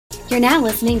You're now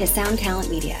listening to Sound Talent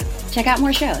Media. Check out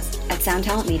more shows at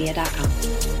soundtalentmedia.com.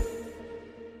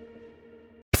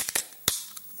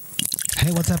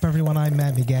 Hey, what's up, everyone? I'm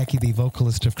Matt McGachy, the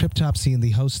vocalist of Cryptopsy and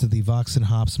the host of the Vox and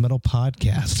Hops Metal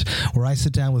Podcast, where I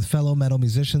sit down with fellow metal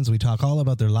musicians. We talk all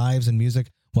about their lives and music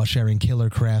while sharing killer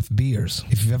craft beers.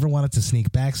 If you've ever wanted to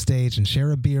sneak backstage and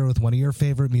share a beer with one of your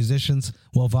favorite musicians,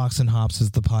 well, Vox and Hops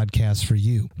is the podcast for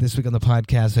you. This week on the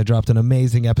podcast, I dropped an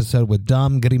amazing episode with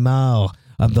Dom Grimal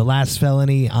of The Last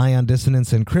Felony, Ion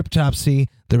Dissonance, and Cryptopsy.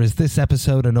 There is this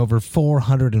episode and over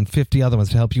 450 other ones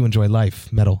to help you enjoy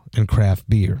life, metal, and craft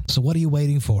beer. So what are you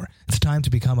waiting for? It's time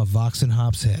to become a Vox and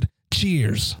Hops head.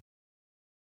 Cheers!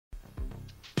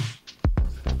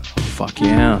 Fuck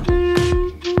yeah.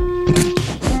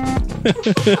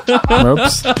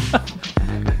 Oops.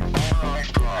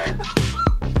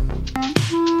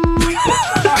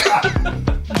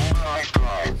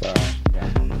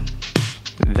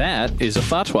 That is a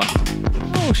fatwa.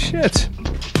 Oh, shit.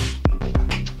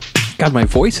 God, my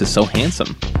voice is so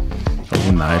handsome.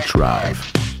 Overnight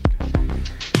Drive.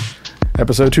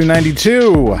 Episode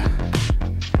 292.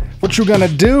 What you gonna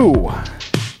do?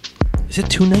 Is it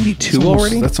 292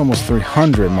 already? That's almost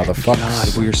 300,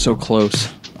 motherfuckers. God, we are so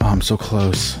close. Oh, I'm so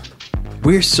close.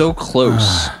 We're so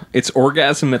close. It's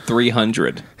orgasm at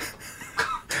 300.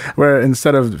 Where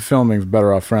instead of filming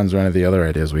Better Off Friends or any of the other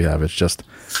ideas we have, it's just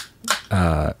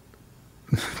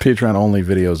Patreon-only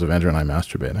videos of Andrew and I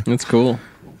masturbating. That's cool.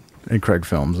 And Craig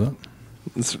films it.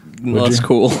 That's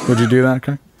cool. Would you do that,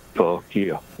 Craig? Fuck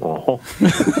yeah. Uh-huh.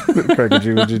 Craig, would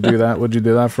you do that? Would you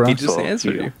do that for us? He just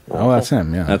answered you. Oh, that's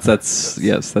him, yeah. That's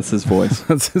his voice.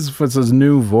 That's his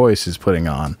new voice he's putting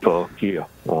on. Fuck yeah.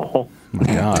 Uh-huh. Oh my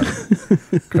God.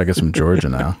 Craig is from Georgia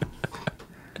now.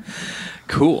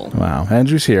 Cool. Wow.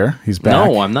 Andrew's here. He's back.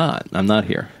 No, I'm not. I'm not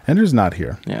here. Andrew's not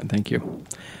here. Yeah, thank you.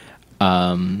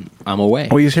 I'm away.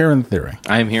 Oh, he's here in theory.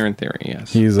 I am here in theory,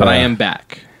 yes. He's, but I am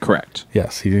back. Correct.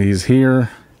 Yes, he's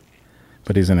here,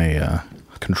 but he's in a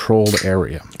controlled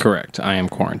area. Correct. I am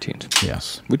quarantined.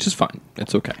 Yes. Which is fine.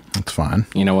 It's okay. That's fine.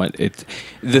 You know what?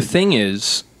 The thing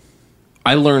is,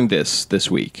 I learned this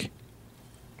week.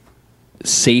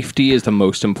 Safety is the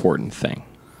most important thing.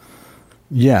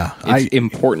 Yeah. It's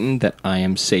important that I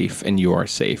am safe and you are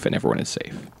safe and everyone is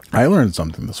safe. I learned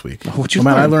something this week. What'd you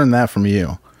Man, I learn? learned that from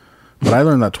you. But I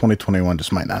learned that 2021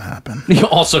 just might not happen.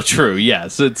 Also true,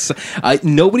 yes.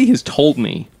 Nobody has told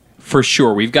me for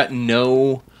sure. We've got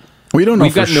no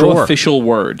official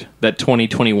word that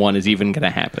 2021 is even going to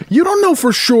happen. You don't know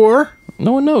for sure.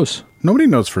 No one knows. Nobody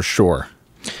knows for sure.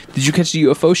 Did you catch the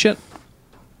UFO shit?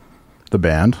 The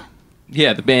band.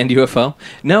 Yeah, the band UFO.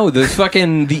 No,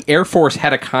 the Air Force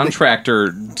had a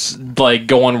contractor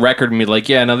go on record and be like,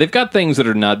 yeah, no, they've got things that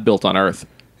are not built on Earth.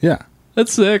 Yeah.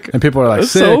 That's sick. And people are like,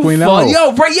 That's sick, so we know. fun.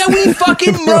 Yo, right, yeah, we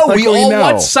fucking know. Like, we all know.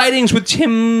 watched sightings with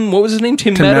Tim, what was his name?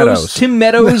 Tim Meadows. Meadows. Tim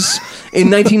Meadows in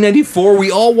 1994.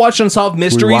 We all watched Unsolved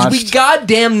Mysteries. We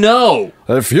goddamn know.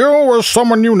 If you or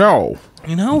someone you know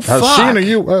has has seen a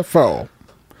UFO.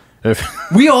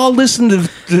 We all listened to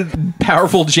the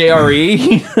powerful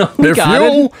JRE.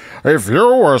 If you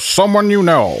or someone you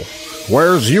know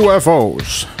wears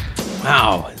UFOs.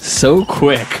 Wow, so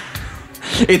quick.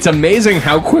 It's amazing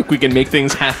how quick we can make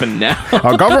things happen now.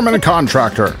 A government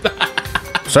contractor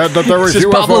said that there was Is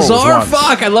this UFOs Bob Lazar? once.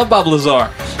 Fuck, I love Bob Lazar.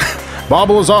 Bob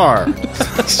Lazar.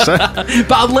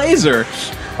 Bob Lazar.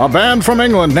 A band from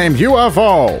England named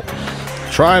UFO.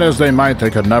 Tried as they might, they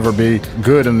could never be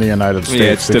good in the United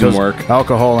States. it didn't work.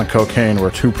 Alcohol and cocaine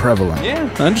were too prevalent. Yeah,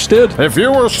 understood. If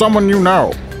you or someone you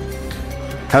know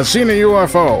has seen a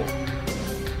UFO,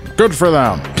 good for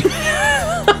them.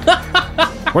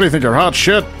 What do you think, you're hot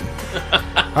shit?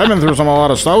 I've been through a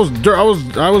lot of stuff.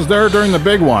 I was there during the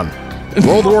big one,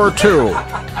 World War II.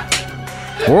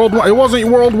 It wasn't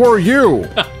World War U.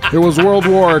 It was World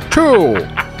War II.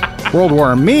 World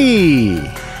War Me.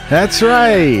 That's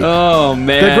right. Oh,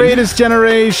 man. The Greatest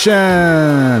Generation.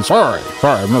 Sorry,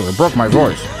 I broke my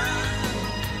voice.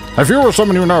 If you or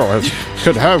someone you know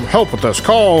could have help with this,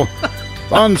 call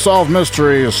Unsolved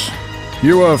Mysteries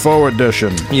UFO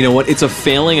Edition. You know what? It's a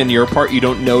failing on your part. You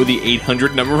don't know the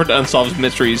 800 number for Unsolved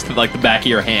Mysteries to the back of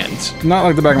your hand. Not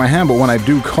like the back of my hand, but when I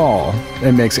do call,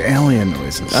 it makes alien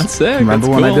noises. That's sick. Remember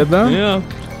That's when cool. I did that? Yeah.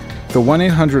 The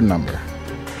 1-800 number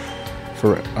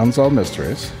for Unsolved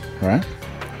Mysteries, right?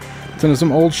 It's in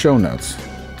some old show notes,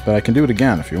 but I can do it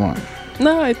again if you want.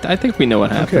 No, I think we know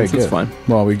what happens. Okay, It's good. fine.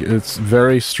 Well, it's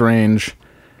very strange,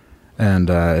 and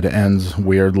it ends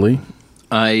weirdly.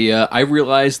 I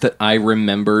realized that I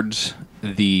remembered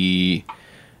the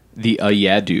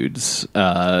yeah dudes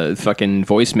fucking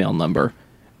voicemail number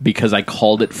because I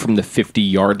called it from the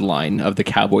 50-yard line of the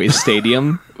Cowboys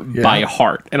stadium by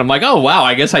heart. And I'm like, oh, wow,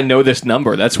 I guess I know this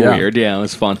number. That's weird. Yeah, it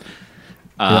was fun.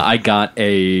 I got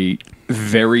a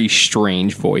very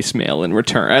strange voicemail in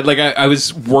return. I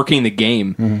was working the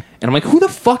game, and I'm like, who the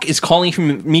fuck is calling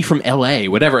me from L.A.?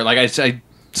 Whatever. Like, I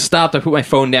stopped, I put my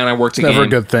phone down, I worked the game. It's never a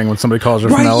good thing when somebody calls you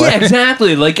from LA. Yeah,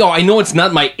 exactly. Like, oh, I know it's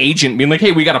not my agent being like,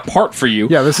 hey, we got a part for you.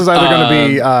 Yeah, this is either going to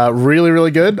be really,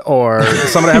 really good or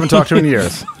somebody I haven't talked to in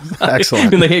years.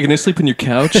 Excellent. Being like, hey, can I sleep on your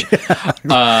couch?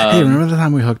 Hey, remember the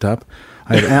time we hooked up?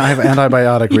 I have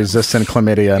antibiotic-resistant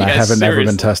chlamydia, and I haven't ever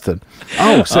been tested.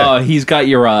 Oh, sick. He's got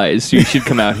your eyes. You should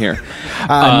come out here.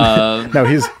 No,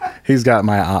 he's got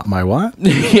my what?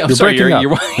 Yeah, I'm sorry, you're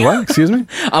what? Excuse me?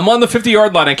 I'm on the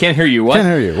 50-yard line. I can't hear you. What? Can't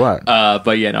hear you. What?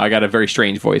 But yeah, no, I got a very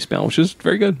strange voicemail, which is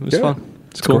very good. It was fun.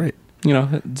 It's cool. Great. You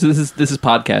know, this is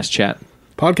podcast chat.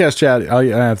 Podcast chat. Oh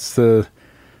yeah, it's the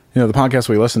the podcast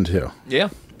we listen to. Yeah,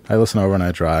 I listen over and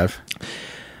I drive.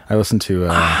 I listen to.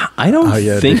 I don't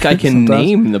think I can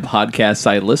name the podcasts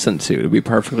I listen to be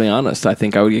perfectly honest, I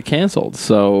think I would get canceled.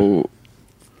 So,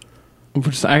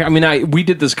 we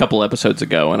did this a couple episodes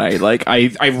ago, and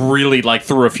I really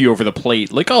threw a few over the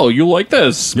plate. Like, oh, you like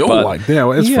this?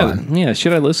 It's fun. Yeah,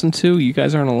 should I listen to? You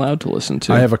guys aren't allowed to listen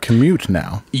to. I have a commute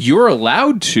now. You're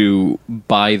allowed to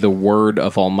by the word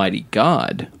of Almighty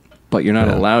God. But you're not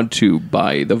allowed to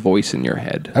by the voice in your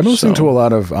head. I've been listening to a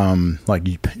lot of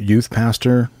youth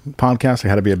pastor podcasts. Like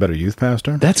how to be a better youth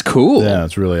pastor. That's cool. Yeah,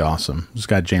 it's really awesome. This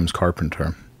guy James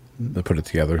Carpenter that put it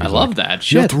together. I love that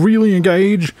shit. You have to really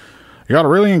engage. You got to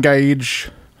really engage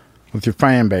with your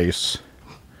fan base.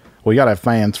 Well, you got to have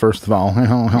fans first of all,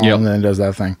 and then it does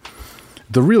that thing.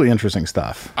 The really interesting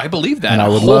stuff. I believe that. And I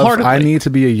would love. I need to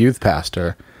be a youth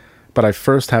pastor, but I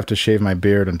first have to shave my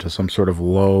beard into some sort of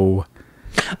low.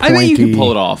 I bet you can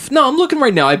pull it off. No, I'm looking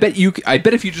right now. I bet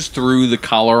if you just threw the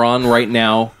collar on right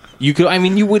now, you could. I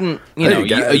mean, you wouldn't. You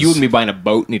wouldn't be buying a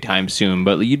boat anytime soon,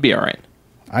 but you'd be all right.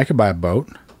 I could buy a boat.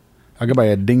 I could buy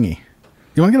a dinghy.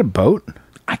 You want to get a boat?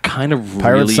 I kind of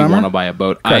really want to buy a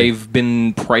boat. Okay. I've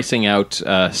been pricing out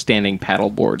standing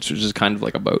paddle boards, which is kind of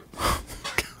like a boat.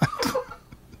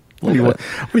 What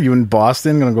are you in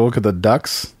Boston? Going to go look at the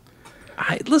ducks?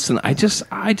 I just want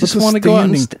to go out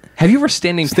and have you ever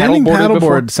standing paddleboarded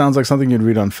before? Sounds like something you'd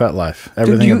read on FetLife.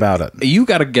 Everything about it. You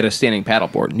got to get a standing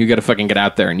paddleboard. You got to fucking get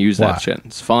out there and use that shit.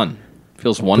 It's fun.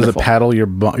 Feels wonderful. Does it paddle your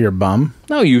bum?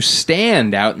 No, you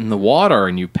stand out in the water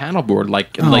and you paddleboard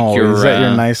like you're. Is that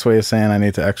your nice way of saying I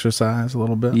need to exercise a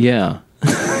little bit? Yeah.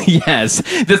 Yes.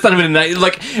 That's not even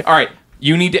all right.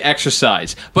 You need to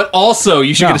exercise, but also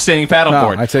you should get a standing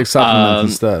paddleboard. No, I take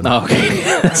supplements instead. Okay.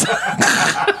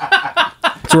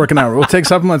 It's working out. We'll take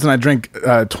supplements and I drink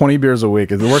 20 beers a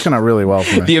week. It's working out really well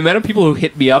for me. The amount of people who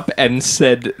hit me up and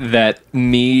said that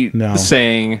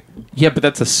saying, yeah, but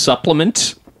that's a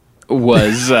supplement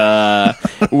was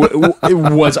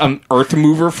was an earth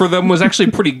mover for them was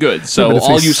actually pretty good. So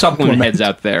all you supplement heads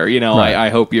out there, I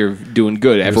hope you're doing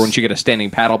good. Everyone should get a standing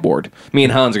paddleboard. Me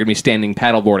and Hans are going to be standing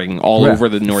paddleboarding all over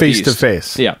the Northeast. Face to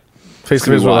face. Yeah. Face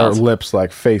to face with our lips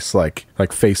like face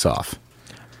off.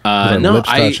 No,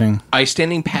 I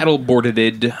standing paddleboarded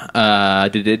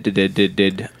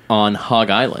did on Hog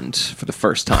Island for the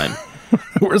first time.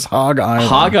 Where's Hog Island?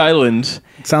 Hog Island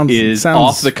is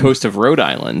off the coast of Rhode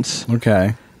Island.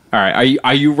 Okay. All right.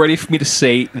 Are you ready for me to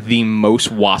say the most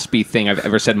waspy thing I've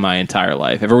ever said in my entire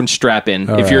life? Everyone strap in.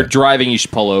 If you're driving, you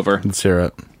should pull over. Let's hear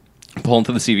it. Pull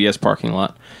into the CVS parking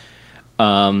lot.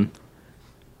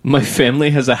 My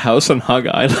family has a house on Hog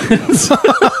Island.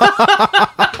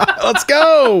 Let's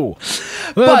go.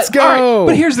 Let's go. Right,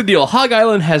 but here's the deal. Hog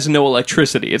Island has no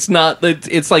electricity. It's not.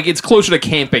 It's closer to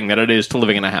camping than it is to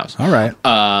living in a house. All right.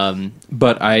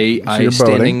 But I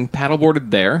standing paddleboarded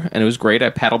there, and it was great.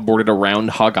 I paddleboarded around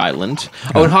Hog Island.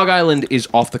 Okay. Oh, and Hog Island is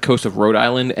off the coast of Rhode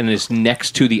Island, and is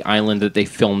next to the island that they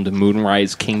filmed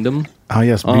Moonrise Kingdom. Oh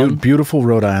yes, beautiful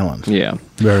Rhode Island. Yeah,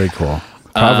 very cool.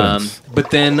 Providence. But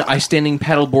then I standing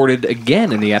paddleboarded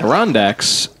again in the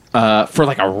Adirondacks for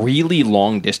a really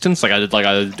long distance. I did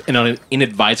an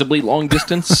inadvisably long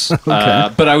distance.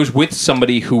 Okay. But I was with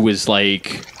somebody who was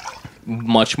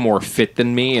much more fit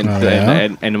than me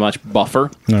and much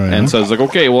buffer. And so I was like,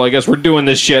 okay, well, I guess we're doing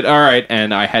this shit. All right.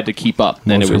 And I had to keep up.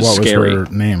 And it was scary. What was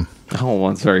her name? Oh,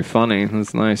 well, it's very funny.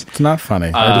 That's nice. It's not funny.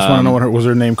 I just want to know was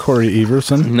her name Corey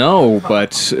Everson? No,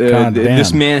 but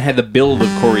this man had the build of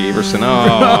Corey Everson. Oh,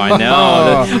 I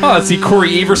know. That's the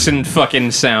Corey Everson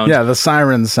fucking sound. Yeah, the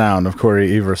siren sound of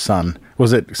Corey Everson.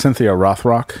 Was it Cynthia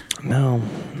Rothrock? No.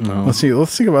 Let's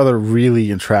think of other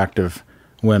really attractive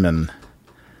women.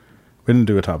 We didn't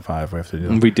do a top 5. We have to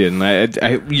do. We didn't.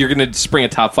 You're gonna spring a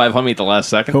top 5 on me at the last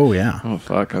second. Oh yeah. Oh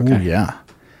fuck. Okay. Oh yeah.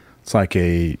 It's like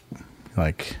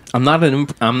I'm not an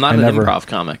improv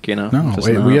comic. You know. No, Just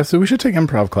wait, not. we should take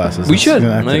improv classes. We should.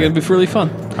 Yeah, I think it'd be really fun.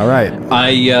 All right.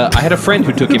 I had a friend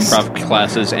who took improv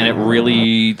classes, and it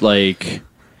really, like,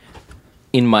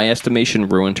 in my estimation,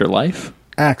 ruined her life.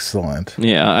 Excellent.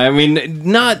 Yeah, I mean,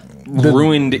 not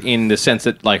ruined in the sense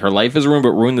that, like, her life is ruined,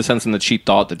 but ruined in the sense in that she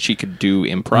thought that she could do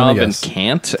improv and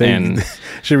can't. And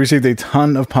she received a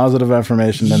ton of positive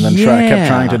affirmation and then kept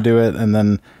trying to do it, and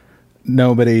then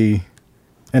nobody,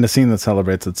 in a scene that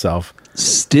celebrates itself.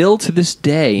 Still to this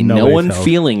day, no one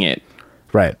feeling it.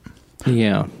 Right.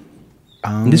 Yeah.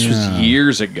 This was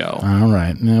years ago. All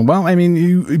right. Yeah, well, I mean,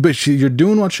 you're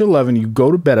doing what you love, and you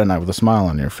go to bed at night with a smile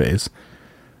on your face.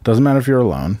 Doesn't matter if you're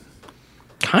alone.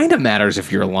 Kind of matters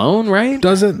if you're alone, right?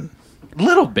 Does it? A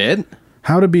little bit.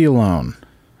 How to be alone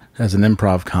as an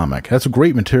improv comic. That's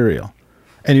great material.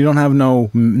 And you don't have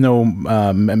no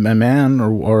man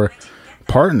or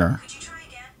partner.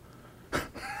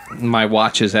 My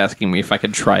watch is asking me if I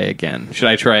could try again. Should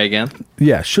I try again?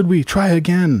 Yeah, should we try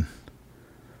again?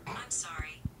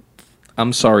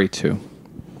 I'm sorry, too.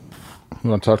 You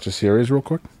want to talk to Siri's real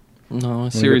quick? No,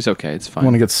 Siri's okay. It's fine.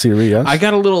 Want to get serious? I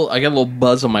got a little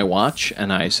buzz on my watch,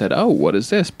 and I said, "Oh, what is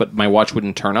this?" But my watch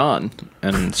wouldn't turn on,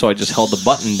 and so I just held the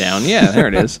button down. Yeah, there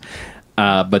it is.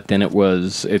 But then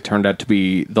it turned out to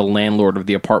be the landlord of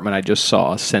the apartment I just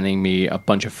saw sending me a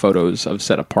bunch of photos of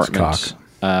said apartments.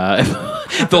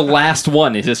 The last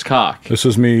one is his cock. This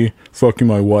is me fucking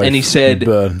my wife. And he said,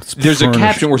 there's a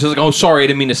caption where it says, "Oh, sorry, I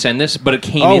didn't mean to send this," but it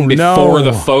came in before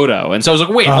the photo. And so I was like,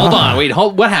 wait,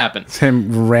 hold, what happened? It's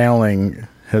him railing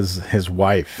his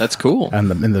wife. That's cool.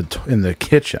 And in the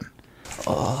kitchen.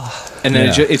 And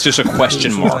then it's just a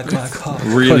question mark.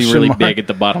 Really big at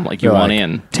the bottom, like you want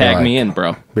in. Tag me in,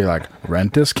 bro. Be like,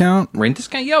 rent discount? Rent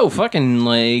discount? Yo, fucking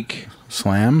like...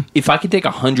 Slam? If I could take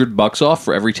 $100 off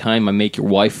for every time I make your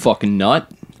wife fucking nut...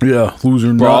 Yeah,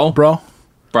 loser nut, bro.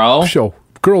 Bro? Show.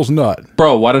 Girl's nut.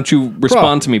 Bro, why don't you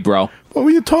respond to me, bro? What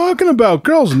were you talking about?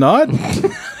 Girl's nut?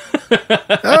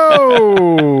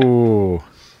 Oh!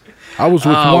 I was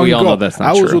with one girl. Know that's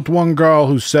not true. Was with one girl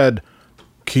who said,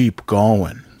 "Keep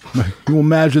going." You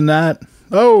imagine that?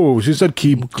 Oh, she said,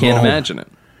 "Keep going." Can't imagine it.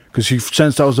 Because she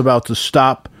sensed I was about to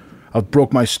stop. I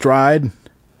broke my stride.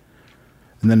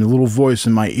 And then a little voice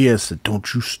in my ear said,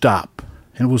 "Don't you stop."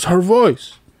 And it was her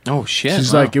voice. Oh, shit.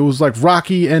 She's like, it was like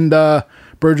Rocky and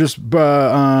Burgess,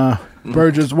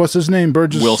 what's his name?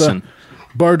 Burgess Wilson.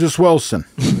 Burgess Wilson.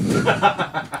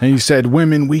 And he said,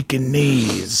 "Women weaken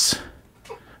knees."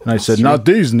 And I said, "Not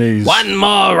these knees." One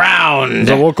more round. Does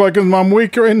it look like I'm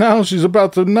weak right now? She's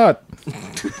about to nut.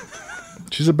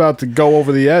 She's about to go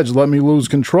over the edge. Let me lose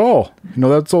control. You know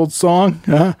that old song?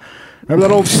 Huh? Remember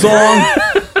that old song?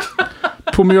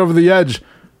 Put me over the edge.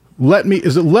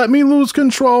 Is it let me lose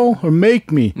control or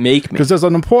make me? Make me. Because there's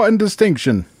an important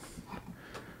distinction.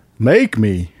 Make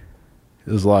me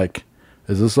is like,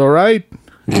 is this all right?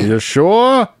 Are you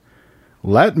sure?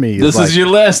 Let me. This is your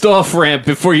last off ramp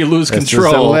before you lose control.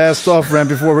 This is the last off ramp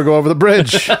before we go over the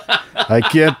bridge. I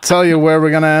can't tell you where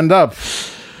we're going to end up.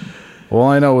 All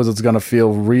I know is it's going to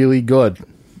feel really good.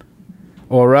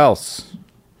 Or else.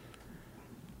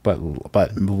 But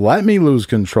let me lose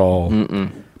control.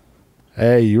 Mm-mm.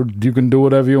 Hey, you can do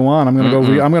whatever you want. I'm gonna go.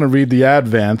 I'm gonna read the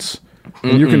advance,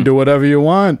 and you can do whatever you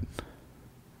want.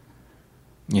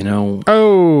 You know.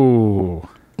 Oh.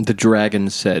 The dragon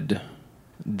said,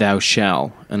 "Thou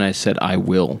shall," and I said, "I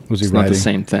will." Was he not the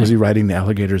same thing? Was he riding the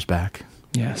alligator's back?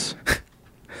 Yes.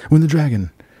 When the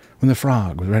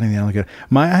frog was riding the alligator.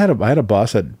 I had a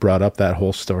boss that brought up that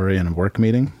whole story in a work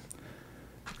meeting.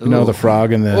 You know, the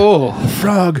frog and the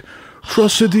frog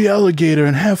trusted the alligator,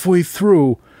 and halfway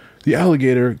through, the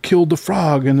alligator killed the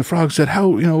frog, and the frog said,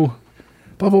 "How,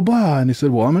 blah, blah, blah." And he said,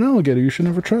 "Well, I'm an alligator. You should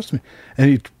never trust me." And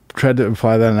he tried to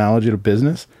apply that analogy to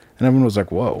business, and everyone was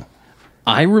like, whoa.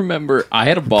 I remember I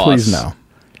had a boss Please no.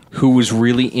 who was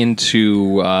really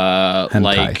into,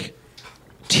 like,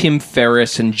 Tim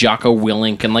Ferriss and Jocko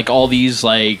Willink and, like, all these,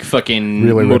 like, fucking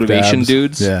really motivation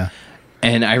dudes. Yeah.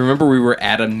 And I remember we were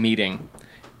at a meeting,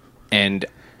 and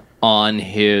on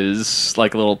his,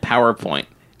 like, little PowerPoint,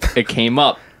 it came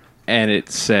up, and it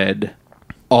said,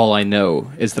 "All I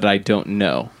know is that I don't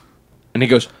know." And he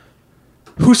goes,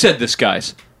 "Who said this,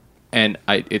 guys?" And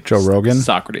it's Joe Rogan?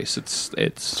 Socrates.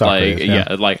 It's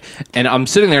Socrates, like, and I'm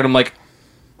sitting there and I'm like,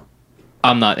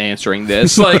 I'm not answering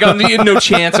this. Like, I'm no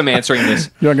chance I'm answering this.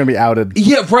 You're not going to be outed.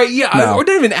 Yeah, right. Yeah, No. or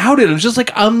not even outed. I'm just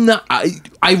like, I'm not.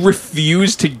 I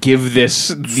refuse to give this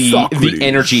the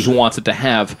energy he wants it to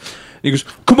have. And he goes,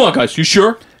 "Come on, guys, you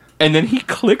sure?" And then he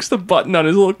clicks the button on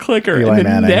his little clicker, Eli and the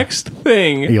Manning. next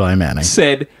thing Eli Manning.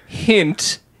 said,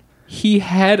 hint, he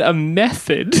had a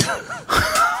method.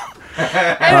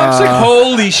 And I was like,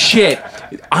 holy shit.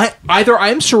 Either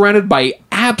I'm surrounded by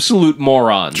absolute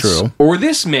morons, True. or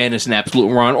this man is an absolute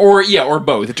moron, or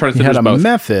both. It turns out He it had was a both.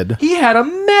 method. He had a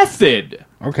method.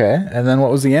 Okay, and then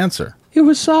what was the answer? It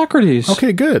was Socrates.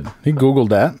 Okay, good. He Googled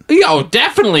that. Yo,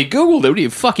 definitely Googled it. What are you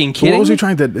fucking So kidding what was he me?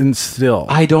 trying to instill?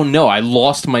 I don't know. I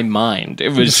lost my mind.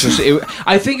 It was just.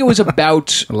 I think it was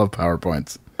about I love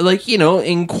PowerPoints. like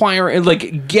inquiring,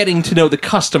 like getting to know the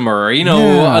customer. Yeah.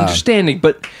 Understanding.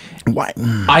 But Why?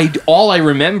 all I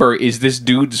remember is this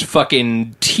dude's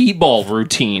fucking T-ball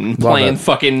routine playing it.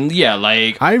 fucking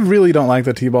like I really don't like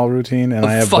the T-ball routine, and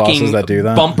I have fucking bosses that do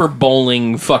that. bumper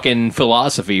bowling fucking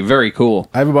philosophy. Very cool.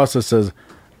 I have a boss that says,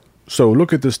 "So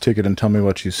look at this ticket and tell me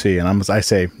what you see." And I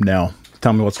say, "No,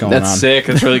 tell me what's going That's on." sick.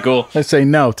 That's really cool. I say,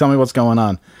 "No, tell me what's going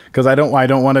on," because I don't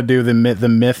want to do the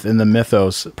myth and the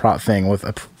mythos prop thing with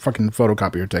a fucking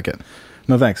photocopier ticket.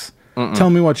 No thanks.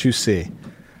 Tell me what you see.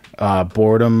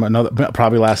 Boredom.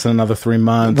 Probably lasting another 3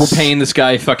 months. We're paying this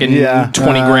guy fucking Yeah,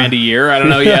 20 grand a year. I don't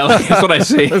know. Yeah, like, that's what I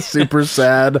see. Super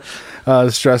sad,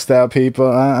 stressed out people.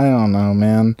 I don't know,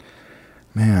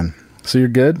 man. So you're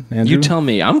good, Andrew? You tell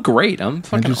me. I'm great. I'm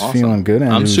fucking Andrew's awesome. feeling good.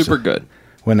 I'm Andrew's- super good.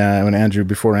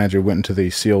 Before Andrew went into the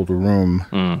sealed room,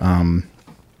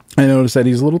 I noticed that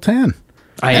he's a little tan.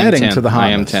 I am adding tan. to the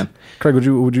hotness. I am tan. Craig,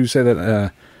 would you say that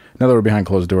now that we're behind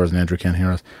closed doors and Andrew can't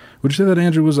hear us, would you say that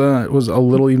Andrew was a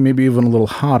little, maybe even a little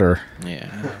hotter Yeah.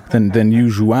 than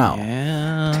usual?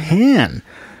 Yeah. Tan.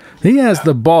 He has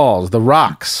the balls, the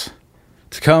rocks,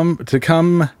 to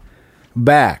come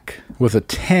back with a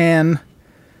tan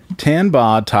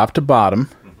bod top to bottom.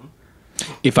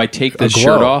 If I take this glow.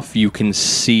 shirt off, you can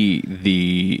see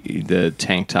the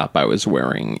tank top I was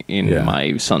wearing in Yeah.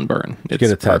 my sunburn. It's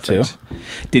get a tattoo?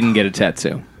 perfect. Didn't get a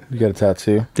tattoo. You got a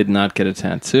tattoo? Did not get a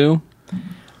tattoo.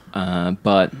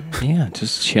 But yeah,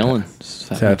 just chilling. Just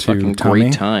having a Tattoo fucking tummy?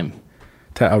 great time.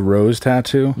 A rose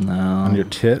tattoo No. on your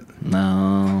tit?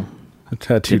 No. A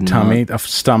tattoo Did tummy? A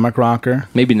stomach rocker?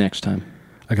 Maybe next time.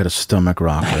 I got a stomach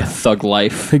rocker. Thug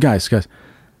life. Hey guys,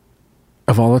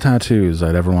 of all the tattoos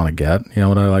I'd ever want to get, you know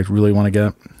what I really want to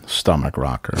get? Stomach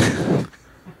rocker.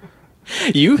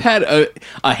 You've had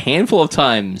a handful of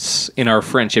times in our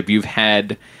friendship, you've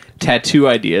had tattoo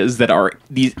ideas that are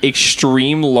these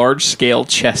extreme large-scale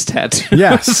chest tattoos.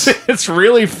 Yes. It's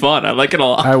really fun. I like it a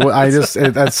lot. I just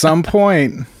at some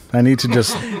point I need to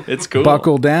just It's cool.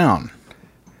 buckle down.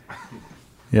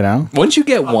 You know, Once you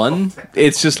get one,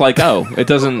 it's just like, oh, it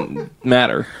doesn't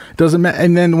matter. doesn't matter.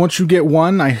 And then once you get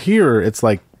one, I hear it's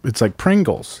like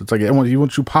Pringles. It's like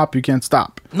once you pop, you can't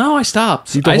stop. No, I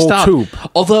stopped. Eat the I whole stopped. tube.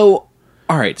 Although,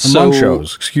 all right, so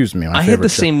Munchos, excuse me. My I had favorite the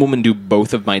show. same woman do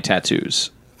both of my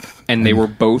tattoos, and they were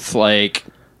both like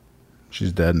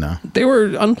She's dead now. they were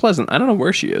unpleasant. I don't know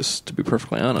where she is, to be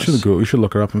perfectly honest. You should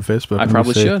look her up on Facebook. I and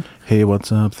probably say, should. Hey, what's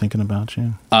up? Thinking about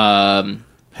you.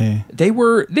 Hey. They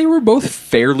were both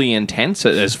fairly intense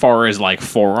as far as like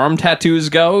forearm tattoos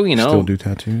go, Still do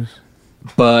tattoos?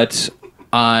 But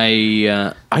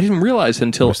I didn't realize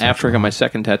until after I got my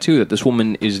second tattoo that this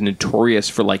woman is notorious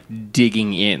for like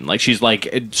digging in. Like she's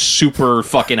like super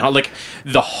fucking hard, like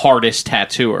the hardest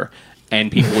tattooer,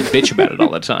 and people would bitch about it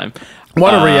all the time.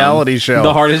 What a reality show.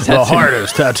 The hardest The tattoo.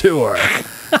 hardest tattooer.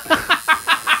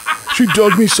 She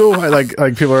dug me so high. Like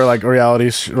people are like reality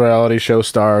show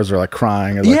stars are like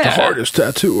crying. Or like Yeah. the hardest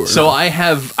tattooer. So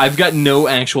I've got no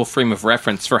actual frame of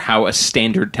reference for how a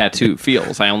standard tattoo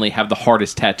feels. I only have the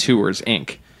hardest tattooers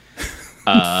ink.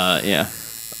 Yeah.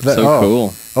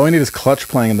 Cool. All we need is Clutch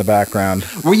playing in the background.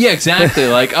 Well, yeah, exactly.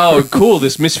 Like, oh, cool.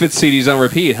 This Misfits CD's on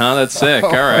repeat, huh? That's sick.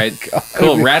 All right,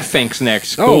 cool. Ratfink's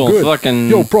next. Cool. Oh, good. Fucking.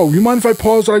 Yo, bro, you mind if I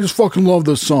pause? I just fucking love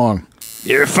this song.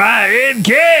 You're firing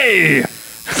gay.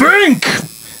 Fink.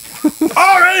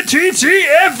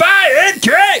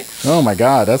 RATTFINK. Oh my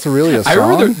god, that's really a song. I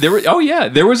remember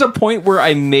there was a point where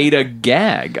I made a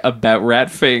gag about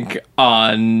Ratfink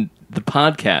on the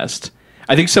podcast.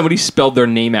 I think somebody spelled their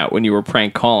name out when you were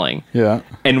prank calling. Yeah.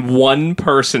 And one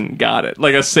person got it.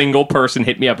 Like a single person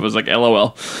hit me up. It was like,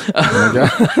 LOL.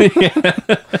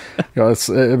 Yo,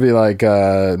 it'd be like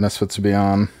Misfits would be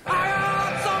on.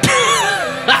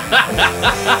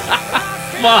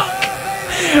 Fuck.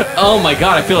 Oh my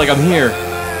god, I feel like I'm here.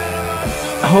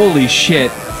 Holy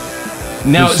shit.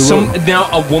 Now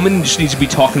a woman just needs to be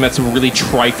talking about some really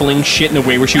trifling shit in a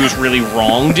way where she was really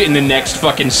wronged in the next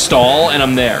fucking stall, and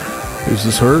I'm there. Does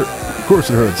this hurt? Of course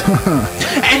it hurts.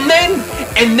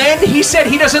 And then he said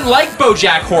he doesn't like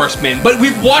BoJack Horseman, but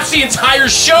we've watched the entire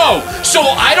show, so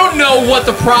I don't know what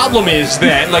the problem is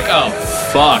then. Like, oh,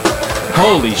 fuck.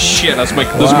 Holy shit, those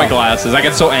are my glasses. I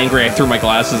got so angry I threw my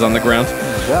glasses on the ground.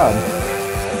 God.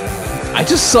 I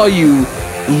just saw you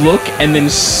look and then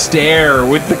stare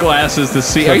with the glasses to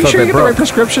see. Are you sure you got the right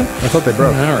prescription? I thought they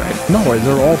broke. All right. No, wait,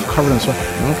 they're all covered in sweat.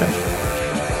 Okay.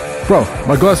 Bro,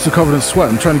 my glasses are covered in sweat.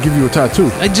 I'm trying to give you a tattoo.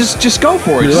 Just go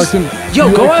for it. You like them? Yo,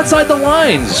 go outside the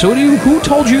lines. So who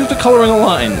told you to color in the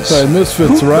lines? Sorry,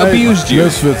 Misfits, who right? Abused you?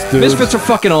 Misfits, dude. Misfits are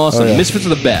fucking awesome. Oh, yeah. Misfits are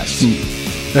the best.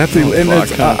 They have to,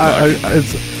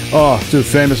 dude,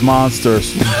 Famous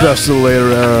Monsters, best of the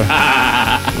later era.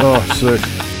 Oh, sick.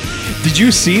 Did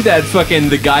you see that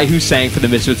the guy who sang for the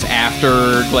Misfits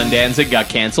after Glenn Danzig got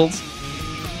canceled?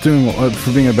 Doing what,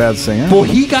 for being a bad singer? Well,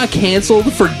 he got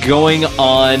canceled for going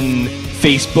on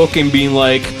Facebook and being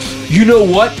like, you know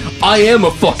what? I am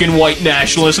a fucking white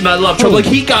nationalist and I love Trump. Like,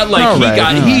 he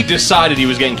decided he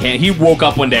was getting canceled. He woke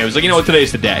up one day and was like, you know what?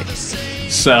 Today's the day.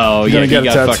 So, You're yeah, gonna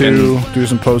get a tattoo, do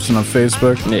some posting on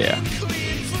Facebook. Yeah.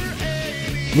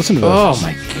 Listen to this. Oh,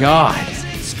 my God.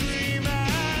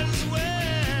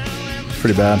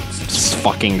 Pretty bad. It's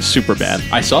fucking super bad.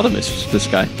 I saw this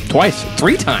guy twice,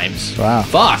 3 times. Wow.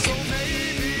 Fuck.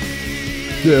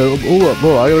 Yeah, hold up.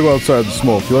 I gotta go outside and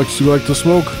smoke. You like to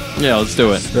smoke? Yeah, let's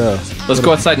do it. Yeah. Let's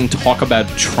go outside and talk about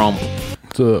Trump.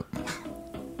 What's up?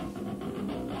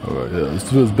 All right, yeah. Let's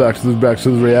do this back to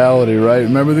the reality, right?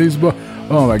 Remember these?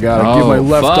 Oh my God! I give my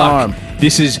left arm.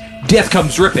 This is Death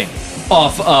Comes Ripping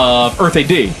off of Earth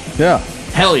AD. Yeah.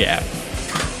 Hell yeah.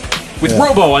 With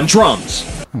Robo on drums.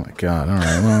 Oh my God! All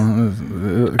right. Well,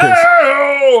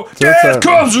 Oh, Death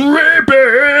Comes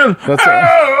Ripping.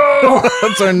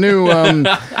 That's our new.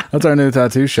 That's our new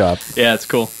tattoo shop. Yeah, it's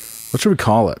cool. What should we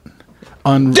call it?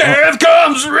 Death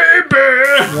Comes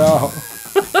Ripping. No.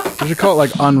 We should call it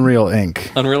like Unreal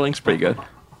Ink. Unreal Ink's pretty good.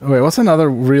 Wait, what's another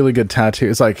really good tattoo?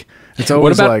 It's always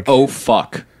What about like oh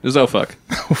fuck? There's oh fuck.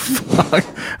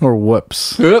 or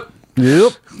whoops. Yep.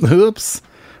 Oops.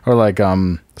 Or like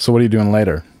so what are you doing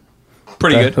later?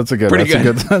 Pretty good. That's a good. Pretty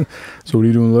good. So what are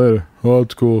you doing later? Oh,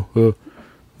 it's cool.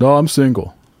 No, I'm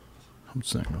single.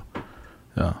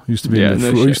 Yeah, used to be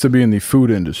in the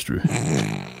food industry.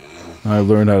 I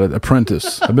learned how to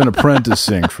apprentice. I've been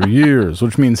apprenticing for years,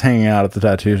 which means hanging out at the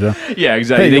tattoo shop. Yeah,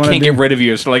 exactly. Hey, they can't get rid of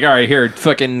you. So like, all right, here,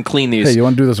 fucking clean these. Hey, you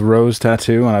want to do this rose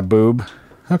tattoo on a boob?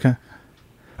 Okay.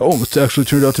 Oh, it's actually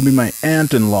turned out to be my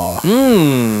aunt-in-law.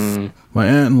 My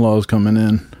aunt-in-law's coming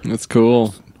in. That's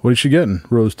cool. What is she getting?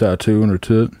 Rose tattoo on her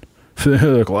tit.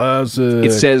 Classic.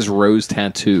 It says Rose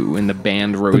Tattoo in the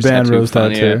band Rose Tattoo. The band Rose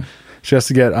Tattoo. Yeah. She has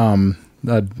to get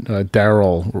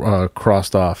Daryl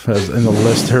crossed off as in the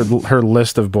list. Her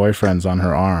list of boyfriends on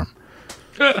her arm.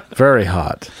 Very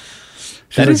hot.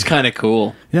 That is kind of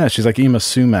cool. Yeah, she's like Ema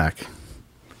Sumac.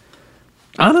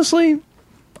 Honestly,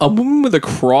 a woman with a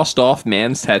crossed off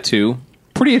man's tattoo,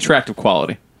 pretty attractive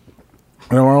quality.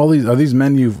 Now, are these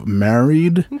men you've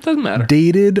married? It doesn't matter.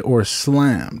 Dated or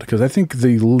slammed? Because I think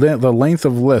the length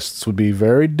of lists would be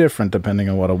very different depending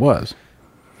on what it was.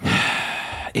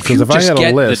 If you just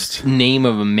get the name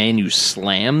of a man you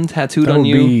slammed tattooed on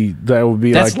you, that would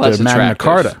be like the Magna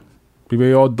Carta. It'd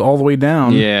be all the way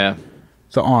down. Yeah.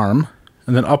 The arm,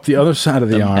 and then up the other side of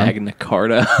the arm. Magna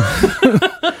Carta.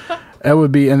 It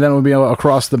would be, and then it would be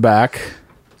across the back.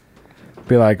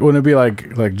 Wouldn't it be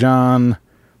like John,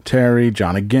 Terry,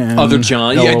 John again, other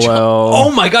John, LOL. Yeah.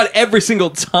 Oh my God! Every single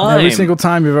time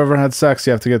you've ever had sex,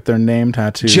 you have to get their name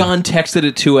tattooed. John texted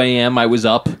at 2 a.m. I was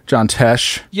up. John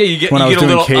Tesh. Yeah, you get a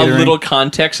little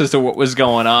context as to what was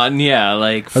going on. Yeah,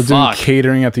 like I was doing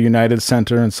catering at the United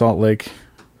Center in Salt Lake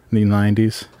in the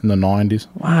 90s.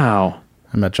 Wow.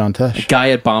 I met John Tesh. The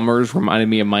guy at Bombers reminded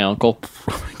me of my uncle.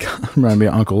 Oh my God! Reminded me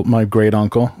of my great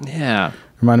uncle. Yeah.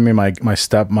 Reminded me of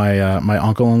my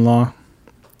uncle-in-law.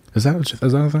 Is that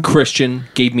a thing? Christian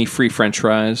gave me free French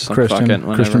fries. Christian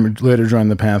later joined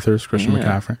the Panthers. Christian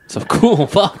McCaffrey. So cool.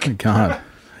 Fuck. God,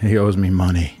 he owes me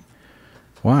money.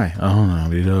 Why? I don't know.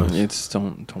 But he does. It's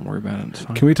don't worry about it. It's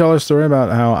fine. Can we tell our story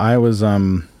about how I was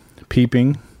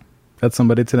peeping at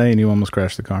somebody today and you almost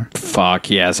crashed the car? Fuck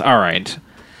yes. All right.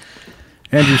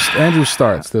 Andrew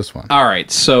starts this one. All right.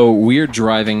 So we're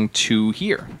driving to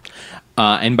here.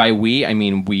 And by we, I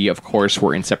mean we, of course,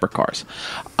 were in separate cars.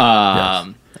 Yes.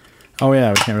 Oh,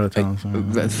 yeah, we can't really tell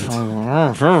them.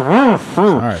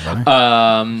 All right,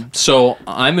 buddy. So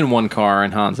I'm in one car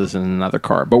and Hans is in another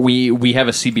car. But we have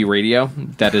a CB radio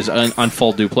that is on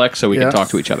full duplex, so we can talk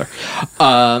to each other.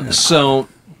 So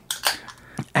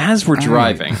as we're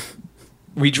driving,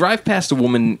 we drive past a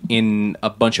woman in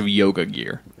a bunch of yoga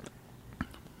gear.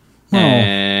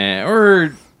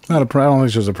 or I don't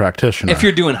think she's a practitioner. if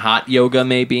you're doing hot yoga,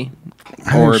 maybe,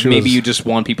 or maybe you just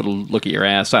want people to look at your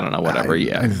ass. I don't know, whatever.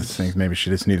 I just think maybe she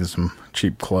just needed some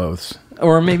cheap clothes.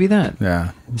 Or maybe that.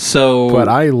 Yeah. So, but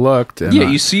I looked. And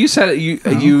you see, you said you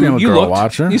girl looked.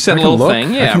 Watcher. You said a little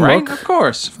thing, yeah, right? Look. Of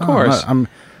course. I'm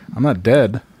not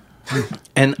dead.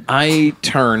 And I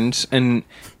turned, and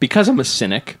because I'm a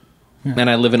cynic, and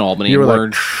I live in Albany, You were where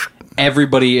like,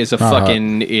 everybody is a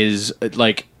fucking is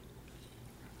like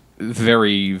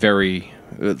very, very.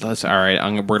 That's all right.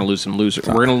 We're gonna lose some losers.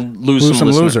 We're gonna lose some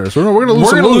losers. We're gonna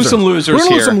lose some losers. We're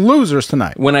gonna lose some losers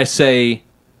tonight. When I say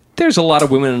there's a lot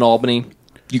of women in Albany,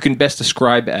 you can best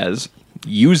describe as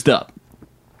used up.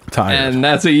 Tired. And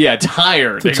that's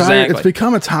tired. Exactly. It's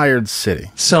become a tired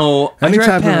city. So I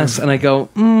drive past and I go,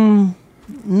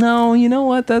 no, you know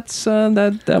what? That's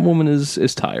that woman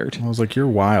is tired. I was like, you're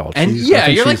wild. And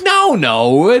you're like,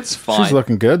 no, it's fine. She's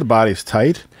looking good. The body's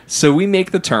tight. So we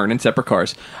make the turn in separate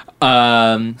cars.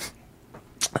 And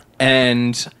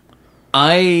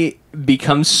I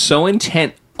become so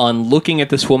intent on looking at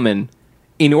this woman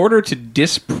in order to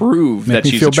disprove that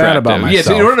she's attractive. Bad about myself. Yes,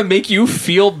 in order to make you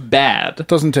feel bad. It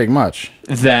doesn't take much.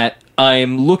 That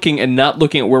I'm looking and not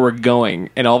looking at where we're going,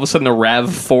 and all of a sudden a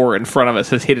RAV4 in front of us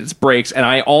has hit its brakes, and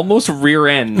I almost rear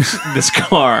end this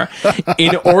car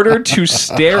in order to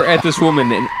stare at this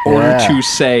woman in order to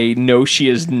say, no, she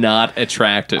is not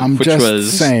attractive. I'm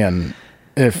just saying,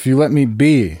 if you let me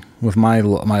be with my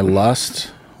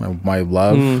lust, my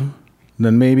love,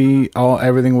 then maybe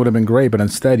everything would have been great. But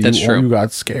instead, you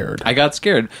got scared. I got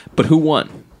scared. But who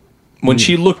won? When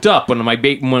she looked up, when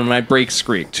my brakes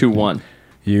squeaked, who won?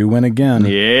 You win again.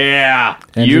 Yeah.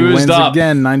 Andrew used wins up.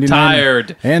 Again. 99.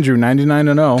 Tired. Andrew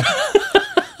 99-0.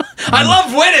 I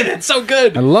love winning. It's so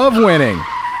good. I love winning.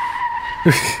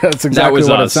 That's exactly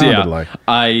what it sounded like.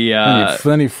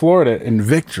 Then he floored it in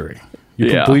victory. You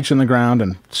put bleach in the ground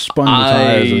and spun the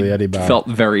tires of the Eddie Bauer. I felt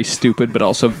very stupid, but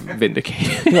also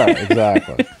vindicated. Right,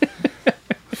 exactly.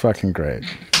 Fucking great.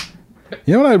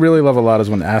 You know what I really love a lot is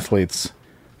when athletes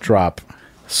drop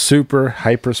super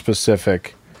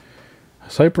hyper-specific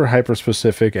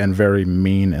and very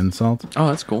mean insults. Oh,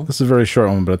 that's cool. This is a very short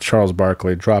one, but it's Charles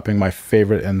Barkley dropping my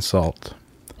favorite insult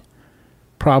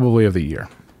probably of the year.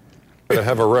 To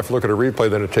have a ref look at a replay,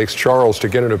 then it takes Charles to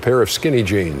get in a pair of skinny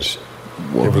jeans.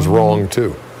 Whoa. It was wrong,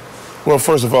 too. Well,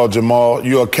 first of all, Jamal,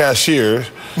 you're a cashier,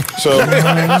 so shut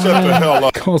the hell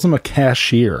up. Calls him a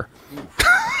cashier.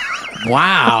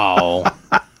 Wow.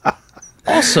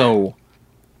 Also,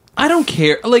 I don't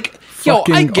care. Like,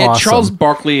 fucking I get awesome. Charles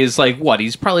Barkley is like, what?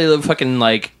 He's probably the fucking,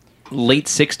 like, late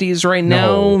 60s right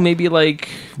now? Maybe, like...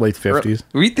 late 50s.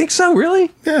 You think so? Really?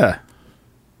 Yeah.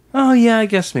 Oh, yeah, I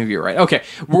guess maybe you're right. Okay,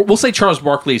 we'll say Charles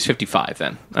Barkley is 55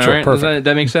 then. All right? Perfect. Does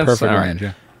that make sense? Perfect All range,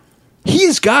 yeah.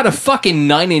 He's got a fucking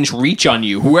 9-inch reach on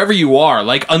you, whoever you are.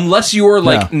 Like, unless you're,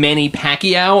 like, Manny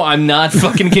Pacquiao, I'm not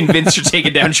fucking convinced you're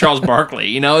taking down Charles Barkley.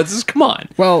 You know, it's just, come on.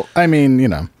 Well, I mean, you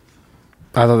know,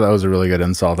 I thought that was a really good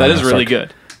insult. That is really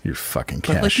good. You fucking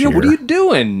cashier. Like, what are you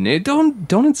doing?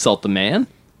 Don't insult the man.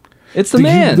 It's the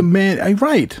man. The man,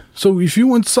 right. So if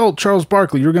you insult Charles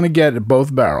Barkley, you're going to get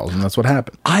both barrels, and that's what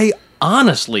happened. I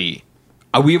honestly,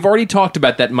 we've already talked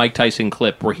about that Mike Tyson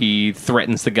clip where he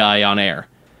threatens the guy on air.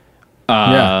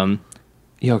 Can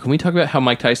we talk about how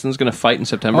Mike Tyson's going to fight in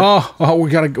September? Oh, we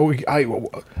got to go.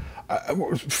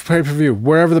 Pay-per-view,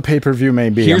 wherever the pay-per-view may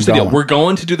be. Here's the deal. We're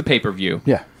going to do the pay-per-view.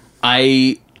 Yeah.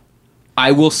 I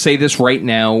will say this right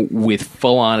now with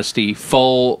full honesty.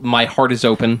 My heart is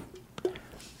open.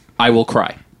 I will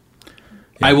cry. Yeah.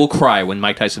 I will cry when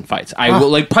Mike Tyson fights. I will,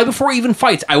 like, probably before he even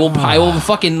fights, I will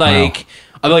fucking, like...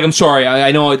 I'm like, I'm sorry,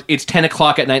 I know it's 10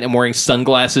 o'clock at night and I'm wearing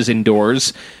sunglasses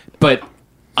indoors, but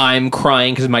I'm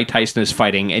crying because Mike Tyson is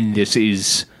fighting, and this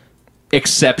is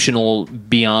exceptional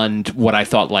beyond what I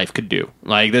thought life could do.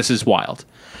 Like, this is wild.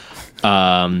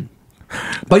 But,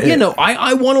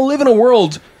 I want to live in a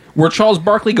world where Charles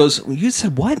Barkley goes, you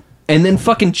said what? And then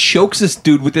fucking chokes this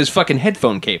dude with his fucking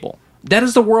headphone cable. That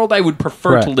is the world I would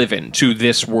prefer to live in, to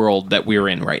this world that we're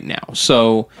in right now.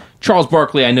 So, Charles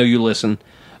Barkley, I know you listen.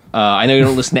 I know you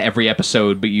don't listen to every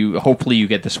episode, but hopefully you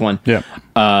get this one. Yeah.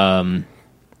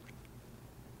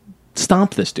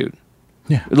 Stomp this dude.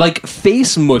 Yeah. Like,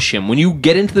 face mush him. When you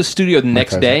get into the studio the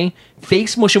next day,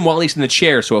 face mush him while he's in the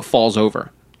chair so it falls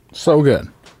over. So good.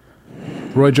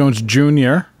 Roy Jones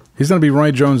Jr. He's going to be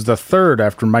Roy Jones III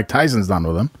after Mike Tyson's done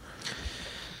with him.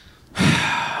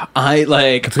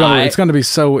 It's going to be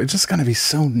so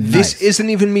nice. This isn't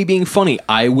even me being funny.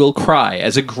 I will cry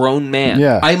as a grown man.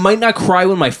 Yeah. I might not cry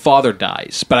when my father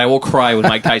dies, but I will cry when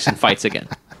Mike Tyson fights again.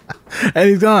 And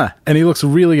he's gonna. And he looks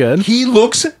really good. He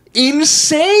looks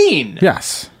insane.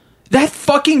 Yes. That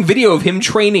fucking video of him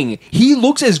training, he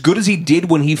looks as good as he did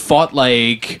when he fought,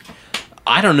 like,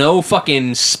 I don't know,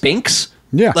 fucking Spinks.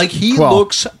 Yeah. Like, he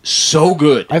looks so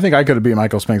good. I think I could have beat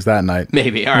Michael Spinks that night.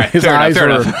 Maybe. All right. His eyes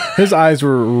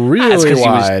were really wide. He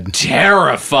was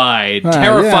terrified.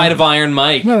 Terrified of Iron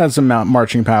Mike. Well, that's some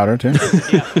marching powder, too.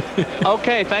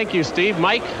 Okay, thank you, Steve.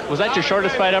 Mike, was that your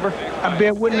shortest fight ever? I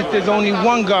bear witness there's only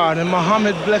one God, and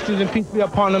Muhammad, blessings and peace be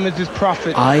upon him, is his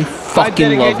prophet. I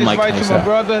fucking love Mike I dedicate this fight to my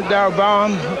brother, Darryl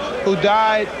Baum, who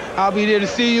died. I'll be there to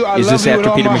see you. I love you with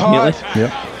all my heart.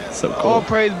 Yep. So cool. All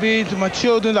praise be to my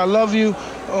children. I love you.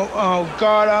 Oh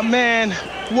God, man.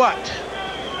 What?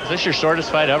 Is this your shortest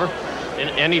fight ever? In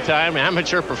any time,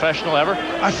 amateur, professional ever?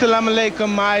 Assalamu alaikum,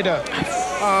 Maida.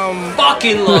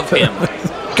 Fucking love him.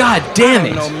 God damn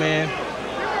it. I don't know, man.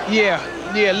 Yeah,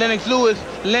 Lennox Lewis.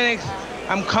 Lennox,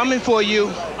 I'm coming for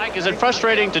you. Mike, is it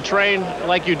frustrating to train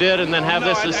like you did and then have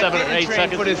this in 7 or 8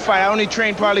 seconds? For this fight, I only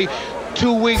trained probably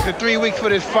 2 weeks or 3 weeks for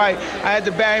this fight. I had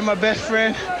to bury my best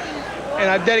friend. And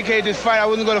I dedicated this fight. I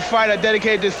wasn't going to fight. I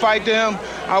dedicated this fight to him.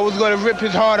 I was going to rip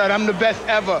his heart out. I'm the best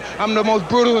ever. I'm the most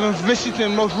brutal and vicious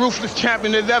and most ruthless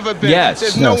champion there's ever been. Yes.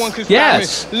 There's no one can stop me.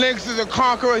 Lennox is a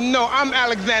conqueror. No, I'm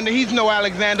Alexander. He's no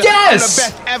Alexander. Yes. I'm the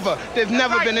best ever. There's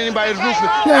never been anybody as ruthless.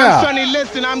 Yeah. I'm Sonny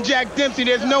Liston. I'm Jack Dempsey.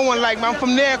 There's no one like me. I'm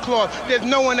from their cloth. There's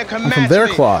no one that can match from their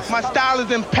me. cloth. My style is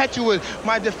impetuous.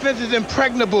 My defense is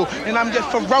impregnable. And I'm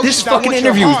just ferocious. This fucking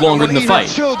interview is longer than the fight.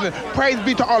 Children. Praise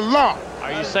be to Allah.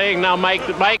 Are you saying now, Mike,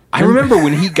 that Mike... I remember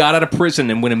when he got out of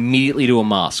prison and went immediately to a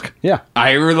mosque. Yeah.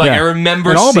 I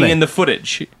remember seeing the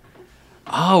footage.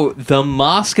 Oh, the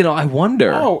mosque and I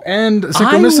wonder. Oh, and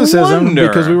synchromysticism,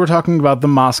 because we were talking about the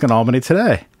mosque in Albany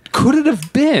today. Could it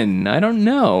have been? I don't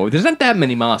know. There's not that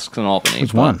many mosques in Albany.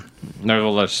 There's one.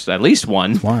 There's at least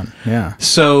one. One, yeah.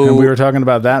 So... And we were talking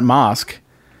about that mosque.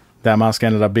 That mosque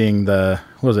ended up being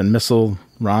Missile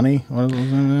Rani? What was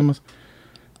his name?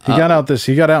 He got out in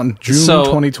June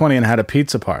 2020 and had a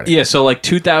pizza party. Yeah, so like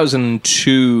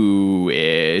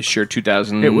 2002-ish or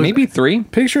 2000, maybe 3.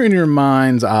 Picture in your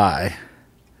mind's eye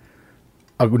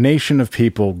a nation of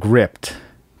people gripped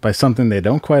by something they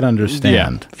don't quite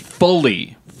understand.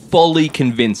 Yeah. Fully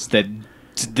convinced that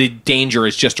the danger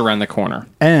is just around the corner.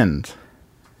 And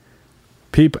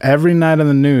people every night on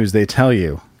the news, they tell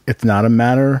you it's not a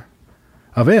matter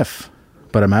of if,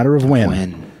 but a matter of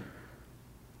when.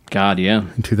 God, yeah.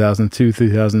 In 2002,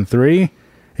 2003,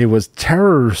 it was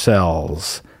terror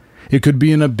cells. It could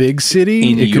be in a big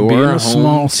city. It could be in a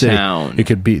small city. It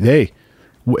could be they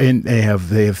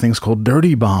have things called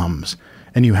dirty bombs,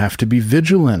 and you have to be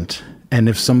vigilant. And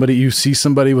if you see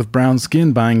somebody with brown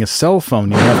skin buying a cell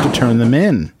phone, you have to turn them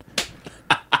in.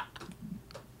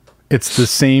 It's the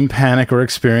same panic we're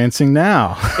experiencing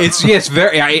now. It's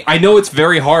very. I know it's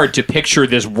very hard to picture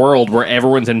this world where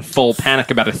everyone's in full panic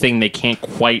about a thing they can't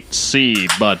quite see.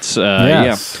 But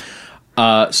yes.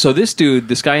 Yeah. So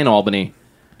this guy in Albany,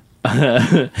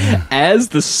 as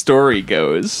the story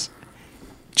goes,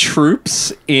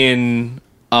 troops in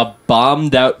a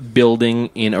bombed out building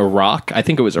in Iraq. I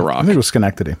think it was Iraq. I think it was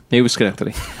Schenectady. It was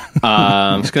Schenectady.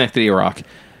 Schenectady, Iraq.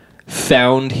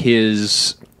 Found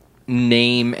his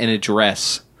name and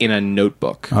address in a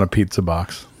notebook on a pizza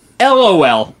box.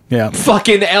 LOL. Yeah.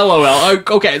 Fucking LOL.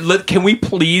 Okay, can we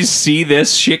please see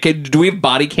this shit? Do we have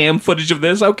body cam footage of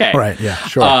this? Okay. Right, yeah,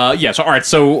 sure. Yeah, so, all right,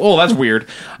 so, that's weird.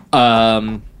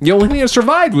 The only thing that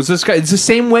survived was this guy. It's the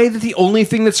same way that the only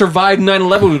thing that survived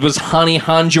 9/11 was Hani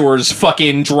Hanjour's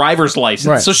fucking driver's license.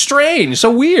 Right. So strange,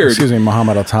 so weird. Excuse me,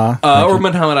 Muhammad Atta. Or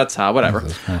Muhammad Atta, whatever.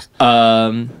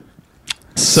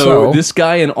 So this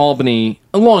guy in Albany,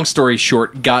 a long story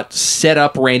short, got set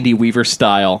up Randy Weaver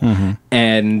style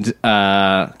and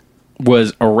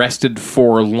was arrested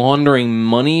for laundering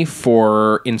money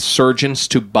for insurgents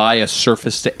to buy a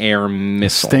surface-to-air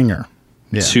missile. Stinger.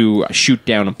 Yeah. To shoot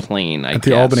down a plane, I guess. At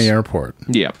the Albany airport.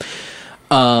 Yeah.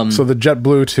 So the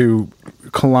JetBlue to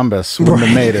Columbus wouldn't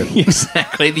have made it.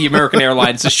 Exactly. The American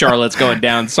Airlines to Charlotte's going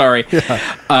down. Sorry.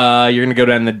 Yeah. You're going to go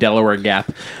down the Delaware Gap.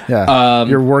 Yeah.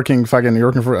 You're working for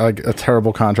like a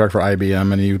terrible contract for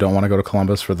IBM and you don't want to go to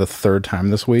Columbus for the third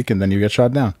time this week and then you get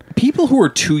shot down. People who are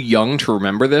too young to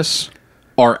remember this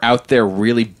are out there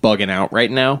really bugging out right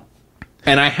now.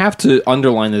 And I have to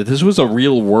underline that this was a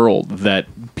real world that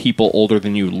people older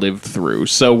than you lived through.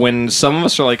 So when some of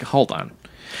us are like, hold on.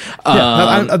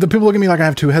 The people look at me like I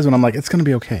have two heads when I'm like, it's going to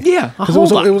be okay. Yeah. Because it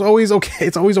was always okay.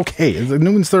 It's always okay. It's like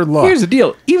Newton's third law. Here's the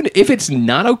deal. Even if it's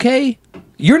not okay,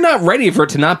 You're not ready for it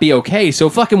to not be okay, so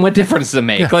fucking what difference does it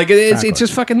make? Yeah, like, it's exactly.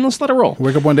 just fucking, let's let it roll.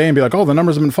 Wake up one day and be like, oh, the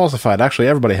numbers have been falsified. Actually,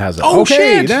 everybody has it. Oh,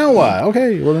 okay, shit! now what?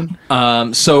 Okay, well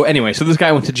then. So anyway, so this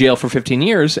guy went to jail for 15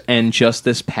 years, and just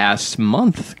this past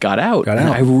month got out. And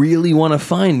I really want to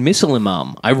find Missile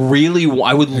Imam. I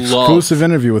would Exclusive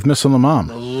interview with Missile Imam.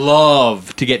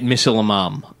 love to get Missile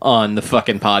Imam on the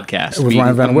fucking podcast. It was Be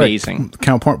Ryan Van amazing.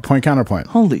 Wyck. Point counterpoint.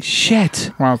 Holy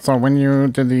shit. Well, so when you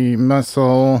did the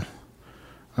missile,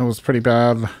 it was pretty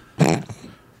bad.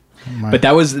 But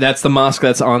that's the mosque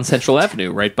that's on Central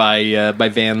Avenue, right by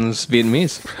Van's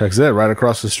Vietnamese. That's it, right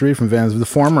across the street from Van's. The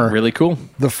former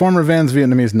Van's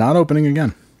Vietnamese not opening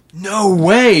again. No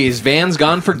way! Is Van's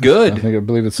gone for good? I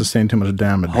believe it sustained too much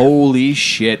damage. Holy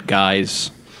shit,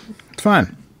 guys! It's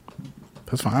fine.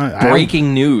 That's fine.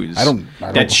 Breaking news. I don't.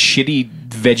 That shitty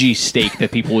veggie steak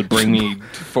that people would bring me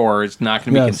for is not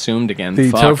going to be consumed again. The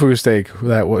Fuck. tofu steak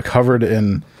that was covered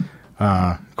in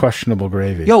questionable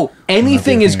gravy. Yo,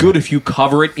 anything is good if you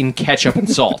cover it in ketchup and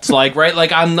salt. Like, right?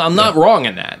 Like, I'm not wrong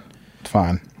in that. It's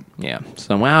fine. Yeah.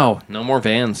 So, wow. No more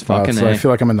Vans. Fucking so A. I feel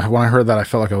like when I heard that, I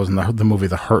felt like I was in the movie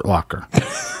The Hurt Locker.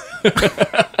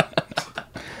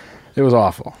 It was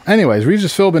awful. Anyways,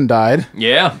 Regis Philbin died.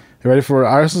 Yeah. You ready for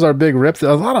this is our big rip? A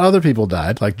lot of other people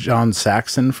died, like John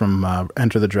Saxon from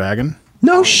Enter the Dragon.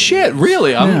 No shit,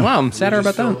 really? Yeah. Wow, I'm sadder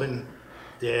about that. Philbin,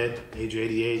 dead, age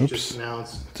 88, just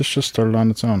announced. This just started on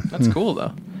its own. That's cool,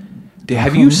 though.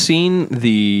 Have you seen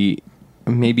the...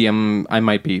 Maybe I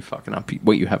might be fucking up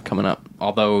what you have coming up,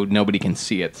 although nobody can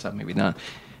see it, so maybe not.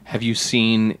 Have you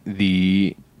seen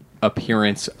the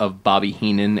appearance of Bobby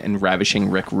Heenan and Ravishing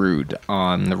Rick Rude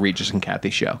on the Regis and Kathy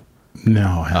show?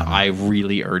 No, I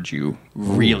really urge you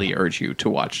to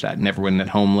watch that. And everyone at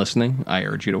home listening, I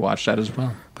urge you to watch that as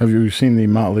well. Have you seen the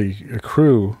Motley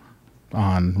Crue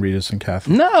on Regis and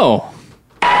Kathy? No.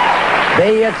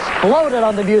 They exploded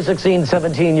on the music scene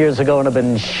 17 years ago and have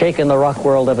been shaking the rock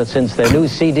world ever since. Their new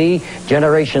CD,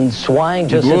 Generation Swine,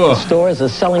 just hit the stores,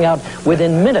 is selling out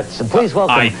within minutes. And please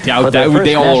welcome I doubt for their that first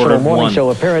they all national ordered morning one. show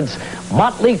appearance,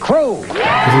 Motley Crue. This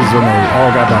is when they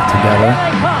all got back together.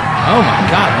 Oh my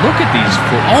God! Look at these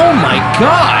fools! Oh my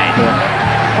God!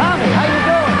 Tommy, how you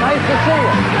doing? Nice to see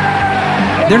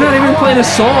you. They're not even playing a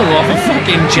song off of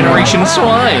fucking Generation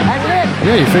Swine.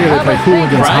 Yeah, you figure they play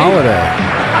Hooligans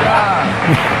Holiday.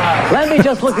 Let me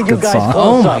just look at you Good guys song.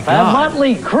 close Oh, my up. God.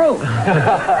 Motley Crue.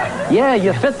 Yeah,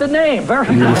 you fit the name. Very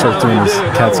You just start doing this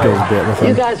Catskills bit with You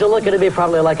them. guys are looking at me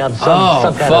probably like I'm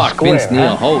some kind fuck, of square. Vince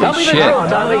Neil, holy Tell me the shit. truth,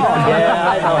 Tommy.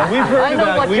 Yeah, I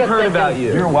know. We've heard about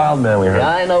you. You're a wild man, we heard.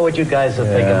 Yeah, I know what you guys are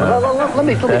thinking. Let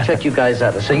me check you guys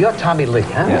out. So you're Tommy Lee,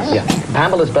 huh? Yes. Yeah.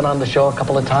 Pamela's been on the show a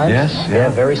couple of times. Yes, yeah. Yeah,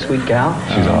 very sweet gal.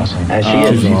 She's awesome. And she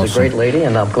is. She's She's awesome. a great lady,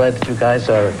 and I'm glad that you guys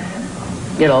are,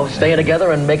 staying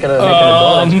together and making a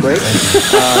go. That's great.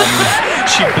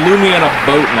 She blew me on a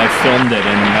boat and I filmed it,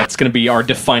 and that's going to be our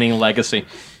defining legacy.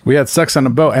 We had sex on a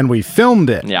boat and we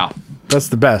filmed it. Yeah. That's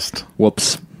the best.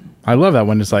 Whoops. I love that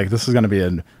when it's like, this is going to be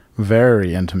a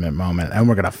very intimate moment and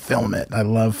we're going to film it. I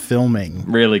love filming.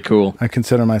 Really cool. I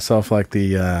consider myself like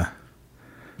the...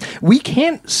 We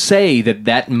can't say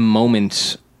that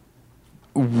moment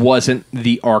wasn't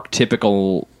the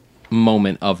archetypical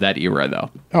moment of that era, though.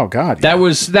 Oh, God. That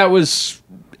was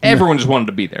everyone just wanted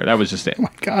to be there. That was just it. Oh my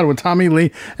God, when Tommy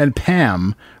Lee and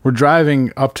Pam were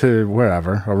driving up to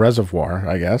wherever, a reservoir,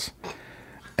 I guess,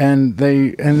 and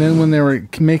then when they were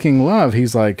making love,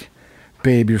 he's like,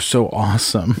 "Babe, you're so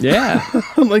awesome." Yeah.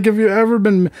 Like, if you've ever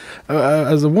been,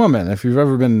 as a woman, if you've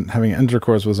ever been having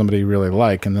intercourse with somebody you really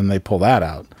like, and then they pull that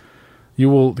out, you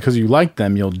will, because you like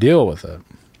them, you'll deal with it.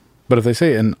 But if they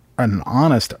say it in an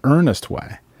honest, earnest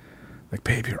way, like,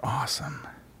 "Babe, you're awesome."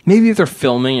 Maybe if they're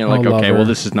filming, you're like, Oh, okay, lover. well,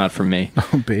 this is not for me.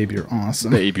 Oh, babe, you're awesome.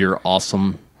 Babe, you're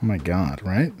awesome. Oh my God,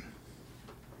 right?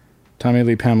 Tommy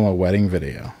Lee Pamela wedding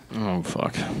video. Oh,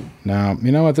 fuck. Now,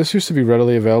 you know what? This used to be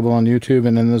readily available on YouTube,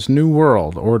 and in this new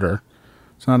world order,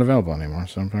 it's not available anymore,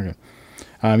 so I'm fucking...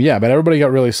 yeah, but everybody got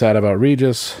really sad about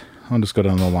Regis. I'll just go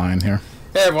down the line here.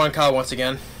 Hey everyone, Kyle once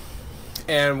again.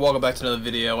 And welcome back to another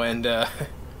video, and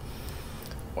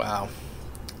wow.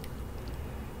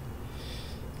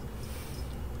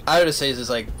 I would just say this,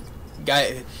 like,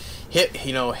 guy hit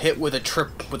with a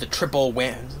triple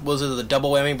whammy. Was it the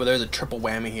double whammy? But there's a triple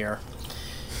whammy here.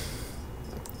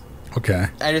 Okay.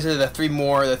 I just said the three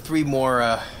more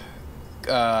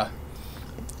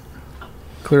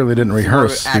Clearly didn't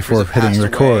rehearse before hitting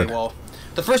record. Away. Well,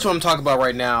 the first one I'm talking about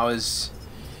right now is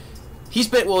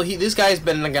this guy's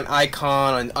been like an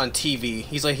icon on TV.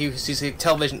 He's a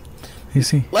television.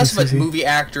 Less of a movie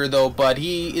actor though, but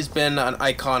he has been an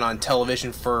icon on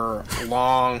television for a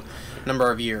long number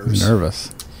of years.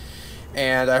 Nervous.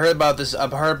 And I heard about this. I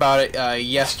heard about it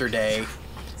yesterday.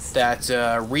 That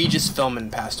Regis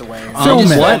Philbin passed away.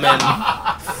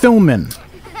 Philbin.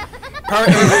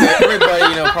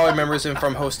 Everybody, probably remembers him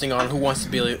from hosting on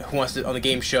on the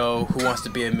game show Who Wants to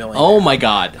Be a Millionaire. Oh my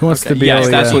God! Who Wants to Be? Yes,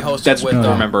 that's what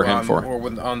I remember him for. Or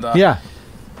on the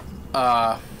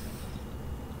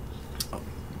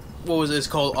what was it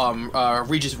called?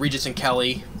 Regis and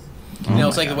Kelly.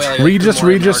 It's like the way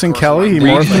Regis and Kelly. He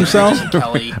morphed himself.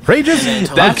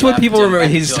 Regis. That's what people remember.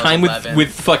 His time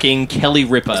with fucking Kelly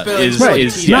Ripa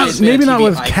is maybe not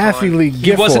with Kathy Lee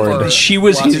Gifford. She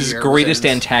was his greatest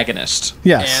antagonist.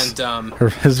 Yes, and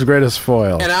his greatest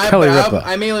foil. And Kelly Ripa.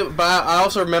 I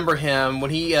also remember him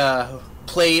when he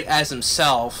played as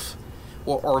himself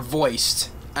or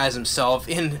voiced as himself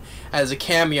as a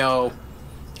cameo,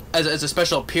 as a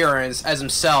special appearance as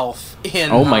himself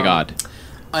in. Oh my God.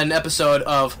 An episode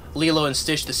of Lilo and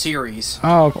Stitch the series.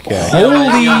 Okay.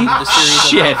 Holy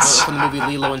shit! From the movie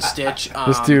Lilo and Stitch.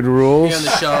 This dude rules. On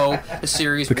the show, the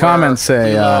series. The comments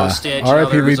say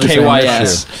R.I.P. Regis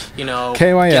KYS.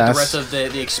 KYS. Get the rest of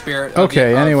the experience.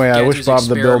 Okay. Anyway, I wish Bob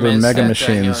the Builder and Mega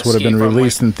Machines would have been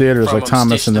released in theaters like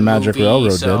Thomas and the Magic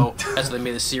Railroad did. That's what they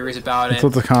made the series about it. That's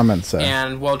what the comments say.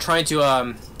 And while trying to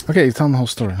Okay, you tell them the whole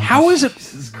story. How is it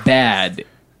bad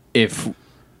if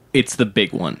it's the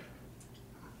big one?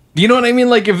 You know what I mean?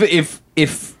 Like if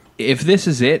this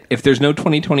is it, if there's no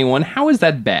 2021, how is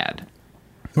that bad?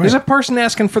 Right. There's a person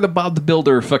asking for the Bob the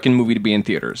Builder fucking movie to be in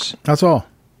theaters. That's all.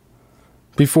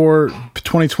 Before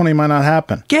 2020 might not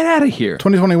happen. Get out of here.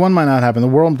 2021 might not happen. The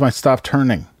world might stop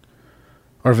turning.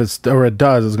 Or if it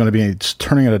does, it's going to be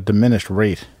turning at a diminished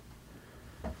rate.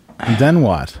 And then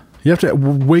what? You have to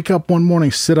wake up one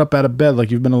morning, sit up out of bed like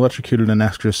you've been electrocuted, and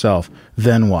ask yourself,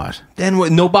 then what? Then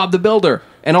what? No Bob the Builder.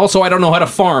 And also, I don't know how to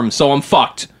farm, so I'm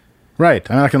fucked. Right.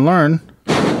 I mean, I can learn.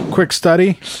 Quick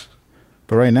study.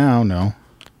 But right now, no.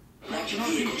 Let me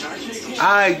tell you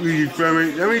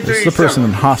This is the person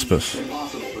in hospice.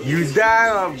 You die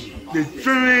of the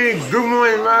swimming, good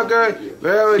morning, America.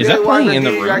 Is that playing in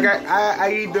the room? I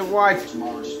used to watch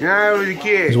when I was a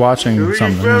kid. He's watching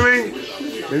something.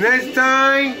 The next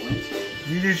time,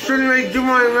 you just shouldn't make good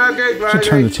morning, America. You should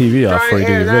turn the TV off before you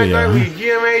do your video.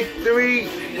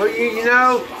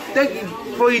 Huh?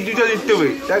 Before you do something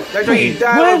stupid. That's why you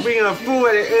die of being a fool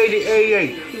at the age of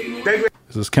 88.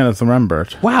 This is Kenneth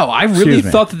Rembert. Wow, I really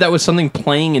thought that was something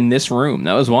playing in this room.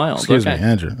 That was wild. Excuse me,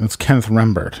 Andrew. It's Kenneth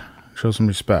Rembert. Show some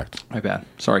respect. My bad.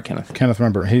 Sorry, Kenneth. Kenneth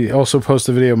Rembert. He also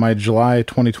posted a video of my July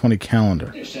 2020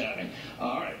 calendar.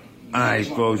 Alright,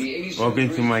 folks.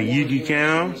 Welcome to my YouTube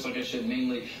channel.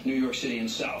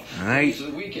 Alright.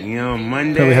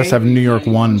 Monday. Probably has to have New York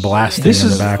 1 blasting in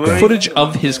the background. Footage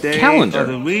of his calendar. Of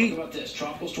the week.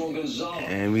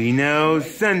 And we know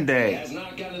Sunday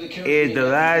is the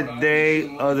last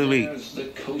day of the week.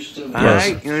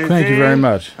 Alright? Thank you very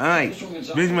much. Alright.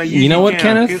 You know what,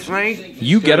 Kenneth?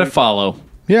 You get a follow.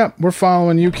 Yeah, we're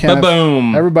following you, Kenneth.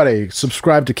 Ba-boom. Everybody,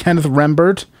 subscribe to Kenneth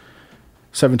Rembert.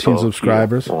 17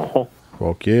 subscribers.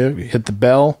 Fuck yeah. Hit the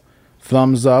bell.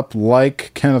 Thumbs up.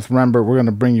 Like Kenneth Rembert. We're going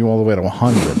to bring you all the way to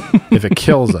 100 if it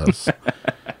kills us.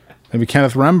 Maybe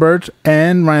Kenneth Rembert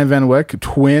and Ryan Van Wyck,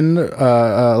 twin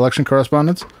election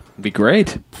correspondents. Be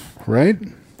great. Right?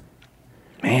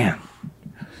 Man.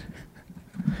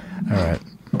 All right.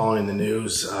 Following the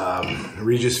news,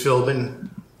 Regis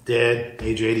Philbin, dead,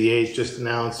 age 88, just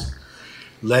announced.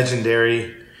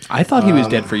 Legendary. I thought he was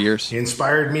dead for years. He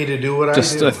inspired me to do what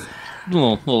just I do. Just a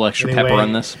little extra pepper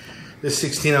on this. This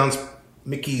 16-ounce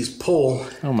Mickey's pull.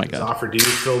 Oh my God! Is offered to you,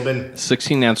 Philbin.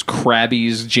 16-ounce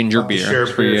Krabby's ginger beer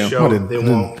for you. What,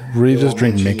 did Regis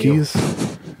drink Mickey's?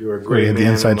 You are a great man. The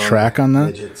inside track on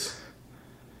that. Midgets.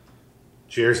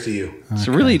 Cheers to you. Okay.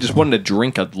 So really, just wanted to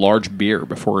drink a large beer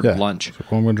before lunch. So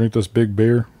I'm going to drink this big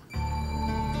beer.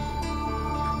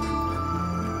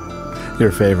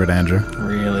 Your favorite, Andrew?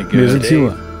 Really good. Music too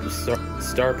loud.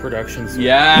 Star Productions.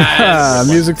 Yes.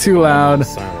 Music too loud.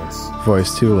 Silence.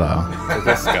 Voice too loud.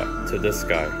 To this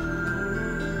guy,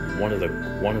 one of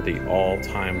the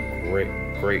all-time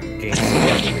great game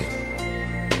celebrity.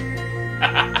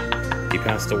 He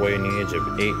passed away in the age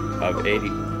of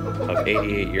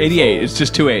 88 years 88. old. It's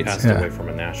just 2 8s. Passed away from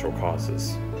a natural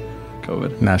causes.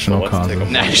 COVID. National causes.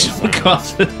 National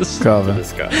causes. COVID.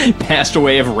 This guy passed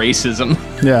away of racism.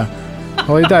 Yeah.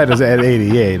 Well, he died at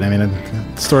 88. I mean,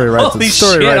 story writes Holy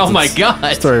story shit! writes Oh my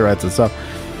God! Story writes itself.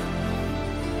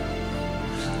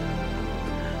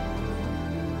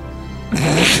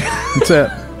 That's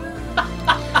it.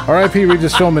 R.I.P.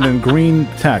 Regis Philbin in green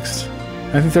text.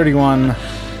 1931,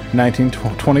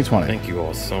 2020. Thank you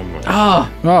all so much.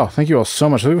 Oh, thank you all so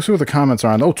much. Let's see what the comments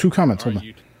are on. Oh, 2 comments. Hold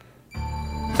on.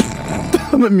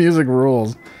 Filbin music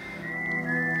rules.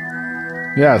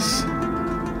 Yes.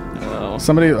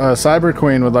 Somebody, Cyber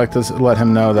Queen would like to let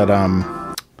him know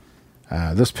that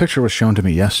this picture was shown to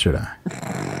me yesterday.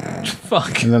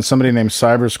 Fuck. And then somebody named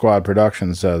Cyber Squad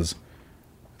Productions says,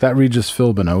 that Regis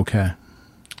Philbin okay.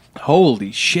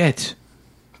 Holy shit.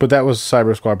 But that was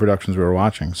Cyber Squad Productions we were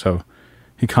watching, so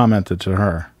he commented to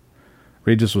her.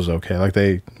 Regis was okay, like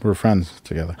they were friends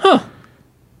together. Huh.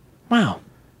 Wow.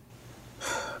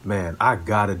 Man, I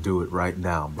gotta do it right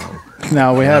now, bro.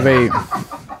 Now we have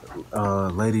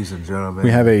ladies and gentlemen, we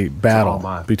have a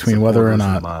battle between whether or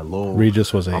not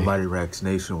Regis was a Almighty Rex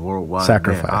Nation worldwide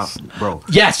sacrifice. Man, bro.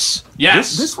 Yes.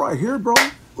 This right here, bro.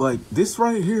 Like this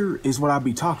right here is what I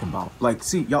be talking about. Like,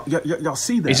 see, y'all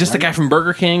see that? Is this the guy from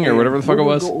Burger King or whatever the fuck it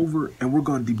was? Go over and we're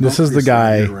gonna debunk This is the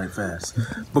guy right fast.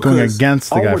 going against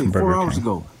the guy from Burger 4 hours King.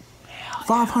 ago,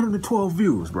 512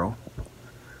 views, bro.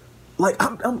 Like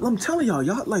I'm telling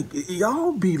y'all like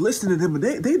y'all be listening to them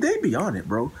and they be on it,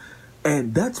 bro.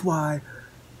 And that's why,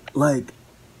 like,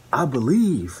 I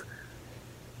believe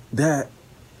that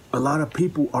a lot of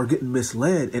people are getting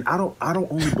misled, and I don't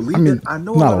only believe it. I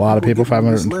know not a lot of people.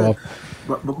 512.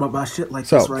 But by shit like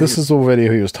So this right this here. is the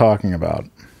video he was talking about.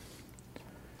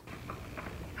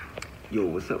 Yo,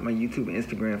 what's up, my YouTube and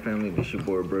Instagram family? This your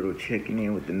boy Roberto checking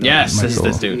in with the Yes,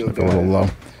 this dude. A little low.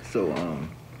 So,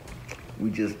 we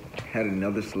just had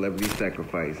another celebrity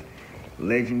sacrifice.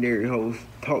 Legendary host,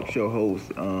 talk show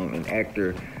host, and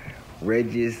actor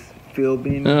Regis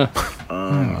Philbin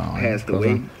passed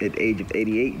away at the age of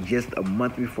 88, just a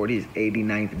month before his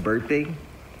 89th birthday.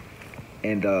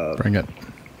 And bring it.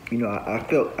 You know, I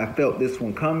felt this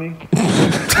one coming.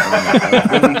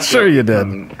 Sure you did.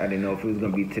 I didn't know if it was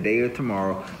going to be today or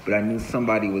tomorrow, but I knew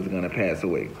somebody was going to pass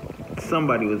away.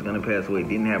 Somebody was going to pass away.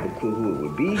 Didn't have a clue who it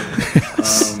would be.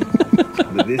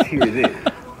 But this here is it.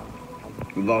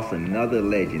 We lost another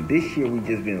legend. This year we've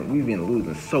been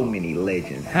losing so many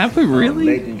legends. Have we really?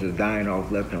 Legends are dying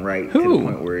off left and right to the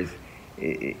point where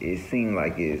it seemed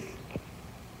like it's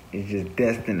just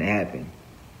destined to happen.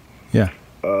 Yeah.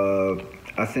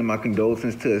 I send my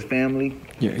condolences to his family.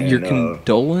 Your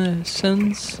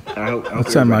condolences? I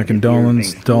send my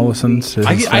condolences to his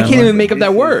I can't even make up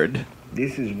that word.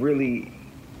 This is really...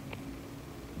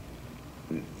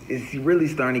 It's really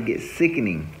starting to get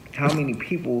sickening. How many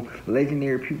people,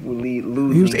 legendary people,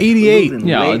 losing? He was 88.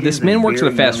 Yeah, this man works at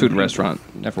a fast food restaurant.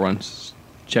 Everyone's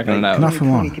checking it out. Not for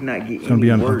long. It's going to be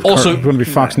on. Also, going to be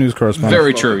Fox News correspondent.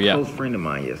 Very true. Yeah. Close friend of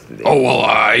mine yesterday. Oh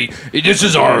well, this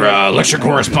is our lecture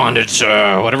correspondent,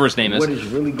 whatever his name is. What is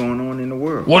really going on in the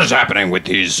world? What is happening with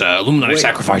these Illuminati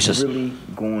sacrifices? What is really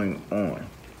going on?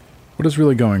 What is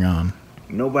really going on?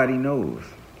 Nobody knows.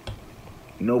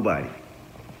 Nobody.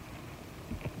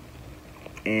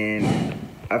 And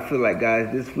I feel like,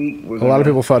 guys, this week A lot of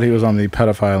people thought he was on the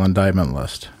pedophile indictment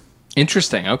list.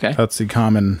 Interesting. Okay. That's the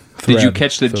common thread. Did you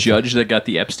catch the judge that got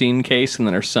the Epstein case and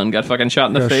then her son got fucking shot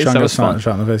in the face? Son That was got fun.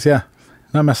 shot in the face. Yeah.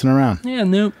 Not messing around. Yeah,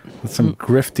 nope. With some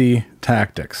grifty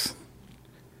tactics.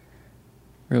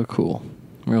 Real cool.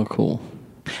 Real cool.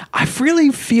 I really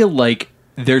feel like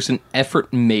there's an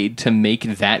effort made to make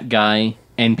that guy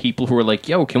and people who are like,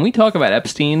 yo, can we talk about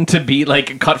Epstein, to be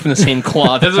like cut from the same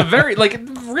cloth. There's a very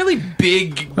really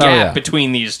big gap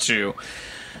between these two.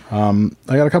 I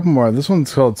got a couple more. This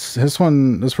one's called this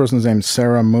person's named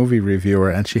Sarah Movie Reviewer,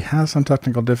 and she has some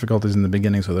technical difficulties in the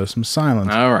beginning, so there's some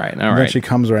silence. All right. And then she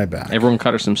comes right back. Everyone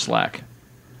cut her some slack.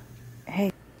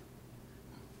 Hey.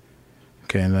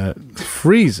 Okay, and then it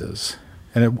freezes,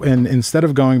 and instead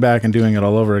of going back and doing it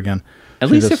all over again, at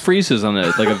least it freezes on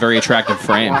a very attractive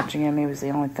frame. Watching him, he was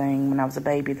the only thing when I was a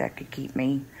baby that could keep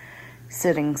me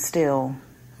sitting still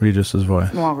Regis's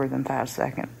voice. longer than 5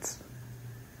 seconds.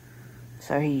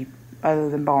 So he, other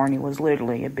than Barney, was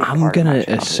literally a big part I'm of going my to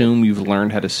childhood. assume you've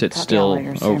learned how to sit Talk still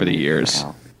y'all later, over the Sammy. years.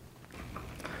 Out.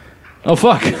 Oh,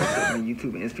 fuck.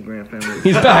 YouTube and Instagram family.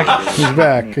 He's back. He's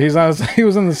back. He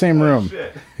was in the same room.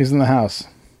 He's in the house.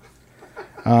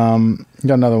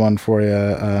 Got another one for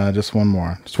you. Just one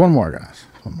more. Just one more, guys.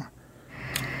 One more.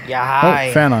 Yeah, hi.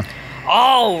 Oh, fan on.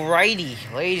 Alrighty,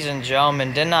 ladies and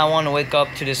gentlemen, didn't I want to wake up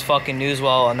to this fucking news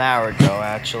well an hour ago,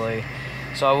 actually.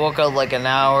 So I woke up like an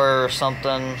hour or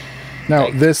something.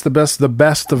 Now, the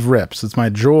best of rips. It's my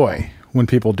joy when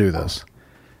people do this.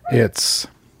 It's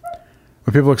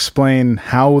when people explain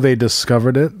how they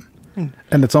discovered it,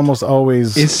 and it's almost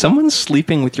always... Is someone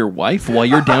sleeping with your wife while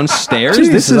you're downstairs?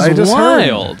 Jesus, This I is just heard.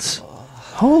 wild.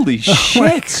 Holy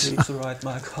shit. Please ride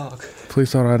my cock.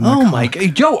 Please don't ride my Oh cock. my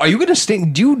god. Yo, are you going to stay?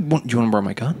 Do you want to borrow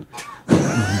my gun?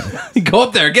 Go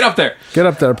up there. Get up there. Get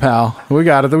up there, pal. We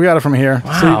got it. We got it from here.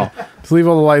 Wow. Just leave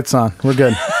all the lights on. We're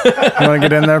good. You want to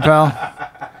get in there, pal?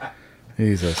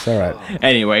 Jesus. All right.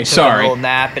 Anyway, Took a sorry. little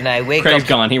nap, and I wake Craig's up.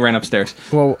 gone. He ran upstairs.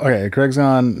 Well, okay. Craig's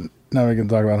on. Now we can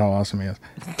talk about how awesome he is.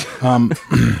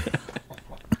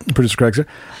 Producer Craig's here.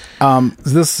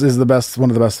 This is one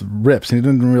of the best rips, and he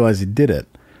didn't even realize he did it.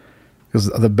 Because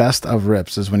the best of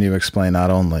rips is when you explain not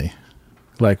only,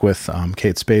 like with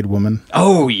Kate Spade Woman.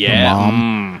 Oh, yeah.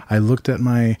 Mom. I looked at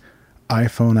my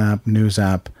iPhone app, news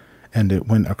app, and it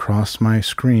went across my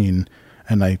screen,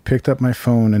 and I picked up my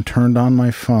phone and turned on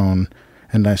my phone,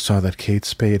 and I saw that Kate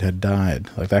Spade had died.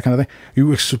 Like that kind of thing.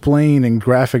 You explain in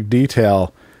graphic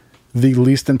detail the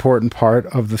least important part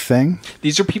of the thing.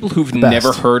 These are people who've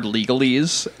never heard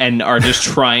legalese and are just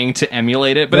trying to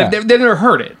emulate it, but they've never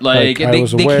heard it. Like they can't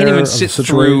even sit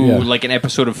through like an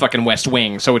episode of fucking West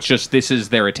Wing, so it's just this is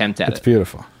their attempt at it. It's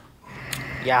beautiful.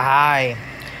 Yeah, hi.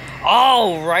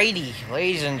 Alrighty,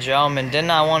 ladies and gentlemen,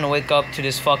 didn't I want to wake up to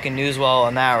this fucking news well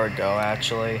an hour ago,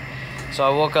 actually. So I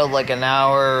woke up like an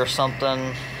hour or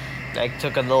something. I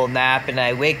took a little nap, and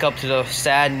I wake up to the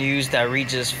sad news that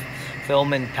Regis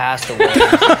Philbin passed away.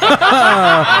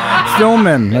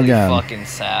 Philbin really again. Fucking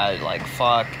sad. Like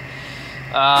fuck.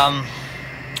 I'm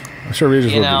sure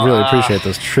Regis would really appreciate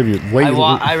this tribute.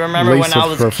 I remember when I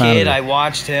was a kid, I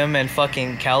watched him and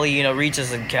fucking Kelly.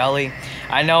 Regis and Kelly.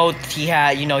 I know he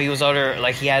had, he was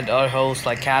he had other hosts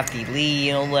like Kathy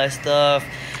Lee, all that stuff.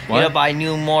 But I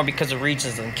knew more because of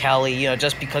Regis and Kelly.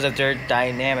 Just because of their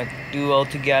dynamic duo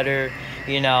together.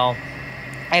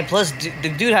 And plus,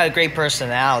 the dude had a great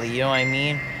personality, you know what I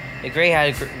mean? The Gray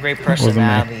had a great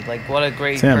personality. Like, what a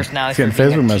great personality for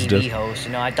being a TV host.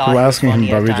 I thought he was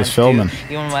funny at times, too,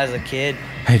 even as a kid.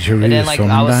 Hey, did you read then,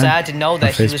 I was died? sad to know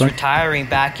that he was Facebook? retiring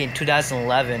back in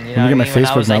 2011. You know Let me what get my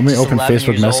Facebook. Let me open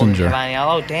Facebook Messenger.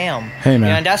 Oh, damn. Hey,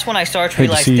 man. And that's when I started to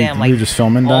realize, damn, Regis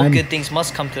Philbin all died? good things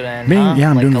must come to an end.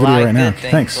 Yeah, I'm doing a video right now.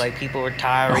 Things, Thanks. Like people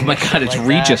retiring. Oh my god, it's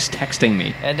Regis texting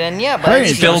me. And then but hey,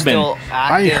 he's still active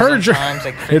I heard you.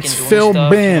 Like It's Phil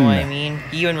Philbin. You know what I mean?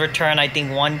 He in return, I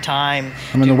think one time.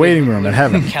 I'm in the waiting room at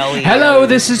heaven. Hello,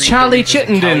 this is Charlie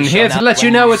Chittenden here to let you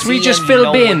know it's Regis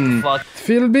Philbin.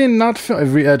 Philbin, not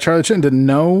Charlie Chittenden.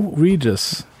 No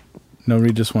Regis. No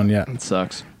Regis one yet. It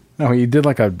sucks. No, he did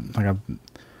like a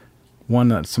one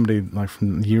that somebody like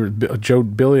from Joe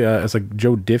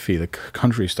Diffie, the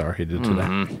country star he did today.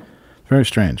 Mm-hmm. Very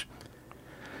strange.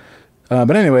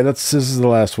 But anyway, this is the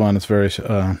last one. It's very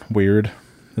weird.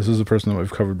 This is a person that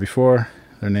we've covered before.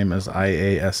 Their name is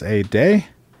IASA Day,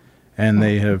 and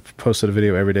they have posted a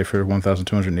video every day for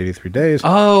 1,283 days.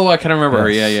 Oh, I can remember her.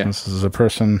 Yeah. This is a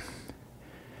person.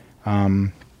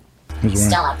 Who's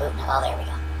Still not booting. Oh, there we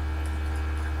go.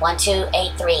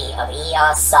 1283 of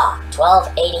ESA.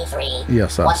 1283.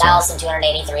 ESA.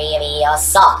 1283 of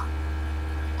ESA.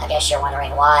 I guess you're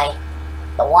wondering why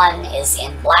the 1 is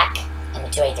in black and the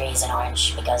 283 is in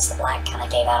orange, because the black kind of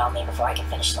gave out on me before I could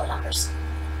finish the numbers.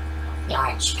 The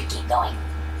orange could keep going.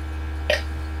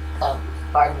 Oh,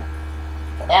 pardon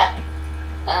for that.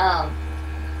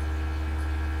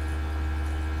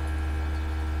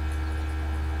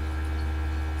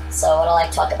 So what do I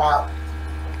talk about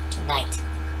tonight?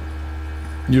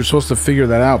 You're supposed to figure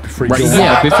that out before you go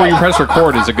Yeah, before you press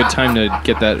record is a good time to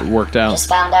get that worked out. Just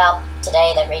found out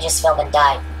today that Regis Philbin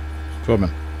died.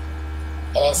 Philbin.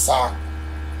 It is sad.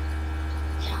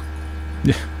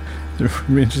 Yeah.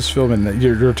 Regis Philbin.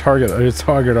 Your target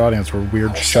audience were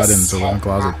weird shut-ins that live in the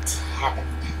closet. Happened.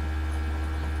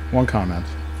 One comment.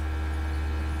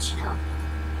 But,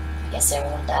 I guess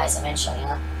everyone dies eventually,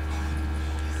 huh?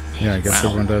 Yeah, I guess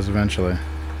everyone does eventually.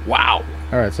 Wow.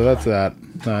 All right, so that's that.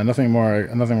 Nothing more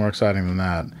exciting than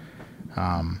that.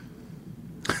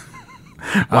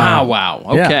 Wow.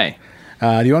 Okay.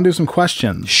 Yeah. Do you want to do some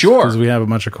questions? Sure. Because we have a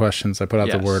bunch of questions. I put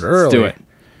out the word early. Let's do it.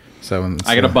 So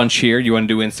I got a bunch here. You want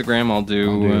to do Instagram? I'll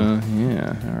do. All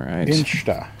right.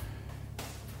 Insta.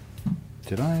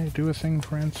 Did I do a thing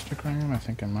for Instagram? I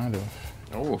think I might have.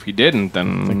 Oh, if you didn't,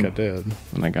 then I think I did.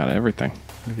 Then I got everything. I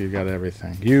think you got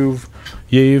everything.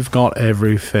 You've got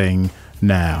everything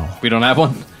now. We don't have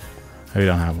one? We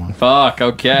don't have one. Fuck,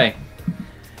 okay.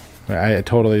 I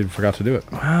totally forgot to do it.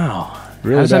 Wow.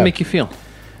 Really How does bad. that make you feel?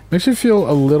 Makes me feel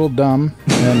a little dumb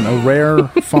and a rare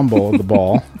fumble of the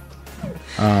ball.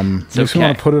 Makes me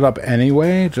want to put it up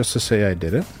anyway just to say I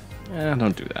did it.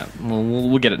 Don't do that.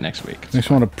 We'll get it next week. Makes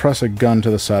me want to press a gun to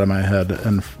the side of my head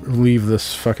and leave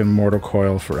this fucking mortal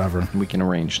coil forever. We can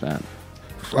arrange that.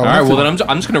 All right, well then I'm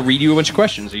just going to read you a bunch of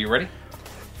questions. Are you ready?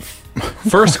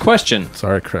 First question.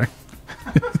 Sorry, Craig.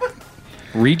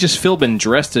 Regis Philbin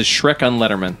dressed as Shrek on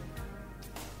Letterman.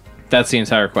 That's the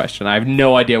entire question. I have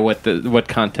no idea what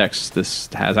context this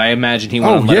has. I imagine he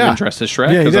went on Letterman dressed as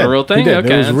Shrek. Yeah, Is that a real thing? He did.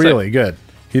 Okay, it was really good.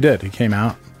 He did. He came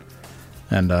out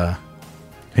and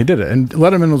He did it, and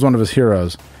Letterman was one of his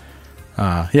heroes.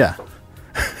 Yeah.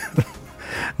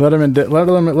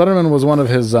 Letterman was one of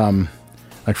his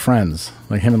like friends.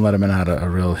 Like him and Letterman had a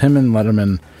real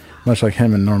much like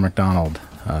him and Norm Macdonald,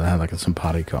 they had like a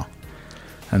simpatico,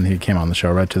 and he came on the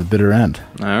show right to the bitter end.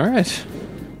 All right.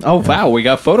 Oh wow, we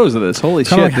got photos of this. Holy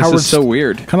shit, like this is so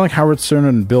weird. Kind of like Howard Stern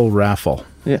and Bill Raffel.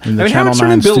 Yeah, I mean, Howard Stern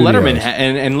and Bill Letterman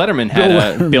and Letterman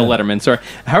had Bill Letterman. Sorry,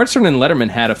 Howard Stern and Letterman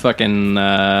had a fucking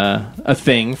a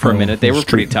thing for a minute. They were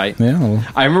pretty tight. Yeah,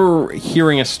 I remember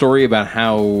hearing a story about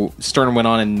how Stern went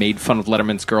on and made fun of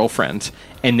Letterman's girlfriend,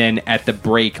 and then at the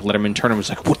break, Letterman turned and was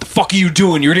like, "What the fuck are you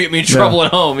doing? You're gonna get me in trouble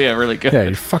at home." Yeah, really good. Yeah,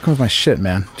 you're fucking with my shit,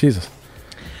 man. Jesus.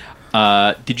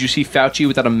 Did you see Fauci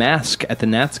without a mask at the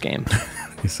Nats game?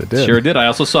 Yes, I did. Sure did. I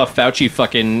also saw Fauci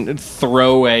fucking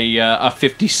throw a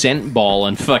 50-cent ball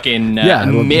and fucking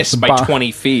miss by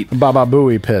 20 feet. Baba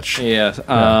Booey pitch. Yeah.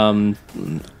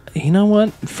 You know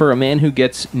what? For a man who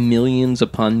gets millions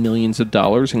upon millions of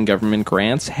dollars in government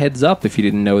grants, heads up if you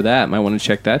didn't know that. Might want to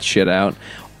check that shit out.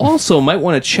 Also, might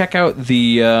want to check out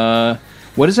the...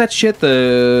 what is that shit?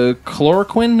 The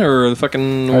chloroquine or the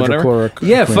fucking whatever?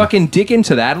 Yeah, fucking dig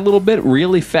into that a little bit.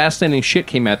 Really fascinating shit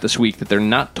came out this week that they're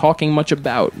not talking much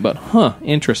about. But,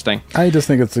 interesting. I just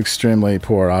think it's extremely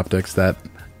poor optics that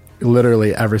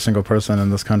literally every single person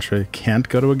in this country can't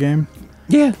go to a game.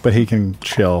 Yeah. But he can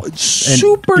chill.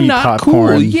 Super and eat not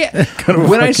popcorn. cool. Yeah.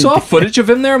 When I saw footage of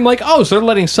him there, I'm like, oh, so they're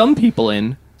letting some people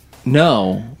in.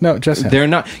 No, just him. They're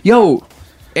not. Yo,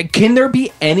 can there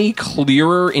be any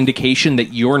clearer indication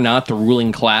that you're not the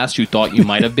ruling class you thought you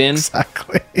might have been?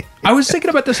 Exactly. I was thinking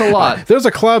about this a lot. There's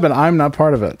a club and I'm not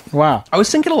part of it. Wow. I was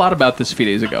thinking a lot about this a few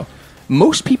days ago.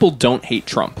 Most people don't hate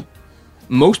Trump.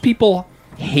 Most people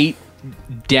hate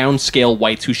downscale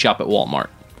whites who shop at Walmart.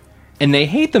 And they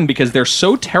hate them because they're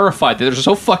so terrified that they're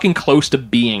so fucking close to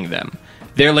being them.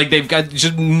 They're like, they've got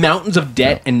just mountains of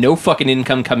debt and no fucking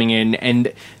income coming in.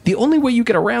 And the only way you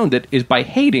get around it is by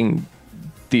hating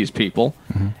these people.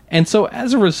 Mm-hmm. And so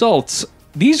as a result,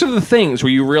 these are the things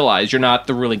where you realize you're not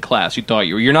the ruling class you thought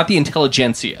you were. You're not the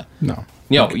intelligentsia. No.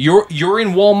 Okay. You're in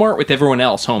Walmart with everyone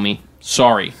else, homie.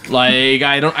 Sorry. Like,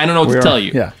 I don't know what to tell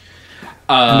you. Yeah.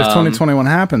 And if 2021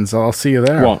 happens, I'll see you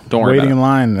there. Well, don't worry waiting about in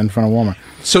line in front of Walmart.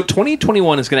 So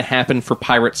 2021 is going to happen for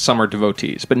Pirate Summer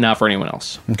devotees, but not for anyone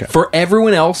else. Okay. For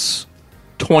everyone else,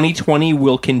 2020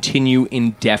 will continue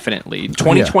indefinitely.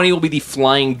 2020 will be the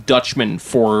Flying Dutchman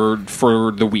for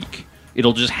the week.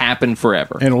 It'll just happen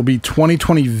forever. And it'll be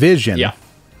 2020 vision. Yeah.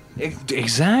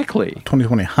 Exactly.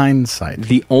 2020 hindsight.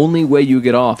 The only way you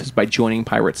get off is by joining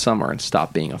Pirate Summer and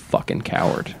stop being a fucking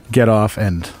coward. Get off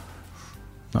and...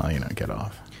 get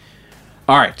off.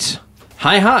 All right.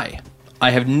 Hi. I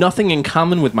have nothing in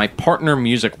common with my partner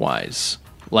music-wise.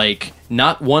 Like,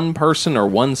 not one person or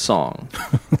one song.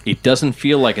 It doesn't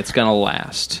feel like it's gonna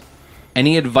last.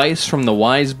 Any advice from the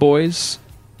wise boys?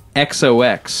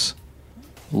 XOX,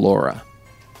 Laura.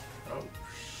 Oh,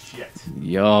 shit.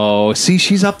 Yo, see,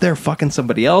 she's up there fucking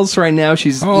somebody else right now.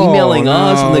 She's emailing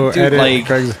us. And the dude,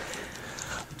 like...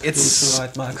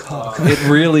 It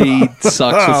really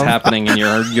sucks what's happening in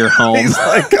your home. He's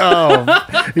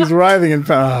like, he's writhing in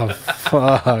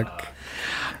fuck.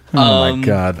 Oh my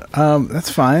god.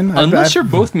 That's fine. Unless you're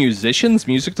both musicians,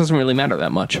 music doesn't really matter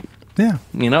that much. Yeah.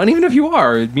 And even if you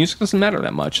are, music doesn't matter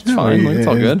that much. It's fine. It's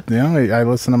all good. I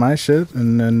listen to my shit,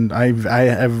 and I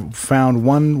have found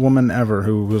one woman ever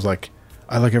who was like,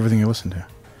 I like everything you listen to.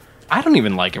 I don't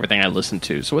even like everything I listen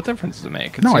to, so what difference does it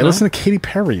make? I listen to Katy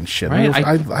Perry and shit. Right?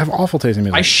 I have awful taste in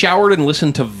music. I showered and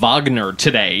listened to Wagner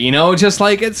today. Just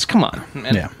like, come on.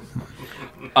 And,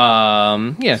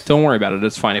 don't worry about it.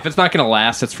 It's fine. If it's not going to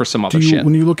last, it's for some other shit.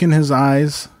 When you look in his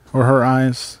eyes or her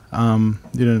eyes, you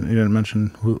didn't mention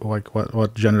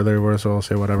what gender they were, so I'll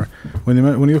say whatever. When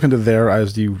you look into their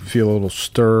eyes, do you feel a little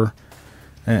stir,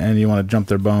 and you want to jump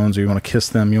their bones, or you want to kiss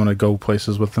them, you want to go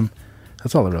places with them?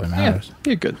 That's all that really matters.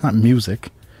 Yeah, you're good. Not music.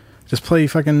 Just play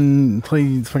fucking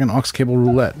aux cable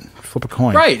roulette. Flip a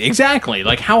coin. Right, exactly.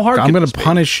 Like, how hard I'm going to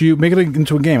punish you. Make it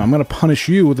into a game. I'm going to punish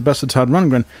you with the best of Todd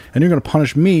Rundgren, and you're going to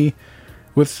punish me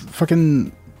with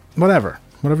fucking whatever.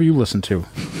 Whatever you listen to.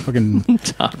 Fucking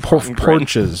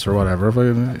porches or whatever.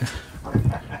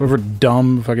 Whatever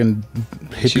dumb fucking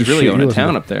hippie She's really shit going to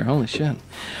town up there. Holy shit.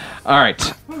 All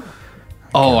right.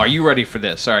 Oh, are you ready for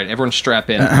this? All right, everyone strap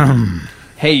in.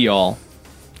 Hey, y'all.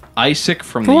 Isaac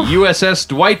from the USS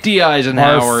Dwight D.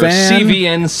 Eisenhower,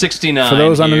 CVN 69. For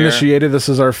those uninitiated, this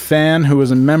is our fan who is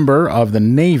a member of the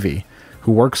Navy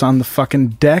who works on the fucking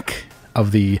deck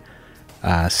of the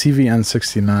CVN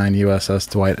 69 USS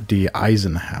Dwight D.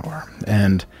 Eisenhower.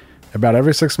 And about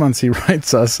every 6 months, he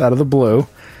writes us out of the blue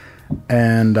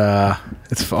And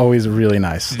it's always really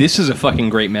nice. This is a fucking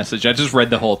great message. I just read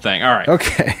the whole thing. All right.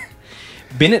 Okay.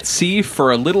 Been at sea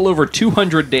for a little over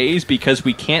 200 days because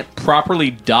we can't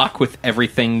properly dock with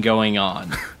everything going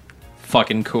on.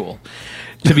 Fucking cool.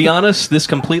 To be honest, this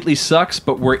completely sucks,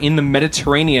 but we're in the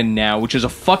Mediterranean now, which is a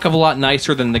fuck of a lot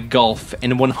nicer than the Gulf,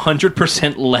 and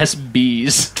 100% less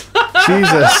bees.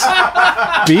 Jesus.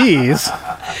 Bees?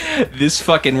 This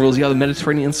fucking rules. Yeah, the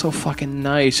Mediterranean's so fucking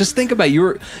nice. Just think about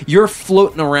it. You're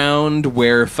floating around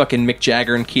where fucking Mick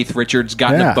Jagger and Keith Richards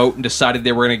got in a boat and decided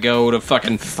they were going to go to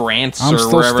fucking France or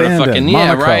wherever the fucking...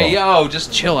 Yeah, Monaco. right. Yo,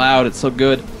 just chill out. It's so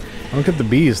good. Look at the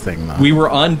bees thing, though. We were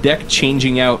on deck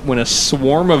changing out when a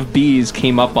swarm of bees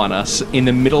came up on us in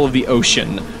the middle of the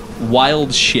ocean.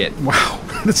 Wild shit. Wow,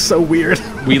 that's so weird.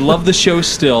 We love the show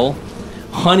still.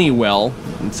 Honeywell,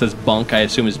 it says bunk, I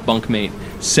assume is bunkmate,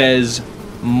 says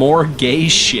more gay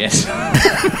shit.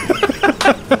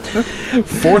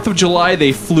 4th of July,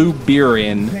 they flew beer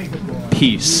in.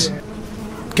 Peace.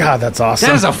 God, that's awesome.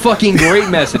 That is a fucking great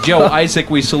message. Yo, Isaac,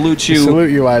 we salute you.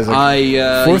 Salute you, Isaac.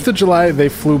 4th of July, they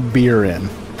flew beer in.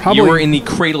 Probably. You are in the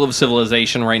cradle of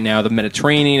civilization right now, the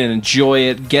Mediterranean, and enjoy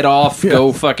it. Get off. Yeah.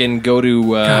 Go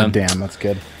to... God damn, that's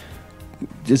good.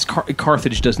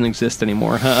 Carthage doesn't exist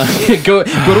anymore, huh? go to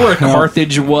where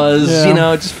Carthage was.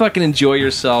 Yeah. Just fucking enjoy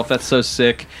yourself. That's so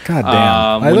sick. God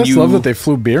damn. I just love that they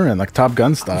flew beer in, like Top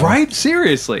Gun style. Right?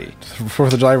 Seriously.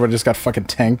 4th of July, everyone just got fucking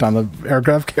tanked on the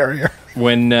aircraft carrier.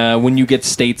 When you get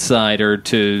stateside or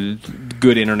to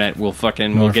good internet, we'll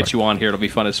get you on here. It'll be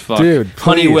fun as fuck. Dude, please.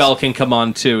 Honeywell can come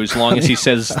on too, as long as he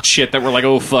says shit that we're like,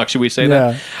 oh fuck, should we say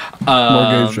that?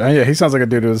 Yeah, he sounds like a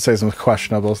dude who would say some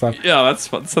questionable stuff. Yeah, that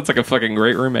sounds like a fucking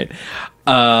great roommate.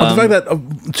 But the fact that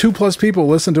 2+ people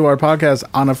listen to our podcast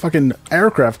on a fucking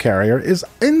aircraft carrier is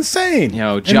insane.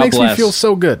 It makes me feel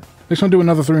so good. Next one, do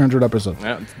another 300 episodes.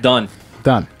 Yeah, it's done.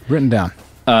 Written down.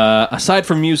 Aside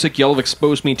from music, y'all have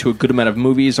exposed me to a good amount of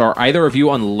movies. Are either of you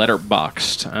on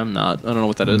Letterboxd? I'm not. I don't know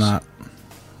what that is. Not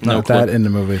that into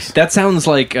movies. That sounds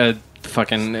like a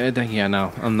fucking... yeah,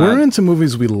 no. I'm not. We're into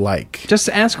movies we like. Just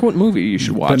ask what movie you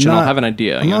should watch, and I'll have an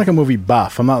idea. I'm not like a movie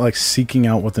buff. I'm not like seeking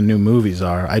out what the new movies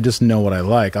are. I just know what I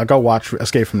like. I'll go watch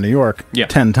Escape from New York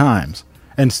 10 times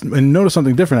and notice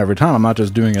something different every time. I'm not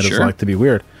just doing it as like to be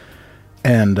weird.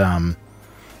 And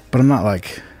but I'm not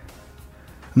like...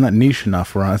 I'm not niche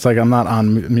enough around. It's like I'm not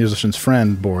on Musician's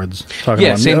Friend boards talking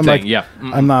about same I'm thing. Like,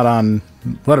 I'm not on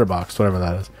Letterboxd, whatever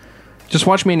that is. Just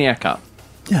watch Maniac Cop.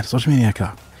 Yeah, just watch Maniac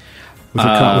Cop.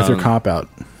 With your cop out.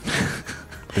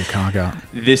 Big cock out.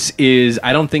 This is...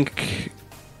 I don't think...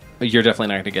 You're definitely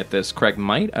not going to get this. Craig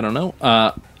might. I don't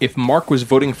know. If Mark was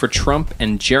voting for Trump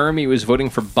and Jeremy was voting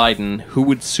for Biden, who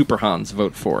would Super Hans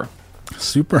vote for?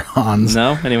 Super Hans.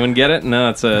 No? Anyone get it?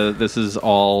 No, this is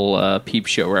all Peep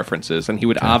Show references. And he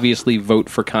would obviously vote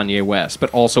for Kanye West.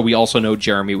 But also, we also know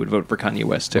Jeremy would vote for Kanye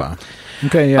West, too. Wow.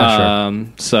 Okay, yeah, sure.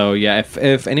 So, yeah,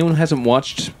 if anyone hasn't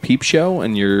watched Peep Show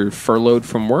and you're furloughed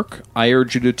from work, I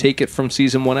urge you to take it from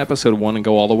Season 1, Episode 1 and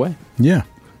go all the way. Yeah.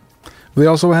 They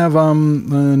also have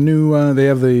new... they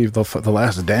have the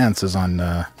Last Dance is on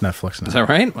Netflix now. Is that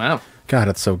right? Wow. God,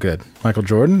 it's so good. Michael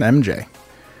Jordan, MJ.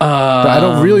 But I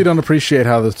don't appreciate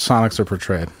how the Sonics are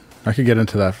portrayed. I could get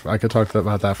into that. I could talk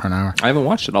about that for an hour. I haven't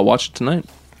watched it. I'll watch it tonight.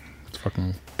 It's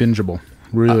fucking bingeable.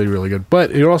 Really, really good.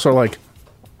 But you're also like,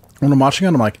 when I'm watching it,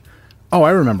 I'm like, oh,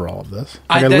 I remember all of this.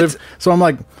 Like so I'm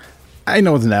like, I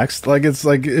know what's next. Like it's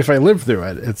like if I live through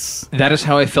it, it's... That is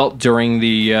how I felt during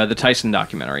the Tyson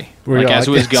documentary. Like as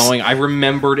it was going, I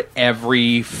remembered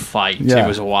every fight. Yeah. It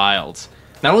was wild.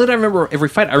 Not only did I remember every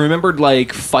fight, I remembered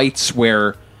like fights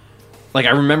where... Like,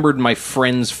 I remembered my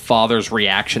friend's father's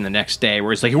reaction the next day,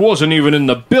 where he's like, he wasn't even in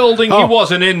the building, he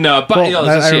wasn't in the...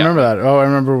 I remember that. Oh, I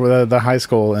remember the high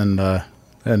school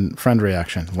and friend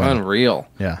reaction. Unreal.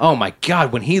 Yeah. Oh, my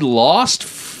God, when he lost,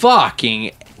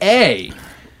 fucking A.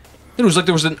 It was like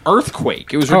there was an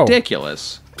earthquake. It was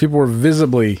ridiculous. People were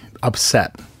visibly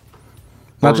upset.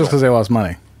 Not just because they lost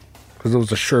money, because it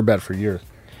was a sure bet for years.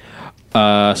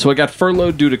 So I got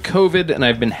furloughed due to COVID, and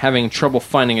I've been having trouble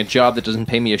finding a job that doesn't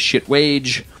pay me a shit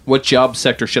wage. What job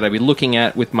sector should I be looking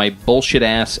at with my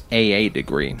bullshit-ass AA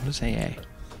degree? What is AA?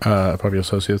 Probably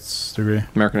associate's degree.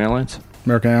 American Airlines?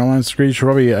 American Airlines degree. You should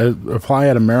probably apply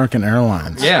at American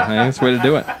Airlines. Yeah, that's the way to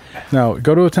do it. Now,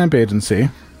 go to a temp agency,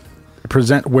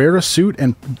 wear a suit,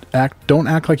 and don't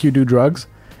act like you do drugs,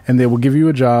 and they will give you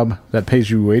a job that pays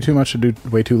you way too much to do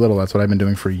way too little. That's what I've been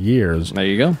doing for years. There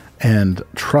you go. And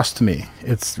trust me,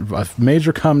 it's a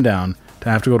major come down to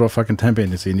have to go to a fucking temp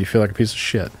agency and you feel like a piece of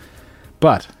shit.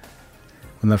 But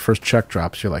when that first check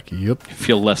drops, you're like, yep. You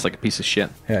feel less like a piece of shit.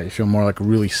 Yeah, you feel more like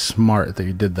really smart that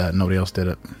you did that and nobody else did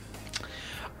it.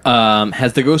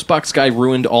 Has the Ghostbox guy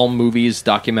ruined all movies,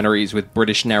 documentaries with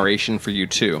British narration for you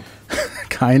too?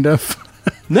 Kind of.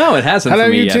 No, it hasn't Hello,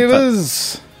 for me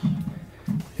YouTubers.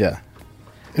 Yeah,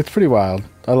 it's pretty wild.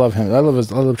 I love him. I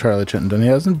love Charlie Chittenden. He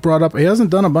hasn't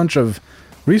done a bunch of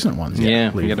recent ones yet.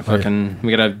 Yeah, we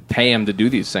gotta pay him to do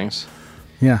these things.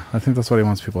 Yeah, I think that's what he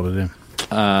wants people to do.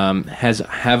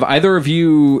 Have either of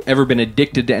you ever been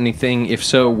addicted to anything? If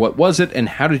so, what was it, and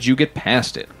how did you get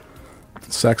past it?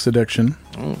 Sex addiction.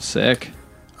 Oh, sick.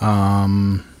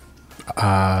 Xanax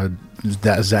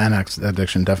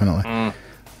addiction, definitely.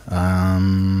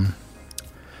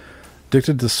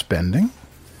 Addicted to spending.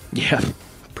 Yeah.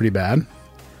 Pretty bad.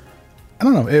 I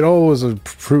don't know. It all was a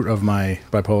fruit of my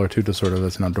bipolar 2 disorder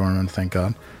that's now dormant, thank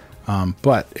God.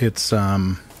 But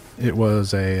it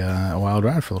was a wild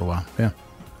ride for a little while. Yeah.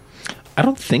 I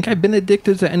don't think I've been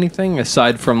addicted to anything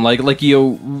aside from like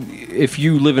if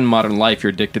you live in modern life,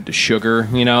 you're addicted to sugar,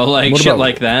 shit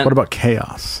like that. What about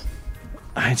chaos?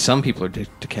 Some people are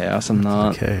addicted to chaos. I'm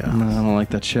not. Chaos. No, I don't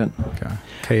like that shit. Okay.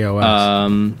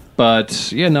 KOS.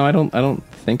 But yeah, no, I don't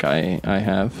think I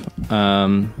have.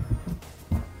 Man,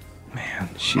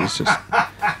 she's just.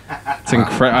 It's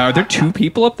incredible. Are there 2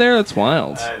 people up there? That's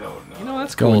wild. I don't know.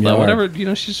 That's cool though. Whatever.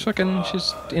 She's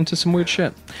into some weird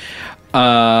shit.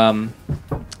 Can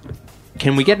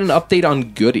we get an update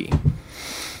on Goody?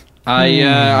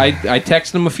 I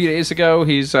texted him a few days ago.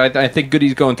 I think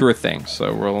Goody's going through a thing,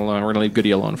 so we're gonna leave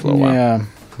Goody alone for a while. Yeah,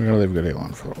 we're gonna leave Goody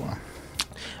alone for a while.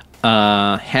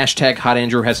 Hashtag Hot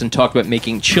Andrew hasn't talked about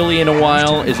making chili in a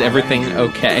while. Is everything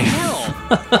okay?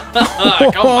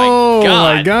 Oh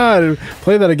my god!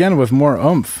 Play that again with more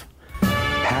oomph.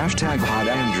 Hashtag Hot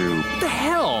Andrew. What the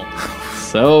hell?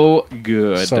 So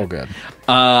good. So good.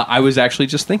 I was actually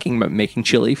just thinking about making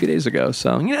chili a few days ago.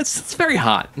 So, it's very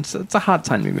hot. It's a hot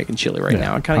time to be making chili right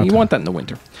now. You want that in the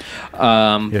winter.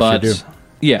 But you do.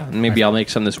 Yeah, maybe I'll make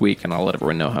some this week and I'll let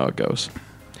everyone know how it goes.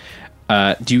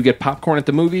 Do you get popcorn at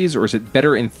the movies, or is it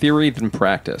better in theory than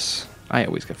practice? I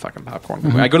always get fucking popcorn.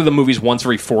 Mm-hmm. I go to the movies once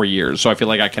every 4 years, so I feel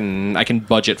like I can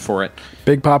budget for it.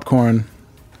 Big popcorn,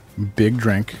 big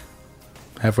drink.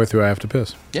 Halfway through, I have to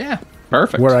piss. Yeah,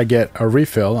 perfect. Where I get a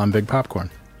refill on big popcorn.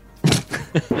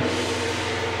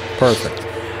 Perfect.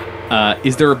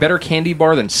 Is there a better candy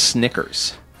bar than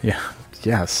Snickers? Yeah.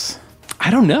 Yes. I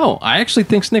don't know. I actually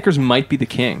think Snickers might be the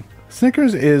king.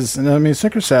 Snickers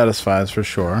Snickers satisfies for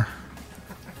sure.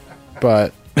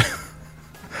 But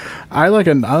I like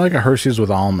a Hershey's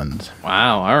with almonds.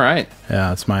 Wow. All right.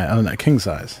 Yeah, it's my king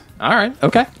size. All right.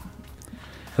 Okay.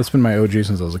 That's been my OG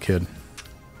since I was a kid.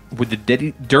 Would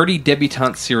the Dirty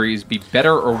Debutante series be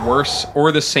better or worse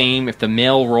or the same if the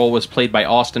male role was played by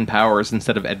Austin Powers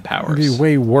instead of Ed Powers? It'd be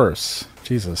way worse.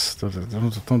 Jesus, don't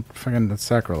fucking, that's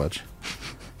sacrilege.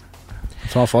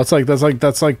 It's awful.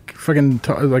 That's like fucking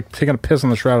like taking a piss on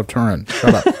the Shroud of Turin.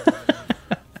 Shut up.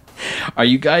 Are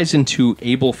you guys into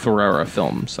Abel Ferrara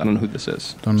films? I don't know who this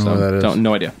is. Don't know who that is.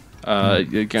 No idea. I'm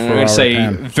going to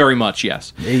say very much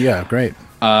yes. Yeah, great.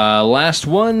 Last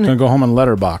one. I'm going to go home and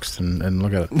letterboxed and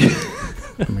look at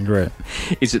it. I mean, great.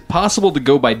 Is it possible to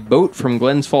go by boat from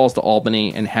Glens Falls to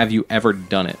Albany, and have you ever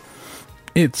done it?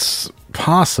 It's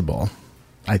possible.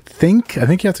 I think you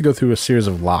have to go through a series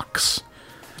of locks.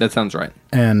 That sounds right.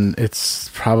 And it's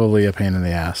probably a pain in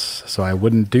the ass, so I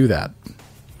wouldn't do that.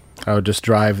 I would just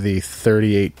drive the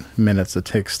 38 minutes it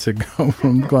takes to go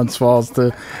from Glens Falls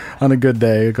to, on a good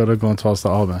day, go to Glens Falls to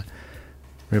Albany.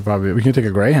 We can take a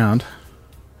Greyhound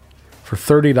for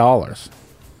 $30.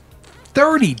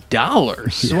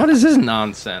 $30? Yeah. What is this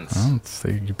nonsense?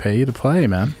 Well, you pay to play,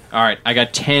 man. All right, I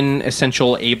got 10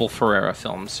 essential Abel Ferrara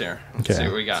films here. Let's see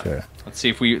what we got. Okay. Let's see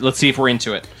if we're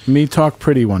into it. Me Talk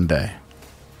Pretty One Day.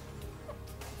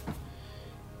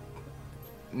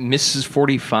 Mrs.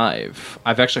 45.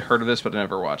 I've actually heard of this, but I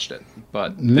never watched it.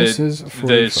 But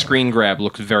the screen grab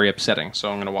looks very upsetting, so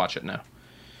I'm going to watch it now.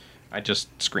 I just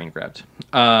screen grabbed.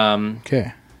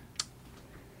 Okay.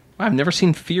 I've never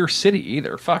seen Fear City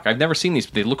either. Fuck, I've never seen these,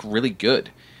 but they look really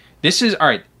good. This is...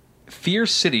 Alright, Fear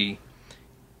City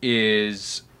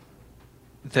is...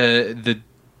 The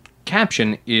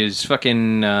caption is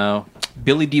fucking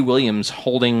Billy D. Williams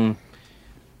holding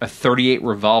a .38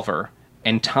 revolver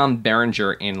and Tom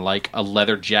Berenger in like a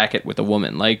leather jacket with a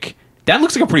woman. Like, that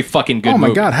looks like a pretty fucking good movie. Oh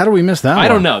my god, how do we miss that one? I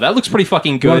don't know. That looks pretty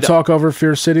fucking good. You want to talk over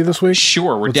Fear City this week?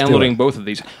 Sure, we're downloading both of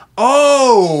these.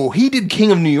 Oh, he did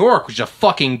King of New York, which is a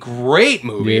fucking great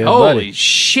movie. Yeah, holy buddy.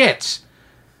 shit.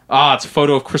 Ah, it's a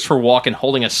photo of Christopher Walken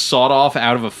holding a sawed-off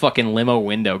out of a fucking limo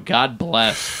window. God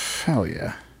bless. Hell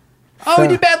yeah. Oh, he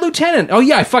did Bad Lieutenant. Oh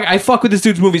yeah, I fuck with this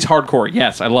dude's movies hardcore.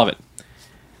 Yes, I love it.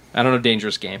 I don't know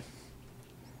Dangerous Game.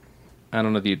 I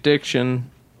don't know The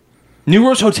Addiction. New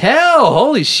Rose Hotel.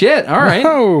 Holy shit! All right.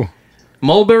 Oh,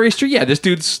 Mulberry Street. Yeah, this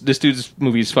dude's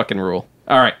movies fucking rule.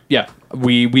 All right. Yeah,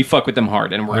 we fuck with them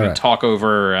hard, and we're gonna talk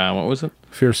over what was it?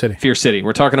 Fear City. Fear City.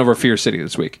 We're talking over Fear City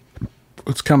this week.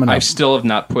 What's coming up? I still have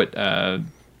not put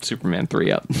Superman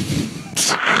 3 up.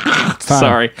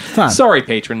 Sorry,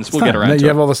 patrons. We'll get around to it. You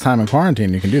have all this time in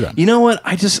quarantine. You can do that. You know what?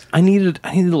 I needed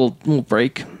a little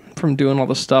break from doing all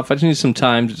this stuff. I just need some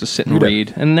time to just sit and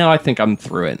read. And now I think I'm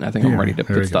through it. And I think I'm ready to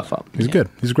put stuff up. He's good.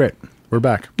 He's great. We're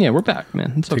back. Yeah, we're back,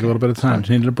 man. It's Take a little bit of time. I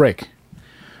needed a break.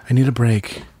 I need a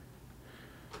break.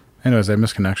 Anyways, I have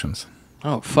misconnections.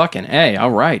 Oh, fucking A.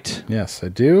 All right. Yes, I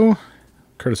do.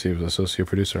 Courtesy of associate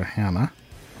producer Hannah.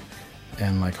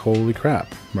 And like, holy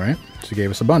crap, right? She gave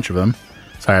us a bunch of them.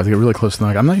 Sorry, I have to get really close to the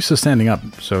mic. I'm not used to standing up,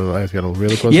 so I have to get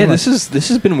really close to the mic. Yeah, this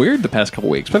has been weird the past couple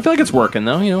weeks, but I feel like it's working,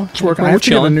 though. You know, it's working. I have to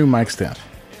get a new mic stand.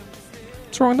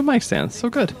 What's wrong with the mic stand? It's so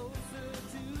good.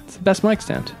 It's the best mic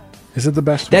stand. Is it the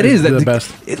best? That is the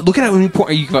best. Look at it when you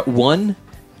point. You got 1,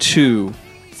 2,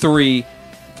 3,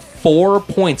 4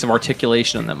 points of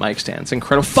articulation on that mic stand. It's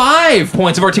incredible. 5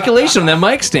 points of articulation on that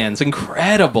mic stand. It's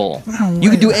incredible. You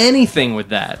can do anything with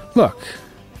that. Look,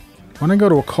 when I go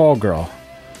to a call girl,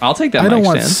 I'll take that I mic don't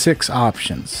want stand. 6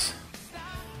 options.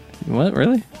 What,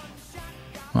 really?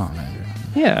 Oh, maybe.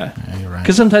 Yeah. You're right.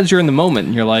 Because sometimes you're in the moment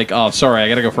and you're like, oh, sorry, I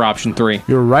got to go for option 3.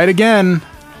 You're right again.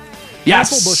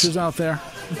 Yes! Any full bushes out there?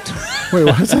 Wait,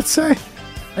 what does that say?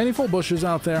 Any full bushes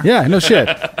out there? Yeah, no shit.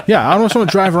 Yeah, I don't want someone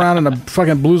to drive around in a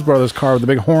fucking Blues Brothers car with a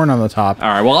big horn on the top. All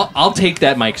right, well, I'll take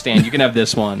that mic stand. You can have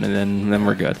this one, and then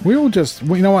we're good. We will just,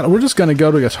 you know what? We're just going to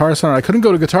go to Guitar Center. I couldn't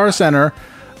go to Guitar Center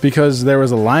because there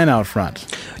was a line out front.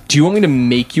 Do you want me to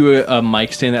make you a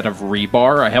mic stand out of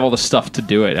rebar? I have all the stuff to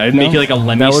do it. I'd make you like a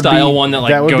Lemmy-style one that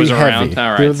goes around.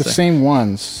 All right, they're the same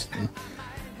ones.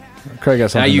 Craig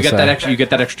got something you to get say. You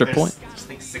get that extra point. Just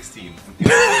think 16.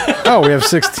 Oh, we have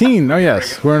 16. Oh,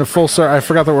 yes. We're in a full service. I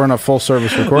forgot that we're in a full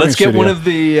service recording Let's get studio. one of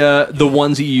the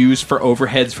ones you use for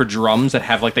overheads for drums that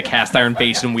have like the cast iron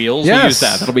bass and wheels. Yes. We'll use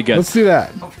that. That'll be good. Let's do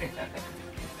that.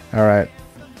 All right.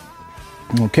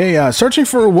 Okay, searching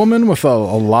for a woman with a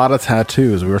lot of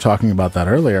tattoos. We were talking about that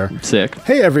earlier. Sick.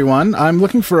 Hey, everyone. I'm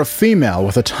looking for a female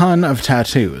with a ton of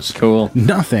tattoos. Cool.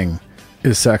 Nothing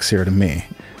is sexier to me.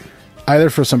 Either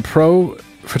for some pro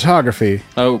photography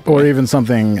or even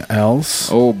something else.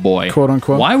 Oh, boy. Quote,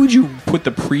 unquote. Why would you put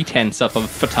the pretense up of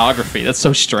photography? That's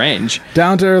so strange.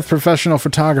 Down-to-earth professional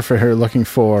photographer here looking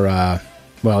for,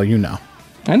 well, you know.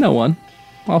 I know one.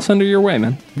 I'll send her your way,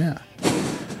 man. Yeah.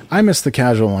 I miss the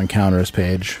casual encounters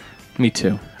page. Me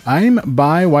too. I'm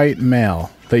bi-white male.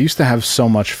 They used to have so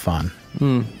much fun.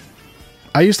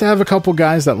 I used to have a couple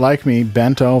guys that like me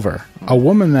bent over. A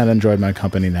woman that enjoyed my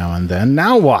company now and then.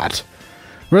 Now what?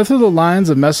 Read through the lines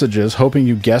of messages hoping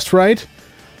you guessed right.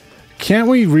 Can't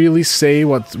we really say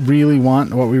what we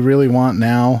really want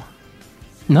now?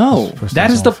 No. That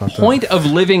is the point of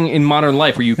living in modern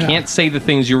life where you can't say the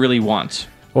things you really want.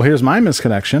 Well, here's my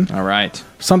misconnection. All right.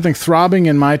 Something throbbing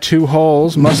in my 2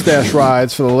 holes, mustache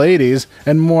rides for the ladies,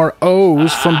 and more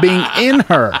O's from being in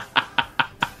her.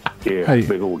 Yeah,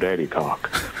 big old daddy cock.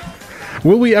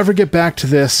 Will we ever get back to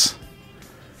this?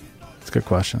 That's a good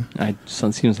question. It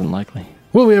seems unlikely.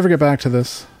 Will we ever get back to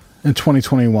this in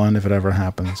 2021 if it ever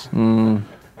happens?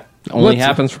 Only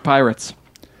happens for pirates.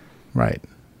 Right.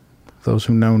 Those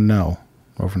who know.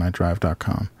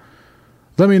 Overnightdrive.com.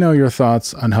 Let me know your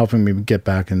thoughts on helping me get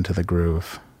back into the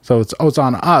groove. So it's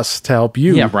on us to help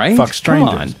you fuck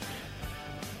strangers.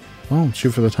 Oh,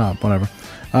 shoot for the top, whatever.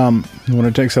 When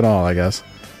it takes it all, I guess.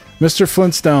 Mr.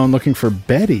 Flintstone looking for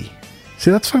Betty. See,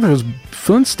 that's why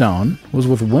Flintstone was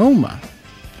with Wilma.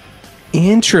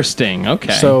 Interesting.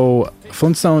 Okay. So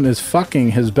Flintstone is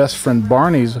fucking his best friend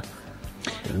Barney's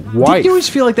wife. Did you always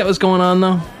feel like that was going on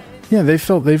though? Yeah, they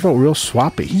felt real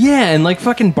swappy. Yeah, and like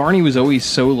fucking Barney was always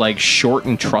so like short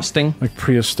and trusting, like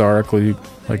prehistorically,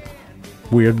 like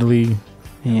weirdly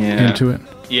into it.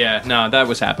 Yeah, no, that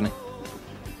was happening.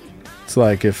 It's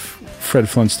like if Fred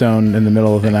Flintstone in the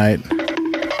middle of the night.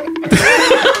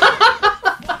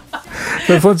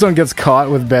 Fred Flintstone gets caught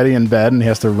with Betty in bed and he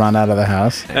has to run out of the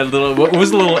house. What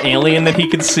was the little alien that he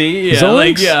could see? Yeah,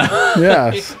 Zoinks?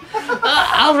 Yes.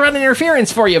 I'll run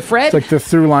interference for you, Fred. It's like the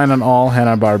through line on all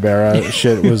Hanna-Barbera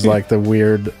shit was like the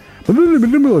weird,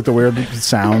 like the weird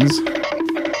sounds.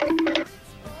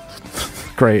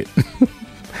 Great.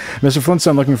 Mr.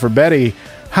 Flintstone looking for Betty.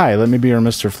 Hi, let me be your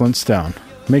Mr. Flintstone.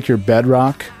 Make your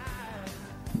bedrock. ...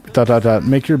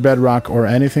 Make your bedrock or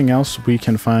anything else we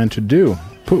can find to do.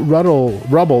 Put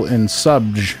rubble in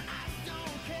subj.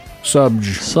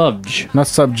 Not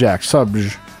subject,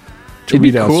 subj. It'd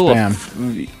be Tweet out cool spam.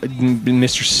 if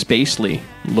Mr. Spacely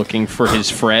looking for his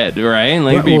Fred, right?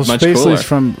 Like, it'd be Well, much Spacely's cooler.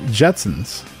 from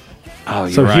Jetsons. Oh,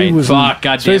 you're right. Fuck,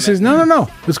 God damn it. Spacely's, no.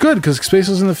 It's good because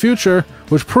Spacely's in the future,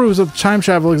 which proves that time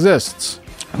travel exists.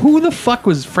 Who the fuck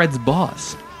was Fred's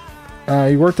boss?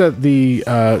 He worked at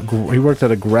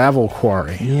a gravel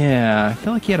quarry. Yeah, I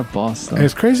feel like he had a boss though. And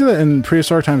it's crazy that in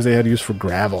prehistoric times they had use for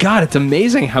gravel. God, it's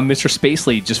amazing how Mr.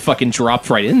 Spacely just fucking dropped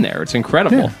right in there. It's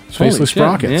incredible. Yeah, Holy Spacely shit,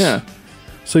 sprockets. Yeah.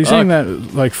 So you're saying that,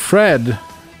 like, Fred,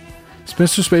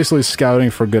 Mr. Spacely's scouting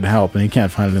for good help, and he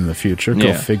can't find it in the future. Go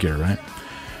Yeah. figure, right?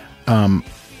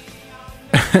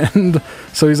 And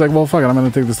so he's like, well, fuck it, I'm going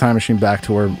to take this time machine back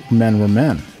to where men were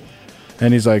men.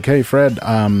 And he's like, hey, Fred,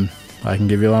 I can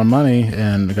give you a lot of money,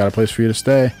 and I got a place for you to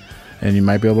stay, and you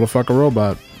might be able to fuck a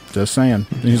robot. Just saying.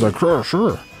 And he's like,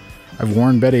 sure. I've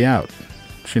worn Betty out.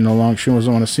 She doesn't want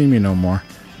to see me no more.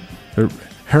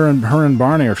 Her and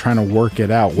Barney are trying to work it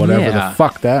out, whatever the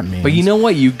fuck that means. But you know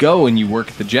what? You go and you work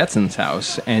at the Jetsons'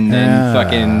 house, and then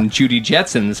fucking Judy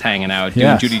Jetson's hanging out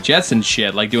doing Judy Jetson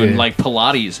shit, like doing like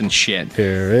Pilates and shit.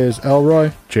 Here is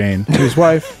Elroy, Jane, his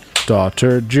wife,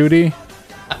 daughter Judy,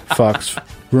 fucks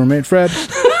roommate Fred.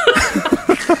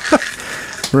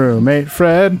 Roommate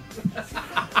Fred.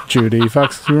 Judy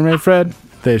fucks roommate Fred.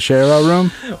 They share a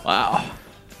room. Wow.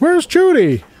 Where's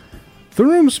Judy? The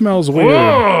room smells weird.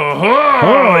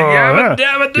 Yabba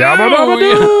dabba doo! Yabba dabba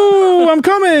doo! I'm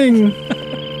coming!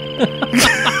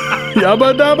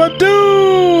 Yabba dabba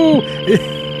doo!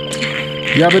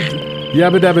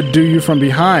 Yabba dabba doo you from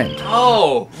behind.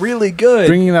 Oh, really good.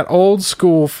 Bringing that old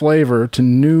school flavor to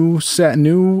new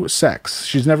sex.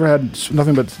 She's never had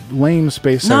nothing but lame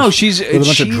space sex. No, she's with a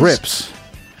bunch of drips.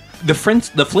 The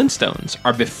Flintstones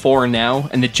are before now,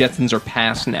 and the Jetsons are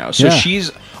past now. So Yeah. she's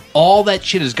all that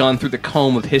shit has gone through the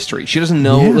comb of history. She doesn't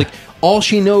know, like, all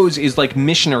she knows is like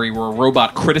Missionary, where a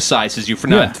robot criticizes you for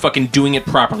not fucking doing it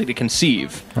properly to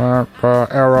conceive.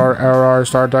 Error,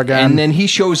 start again. And then he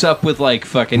shows up with like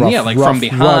fucking Rough, from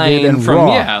behind, and from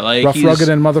raw. like rough, he's rugged,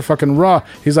 and motherfucking raw.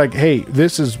 He's like, hey,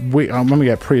 I'm gonna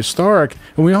get prehistoric,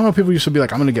 and we all know people used to be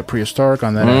like, I'm gonna get prehistoric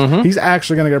on that ass. He's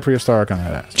actually gonna get prehistoric on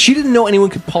that ass. She didn't know anyone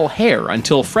could pull hair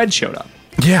until Fred showed up.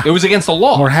 Yeah, it was against the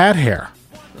law. Or had hair.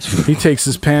 He takes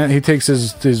his He takes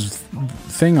his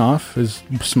thing off, his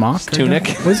smock, tunic.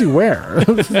 What does he wear?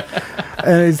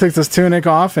 And he takes his tunic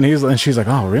off, and she's like,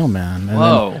 "Oh, real man." And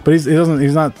Whoa! Then, but he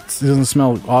doesn't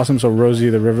smell awesome. So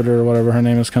Rosie the Riveter, or whatever her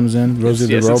name is, comes in. Rosie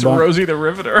the robot. It's Rosie the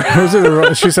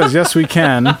Riveter. She says, "Yes, we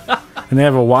can." And they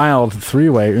have a wild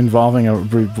three-way involving a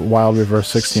wild reverse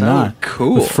 69. So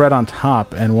cool. With Fred on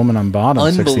top and woman on bottom.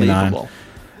 69. Unbelievable.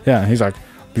 Yeah, he's like,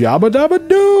 "Yabba dabba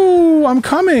doo, I'm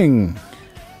coming."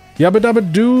 Yabba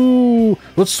dabba doo.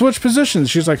 Let's switch positions.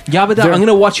 She's like, Yabba dabba. I'm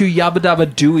gonna watch you yabba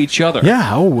dabba do each other.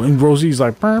 Yeah. Oh, and Rosie's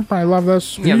like, burp, I love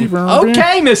this. Yeah.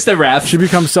 Okay, Mr. Ref. She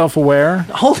becomes self-aware.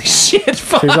 Holy shit!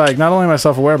 Fuck. She's like, not only am I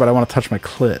self-aware, but I want to touch my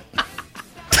clit.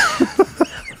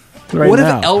 What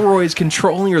if Elroy's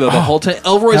controlling her though the whole time?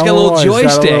 Elroy's got a little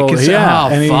joystick.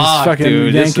 And he's fuck, fucking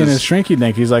dude, yanking his shrinky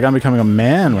dink. He's like, I'm becoming a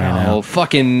man right now. Oh,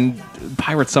 fucking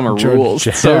Pirate Summer George, rules.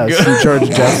 Yes. So good. And George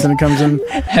Jetson comes in.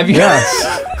 Have you?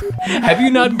 Have you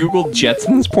not Googled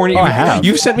Jetsons porn? I have.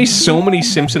 You've sent me so many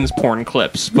Simpsons porn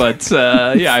clips, but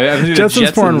yeah, I haven't seen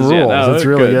Jetsons porn rules. Yet. Oh, it's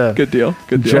really good. Good deal.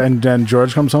 Good deal. And then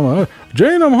George comes home. Oh,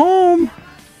 Jane, I'm home.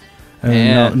 And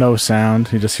Yeah. no sound.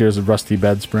 He just hears the rusty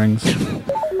bed springs.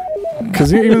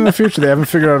 Because even in the future, they haven't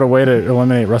figured out a way to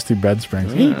eliminate rusty bed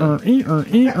springs.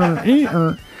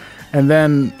 And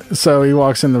then, so he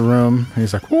walks in the room. And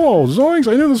he's like, whoa,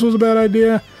 zoinks. I knew this was a bad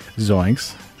idea.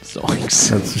 Zoinks. Zoinks.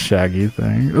 That's a Shaggy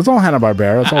thing. It's all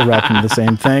Hanna-Barbera. It's all wrapped into the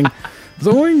same thing.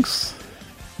 Zoinks.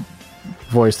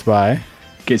 Voiced by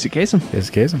Casey Kasem.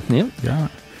 Casey Kasem. Yep. Yeah.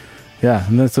 Yeah.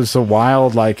 And that's just a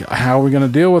wild, like, how are we going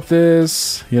to deal with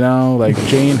this? You know, like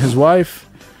Jane, his wife.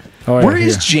 Oh, Where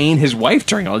is Jane, his wife,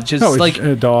 during all? Just no,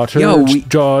 like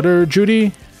daughter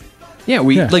Judy. Yeah,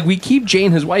 we keep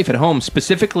Jane, his wife, at home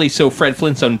specifically so Fred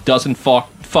Flintstone doesn't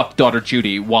fuck daughter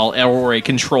Judy while Elroy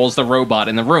controls the robot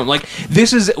in the room. Like,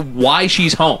 this is why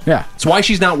she's home. Yeah, it's why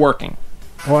she's not working.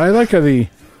 Well, I like how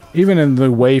even in the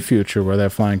way future where they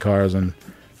have flying cars and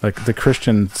like the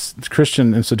Christian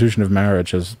institution of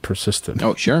marriage has persisted.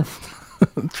 Oh, sure.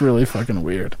 It's really fucking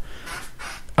weird.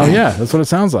 Oh yeah, that's what it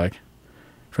sounds like.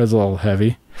 Fred's a little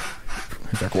heavy.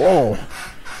 He's like, whoa.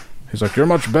 He's like, you're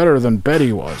much better than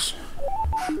Betty was.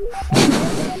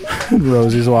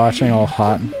 Rosie's watching, all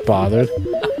hot and bothered.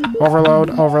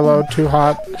 Overload, too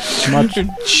hot. Much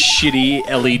shitty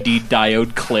LED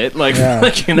diode clit, like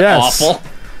Yes. awful.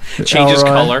 Changes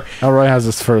color. Elroy has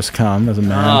his first cum as a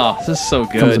man. Oh, this is so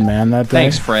good. Becomes a man that day.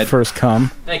 Thanks, Fred. First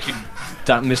cum. Thank you,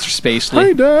 Mr. Spacely.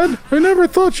 Hey, Dad. I never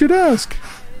thought you'd ask.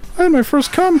 I had my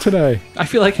first cum today. I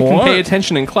feel like I can pay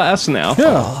attention in class now.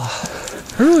 Yeah.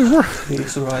 I really worked.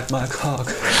 Please ride my cock.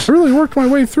 I really worked my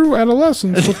way through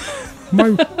adolescence with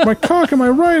my cock in my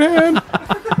right hand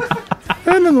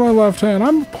and in my left hand.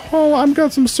 I've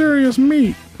got some serious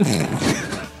meat.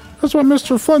 That's what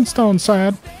Mr. Flintstone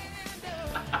said.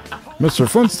 Mr.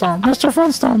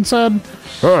 Flintstone said,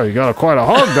 "Oh, you got quite a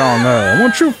hog down there.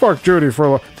 Won't you fuck Judy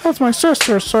for a..." "That's my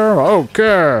sister, sir." "Oh,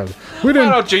 cares. Why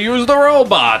don't you use the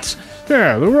robots?"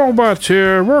 "Yeah, the robots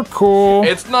here. We're cool."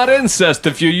 "It's not incest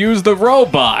if you use the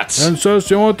robots." "Incest,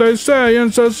 you know what they say.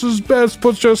 Incest is best.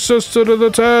 Puts your sister to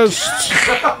the test."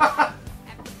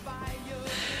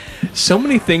 So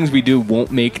many things we do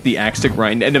won't make the Axe to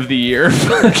Grind end of the year.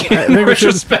 I think we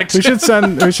should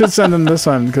send them this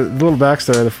one, because a little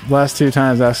backstory. The last 2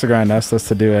 times Axe to Grind asked us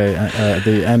to do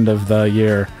the end of the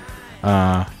year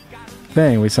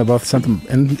thing. We both sent them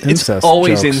incest. It's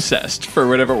always jokes. Incest for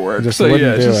whatever works. Just so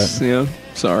wouldn't do it. You know,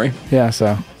 sorry. Yeah.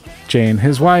 So Jane,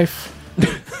 his wife,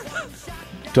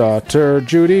 daughter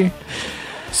Judy,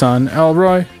 son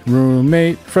Elroy,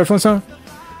 roommate Fred Flintstone.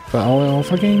 But all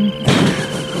fucking.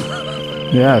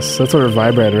 Yes, that's what her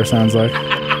vibrator sounds like.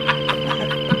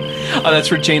 Oh,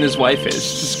 that's where Jana's wife is.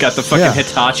 She's got the fucking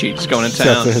Hitachi just going to town.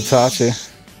 Got the Hitachi.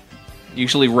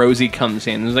 Usually Rosie comes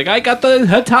in and is like, "I got the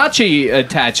Hitachi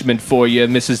attachment for you,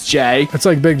 Mrs. J." It's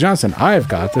like Big Johnson. "I've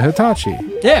got the Hitachi.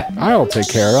 Yeah. I'll take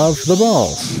care of the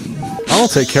balls. I'll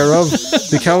take care of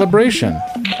the calibration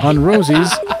on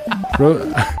Rosie's.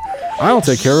 I'll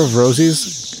take care of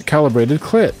Rosie's calibrated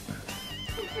clit."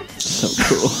 So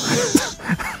cool.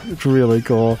 It's really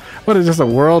cool. What is just a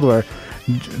world where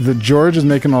the George is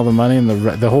making all the money and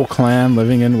the whole clan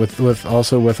living in with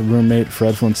roommate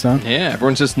Fred Flintstone. Yeah,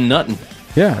 everyone's just nutting.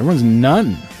 Yeah, everyone's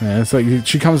nutting. Man, it's like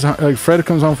Fred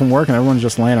comes home from work and everyone's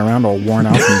just laying around all worn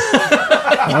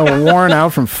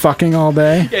out from fucking all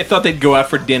day. Yeah, I thought they'd go out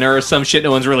for dinner or some shit.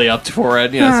 No one's really up for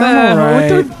it. You know,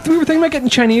 right. We were thinking about getting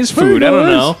Chinese food. Hey, I don't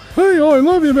know. Hey, I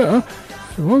love you, man.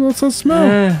 What's that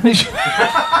smell?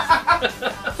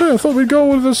 I thought we'd go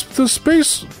with the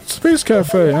space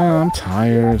cafe. I'm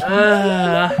tired.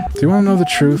 Do you want to know the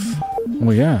truth?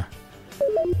 Well, yeah.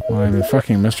 Well, I've been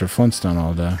fucking Mr. Flintstone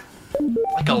all day.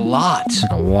 Like a lot.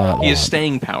 Like a lot. He has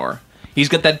staying power. He's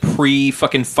got that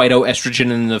pre-fucking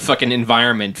phytoestrogen in the fucking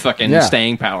environment fucking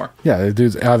staying power. Yeah, the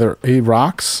dude's either he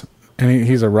rocks, and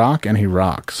he's a rock, and he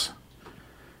rocks.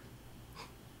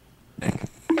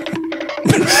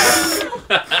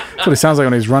 That's what he sounds like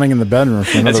when he's running in the bedroom.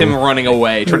 That's him running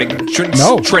away, trying to get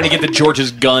the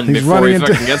George's gun before he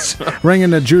fucking gets... running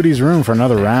into Judy's room for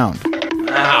another round.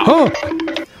 Ow. Oh!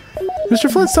 Mr.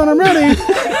 Flintstone, I'm ready!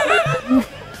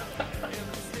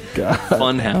 God.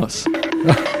 Funhouse.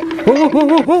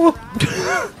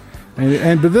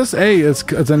 But this,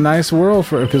 it's a nice world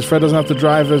because Fred doesn't have to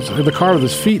drive the car with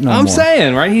his feet no more. I'm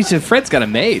saying, right? Fred's got it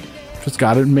made. He's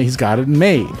got it made.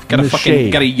 Got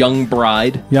a young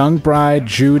bride. Young bride,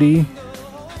 Judy.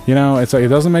 You know, it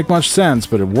doesn't make much sense,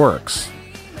 but it works,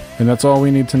 and that's all we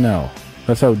need to know.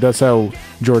 That's how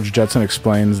George Jetson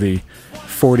explains the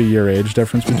 40-year age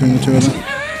difference between the two of them.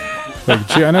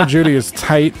 Like, I know Judy is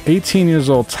tight, 18 years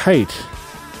old, tight,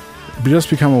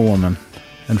 just become a woman,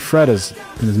 and Fred is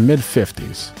in his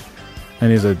mid-50s,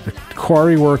 and he's a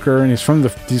quarry worker, and he's from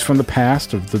the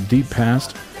past, of the deep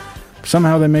past.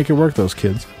 Somehow they make it work, those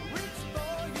kids.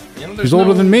 You know, he's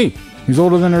older than me. He's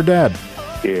older than her dad.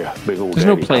 Yeah, big old There's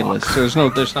daddy no playlist. cock. There's no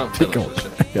big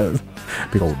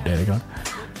old daddy cock.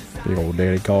 Big old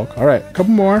daddy cock. All right, a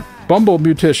couple more. Bumble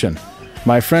Beautician.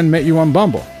 My friend met you on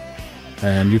Bumble,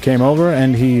 and you came over,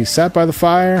 and he sat by the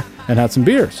fire and had some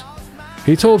beers.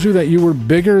 He told you that you were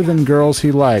bigger than girls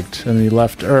he liked, and he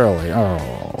left early.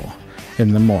 Oh,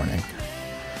 in the morning.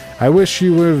 I wish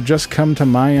you would have just come to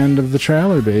my end of the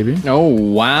trailer, baby. Oh,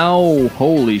 wow.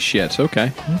 Holy shit.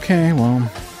 Okay. Okay,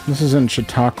 well, this is in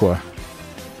Chautauqua,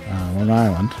 Long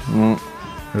Island.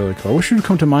 Really cool. I wish you'd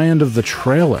come to my end of the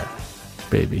trailer,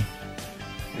 baby.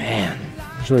 Man.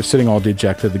 She's really sitting all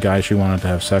dejected. The guy she wanted to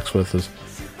have sex with is,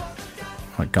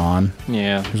 like, gone.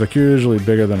 Yeah. He's like, "You're usually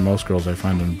bigger than most girls I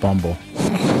find in Bumble."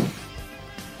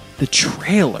 The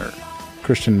trailer?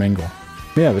 Christian Mingle.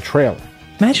 Yeah, the trailer.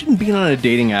 Imagine being on a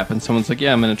dating app and someone's like,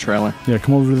 "Yeah, I'm in a trailer." Yeah,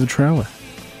 come over to the trailer.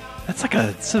 That's like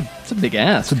it's a big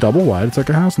ask. It's a double wide. It's like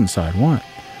a house inside. What?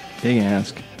 Big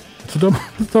ask. It's a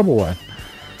double wide.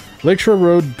 Lakeshore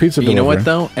Road Pizza Delivery. You know what,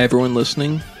 though? Everyone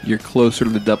listening, you're closer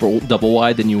to the double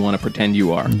wide than you want to pretend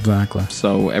you are. Exactly.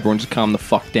 So everyone just calm the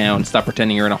fuck down. Stop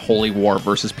pretending you're in a holy war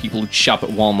versus people who shop at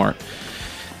Walmart.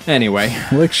 Anyway.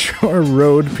 Lakeshore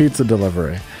Road Pizza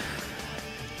Delivery.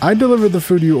 I delivered the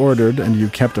food you ordered, and you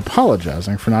kept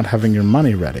apologizing for not having your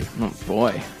money ready. Oh,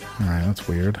 boy. All right, that's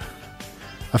weird.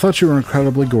 I thought you were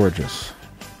incredibly gorgeous.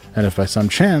 And if by some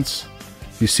chance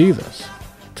you see this,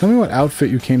 tell me what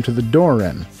outfit you came to the door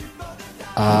in.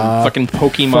 Fucking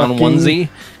Pokemon onesie?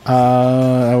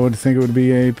 I would think it would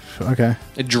be a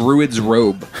druid's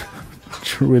robe.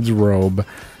 Druid's robe.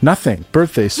 Nothing.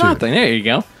 Birthday suit. Nothing. There you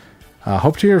go.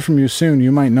 Hope to hear from you soon.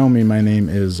 You might know me. My name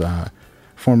is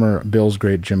former Bills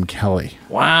great Jim Kelly.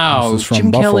 Wow. This is from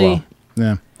Jim Buffalo. Kelly.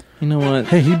 Yeah. You know what?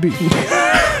 Hey, he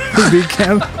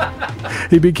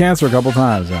beat cancer a couple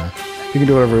times. He can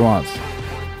do whatever he wants.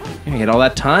 He had all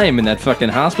that time in that fucking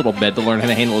hospital bed to learn how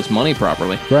to handle his money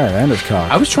properly. Right, and his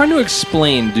cock. I was trying to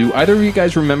explain. Do either of you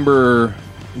guys remember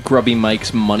Grubby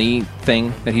Mike's money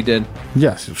thing that he did?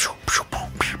 Yes. There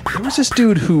was this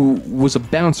dude who was a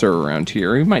bouncer around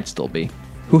here. He might still be.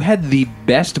 Who had the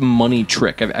best money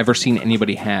trick I've ever seen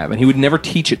anybody have, and he would never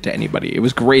teach it to anybody. It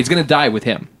was great. He's gonna die with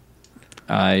him.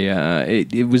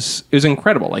 It was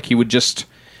incredible. Like, he would just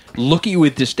look at you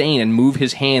with disdain and move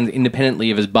his hands independently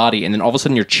of his body, and then all of a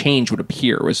sudden your change would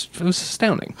appear. It was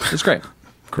astounding. It was great.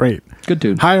 Great. Good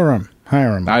dude. Hire him.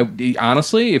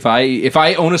 Honestly, if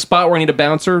I own a spot where I need a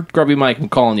bouncer, Grubby Mike, I'm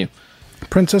calling you.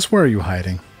 Princess, where are you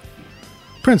hiding?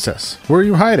 Princess, where are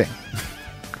you hiding?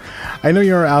 I know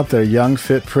you're out there, young,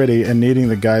 fit, pretty, and needing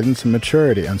the guidance and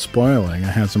maturity and spoiling a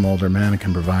handsome older man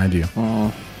can provide you.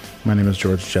 Oh. My name is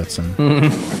George Jetson. My name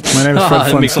is Fred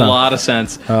Flintstone. That makes a lot of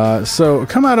sense. So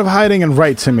come out of hiding and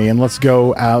write to me, and let's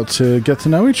go out to get to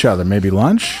know each other. Maybe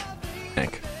lunch?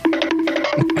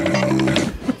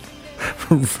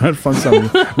 Fred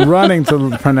Flintstone running to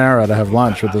Panera to have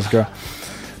lunch with this girl.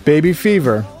 Baby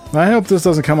fever. I hope this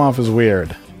doesn't come off as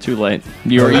weird. Too late.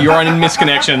 You're on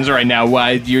misconnections right now.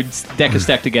 Why your deck is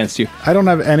stacked against you? I don't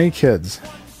have any kids.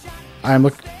 I'm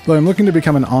looking to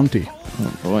become an auntie.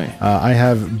 Oh boy. I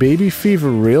have baby fever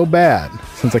real bad.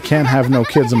 Since I can't have no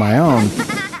kids of my own,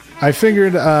 I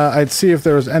figured I'd see if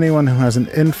there was anyone who has an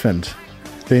infant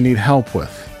they need help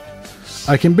with.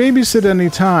 I can babysit any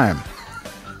time.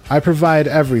 I provide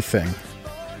everything.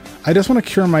 I just want to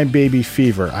cure my baby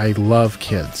fever. I love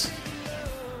kids.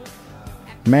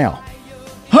 Male.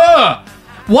 Huh!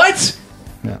 What?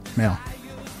 Yeah, male.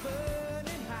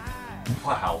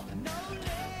 Wow.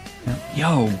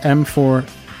 Yo.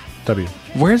 M4W.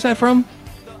 Where's that from?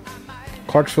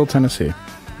 Clarksville, Tennessee.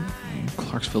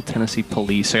 Clarksville, Tennessee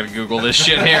police. I gotta Google this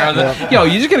shit here. Yo,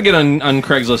 you just gotta get on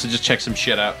Craigslist and just check some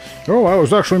shit out. Oh, that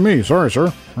was actually me. Sorry,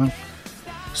 sir.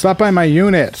 Stop by my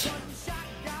unit.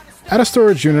 At a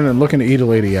storage unit and looking to eat a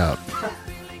lady out.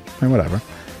 And whatever.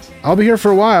 I'll be here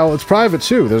for a while. It's private,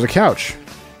 too. There's a couch.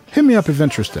 Hit me up if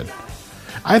interested.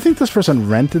 I think this person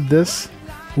rented this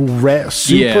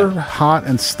super hot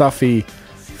and stuffy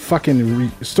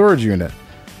fucking storage unit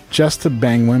just to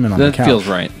bang women on the couch. That feels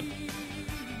right.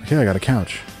 Okay, I got a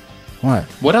couch. What?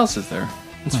 What else is there?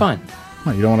 It's fine.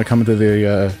 What, you don't want to come to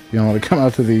the you don't want to come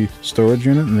out to the storage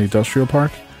unit in the industrial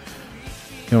park?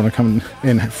 You don't want to come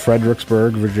in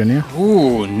Fredericksburg, Virginia?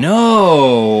 Ooh,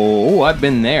 no. Ooh, I've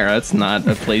been there. That's not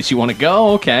a place you want to go.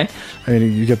 Okay. I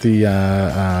mean, you get the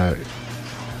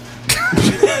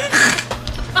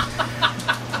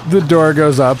the door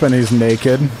goes up and he's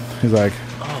naked. He's like,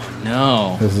 oh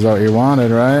no, this is what you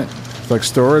wanted, right? It's like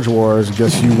Storage Wars.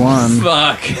 Guess you won.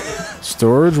 Fuck.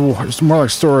 Storage Wars. It's more like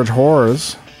Storage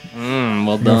Whores.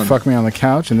 Well You're done. gonna fuck me on the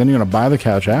couch, and then you're gonna buy the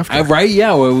couch after. Right?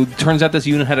 Yeah. Well, it turns out this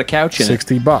unit had a couch in it.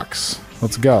 $60.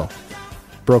 Let's go.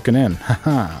 Broken in.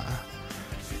 Haha.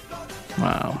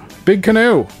 Wow. Big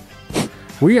canoe.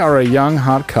 We are a young,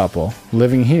 hot couple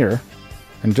living here,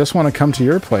 and just want to come to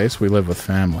your place. We live with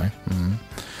family.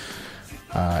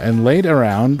 And lay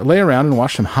around and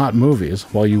watch some hot movies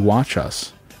while you watch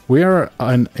us. We are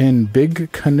in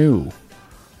Big Canoe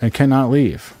and cannot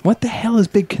leave. What the hell is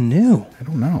Big Canoe? I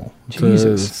don't know.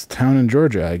 Jesus. It's a town in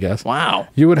Georgia, I guess. Wow.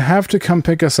 You would have to come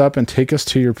pick us up and take us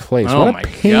to your place. Oh what my a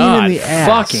pain God. in the ass.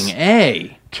 Fucking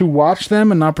A. To watch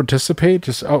them and not participate.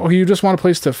 You just want a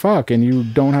place to fuck and you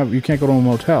can't go to a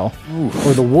motel. Oof.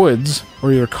 Or the woods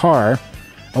or your car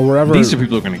or wherever. These are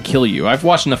people who are going to kill you. I've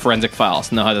watched the Forensic Files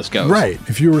to know how this goes. Right.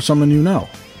 If you were someone you know.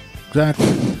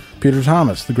 Exactly. Peter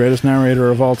Thomas, the greatest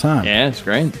narrator of all time. Yeah, it's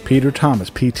great. Peter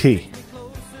Thomas, PT.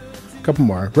 Couple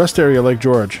more. Rest area, Lake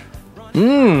George.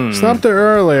 Stopped there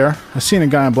earlier. I seen a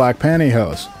guy in black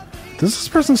pantyhose. Does this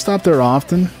person stop there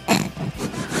often?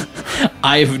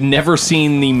 I've never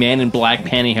seen the man in black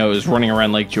pantyhose running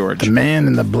around Lake George. The man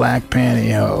in the black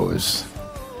pantyhose.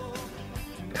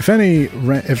 If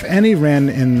any ran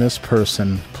in this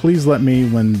person, please let me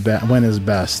when is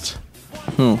best.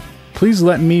 Please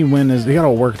let me win his... He got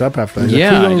all worked up after that. He's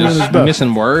Yeah, like, just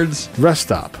missing words. Rest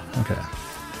stop. Okay.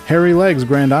 Hairy Legs,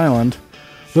 Grand Island.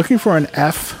 Looking for an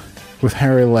F with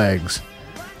hairy legs.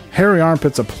 Hairy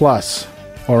armpits a plus.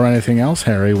 Or anything else,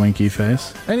 hairy winky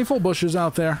face. Any full bushes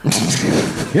out there?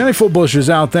 Any full bushes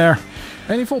out there?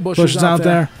 Any full bushes out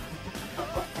there?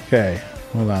 Okay,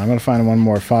 hold on. I'm going to find one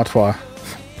more fatwa.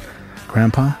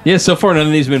 Grandpa? Yeah, so far none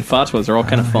of these have been fatwas. They're all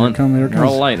kind of fun. They're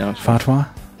all light now. Fatwa?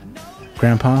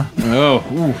 Grandpa? Oh.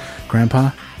 Ooh. Grandpa?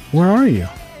 Where are you?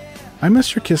 I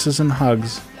miss your kisses and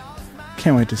hugs.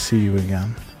 Can't wait to see you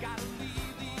again.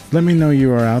 Let me know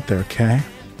you are out there, okay?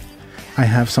 I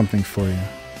have something for you.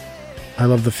 I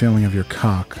love the feeling of your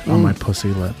cock on my pussy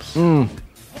lips.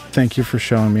 Thank you for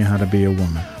showing me how to be a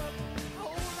woman.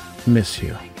 Miss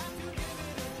you.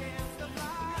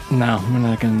 No, we're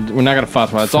not gonna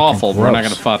fatwa. It's awful. Gross. We're not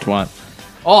gonna fatwa.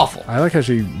 Awful. I like how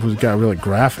she got really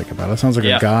graphic about it. It sounds like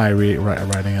a guy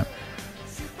writing it.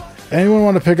 Anyone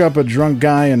want to pick up a drunk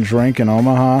guy and drink in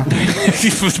Omaha?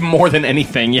 More than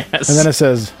anything, yes. And then it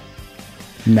says,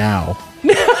 now.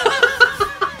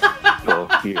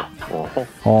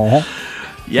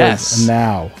 Yes.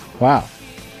 Now. Wow.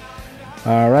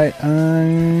 All right.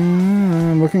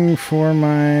 I'm looking for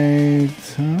my...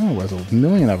 Oh, there's a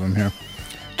million of them here.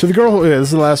 To the girl who... this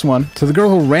is the last one. To the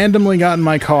girl who randomly got in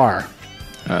my car.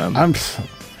 I'm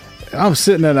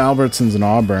sitting at Albertsons in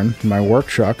Auburn, in my work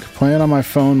truck, playing on my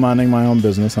phone, minding my own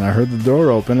business, and I heard the door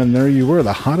open, and there you were,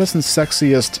 the hottest and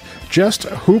sexiest, just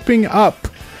hooping up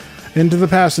into the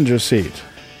passenger seat.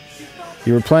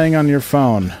 You were playing on your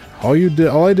phone. All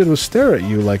I did was stare at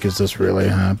you like, is this really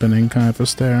happening kind of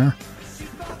stare?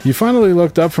 You finally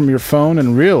looked up from your phone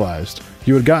and realized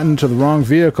you had gotten into the wrong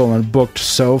vehicle and booked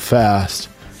so fast.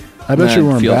 I bet you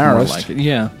were embarrassed. Like it.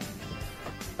 Yeah.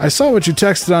 I saw what you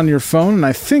texted on your phone, and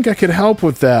I think I could help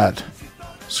with that.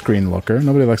 Screen looker.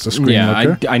 Nobody likes a screen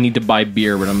looker. I need to buy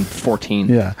beer, but I'm 14.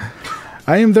 Yeah.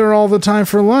 I am there all the time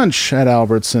for lunch at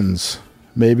Albertsons.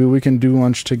 Maybe we can do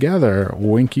lunch together.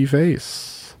 Winky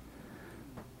face.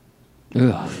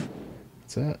 Ugh.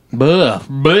 That's it. All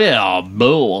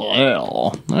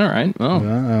right. Well.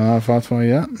 Not fatwa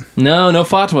yet? No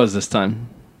fatwas this time.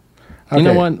 Okay. You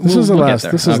know what? This is the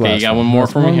last. This is okay, you got one more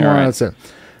for me here. Right. That's it.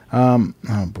 Oh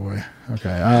boy. Okay.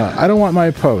 I don't want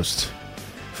my post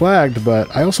flagged,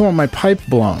 but I also want my pipe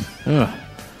blown. Ugh.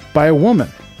 By a woman.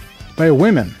 By a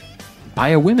woman. By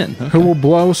a woman. Okay. Who will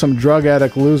blow some drug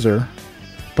addict loser,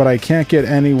 but I can't get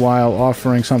any while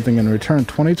offering something in return.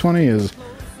 2020 is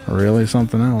really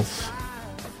something else.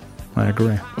 I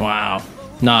agree. Wow.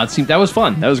 No, that was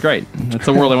fun. That was great. That's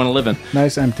the world I want to live in.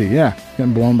 Nice empty. Yeah.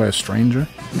 Getting blown by a stranger.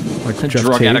 Like a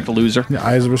drug addict loser. The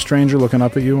eyes of a stranger looking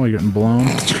up at you while you're getting blown.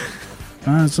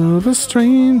 Eyes of a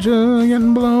stranger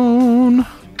getting blown.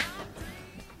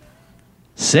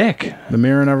 Sick. The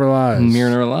mirror never lies. The mirror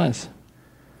never lies.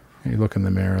 You look in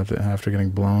the mirror after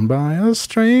getting blown by a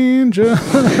stranger.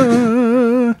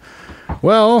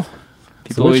 Well,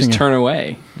 people always turn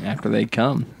away after they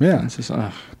come. Yeah. It's just,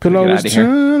 people always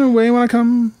turn away when I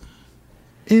come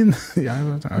in.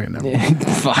 Yeah, okay, never.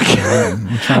 Fuck.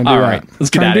 I'm trying to do All that. right, let's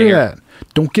get out of here. That.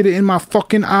 Don't get it in my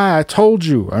fucking eye. I told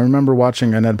you. I remember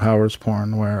watching a Ned Powers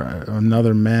porn where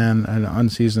another man, an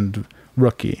unseasoned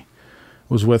rookie,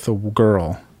 was with a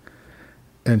girl,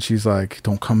 and she's like,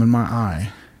 "Don't come in my eye,"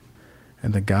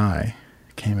 and the guy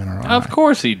came in her eye. Of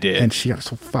course he did. And she got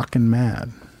so fucking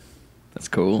mad. That's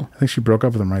cool. I think she broke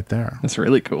up with him right there. That's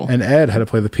really cool. And Ed had to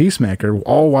play the peacemaker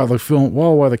all while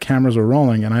the cameras were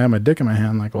rolling, and I had my dick in my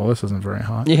hand, like, well, this isn't very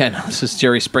hot. Yeah, no, this is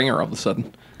Jerry Springer all of a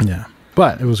sudden. Yeah,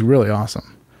 but it was really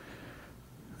awesome.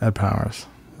 Ed Powers,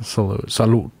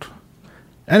 salute.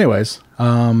 Anyways,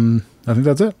 I think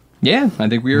that's it. Yeah, I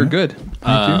think we are good.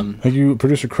 Thank you,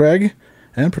 Producer Craig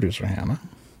and Producer Hannah.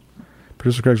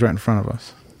 Producer Craig's right in front of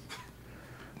us.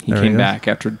 He came back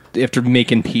after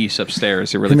making peace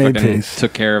upstairs. He really fucking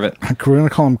took care of it. We're going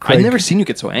to call him Craig. I've never seen you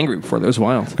get so angry before. That was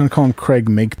wild. I'm going to call him Craig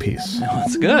Makepeace. No,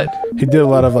 that's good. He did a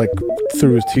lot of, like,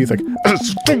 through his teeth, like...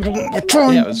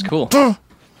 Yeah, it was cool.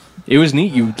 It was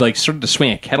neat. You, like, started to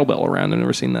swing a kettlebell around. I've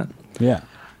never seen that. Yeah.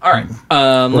 All right.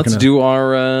 Let's do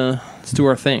our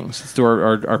things. Let's do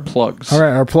our plugs. All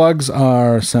right. Our plugs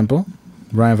are simple.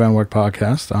 Ryan Van Wyck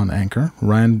Podcast on Anchor.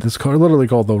 It's literally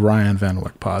called the Ryan Van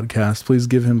Wyck Podcast. Please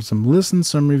give him some listens,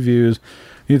 some reviews.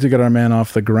 We need to get our man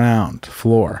off the ground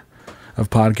floor of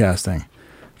podcasting,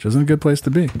 which isn't a good place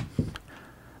to be.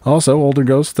 Also,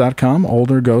 olderghost.com,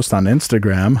 olderghost on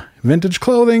Instagram. Vintage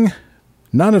clothing,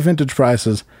 not at vintage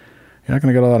prices. You're not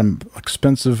going to get a lot of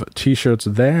expensive t-shirts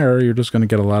there. You're just going to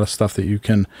get a lot of stuff that you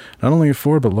can not only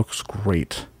afford, but looks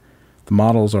great. The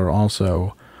models are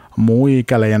also muy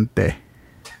caliente.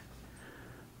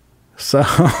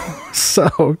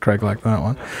 So Craig liked that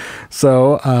one.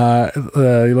 So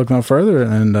you look no further,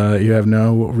 and you have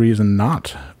no reason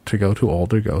not to go to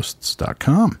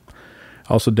olderghosts.com.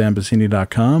 Also,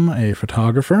 danbassini.com, a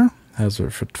photographer, has a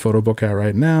photo book out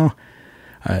right now.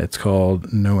 It's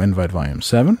called No Invite Volume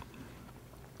 7.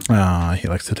 He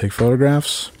likes to take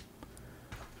photographs,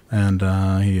 and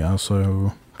he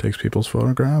also takes people's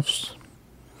photographs.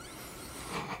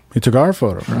 He took our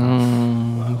photograph.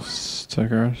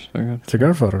 Took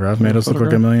our photograph. Made us look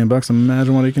like $1 million.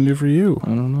 Imagine what he can do for you. I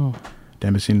don't know.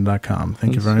 danbassini.com.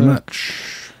 Thank you very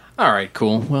much. All right,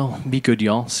 cool. Well, be good,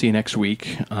 y'all. See you next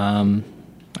week. I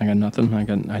got nothing. I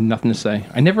had nothing to say.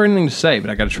 I never have anything to say, but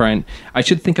I got to try and... I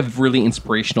should think of really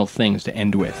inspirational things to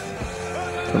end with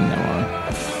from now on.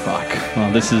 Fuck.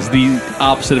 Well, this is the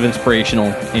opposite of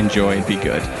inspirational. Enjoy and be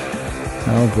good.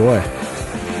 Oh, boy.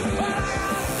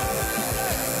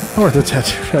 Oh, the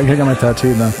tattoo. I got my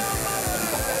tattoo done.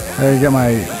 I got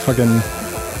my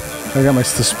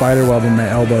the spider web in my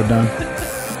elbow done.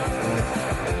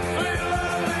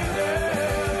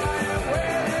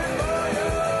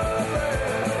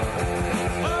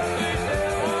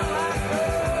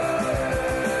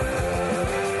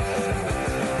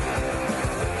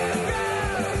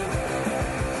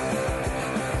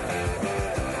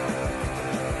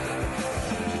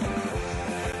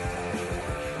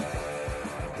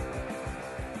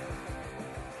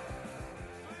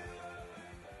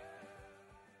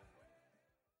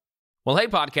 Well, hey,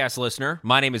 podcast listener.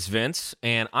 My name is Vince,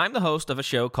 and I'm the host of a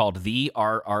show called The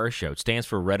RR Show. It stands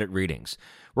for Reddit Readings.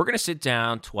 We're going to sit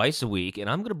down twice a week, and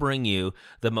I'm going to bring you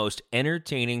the most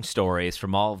entertaining stories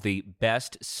from all of the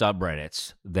best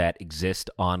subreddits that exist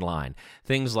online.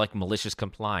 Things like malicious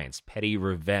compliance, petty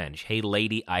revenge, hey,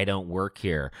 lady, I don't work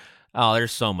here. Oh,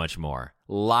 there's so much more.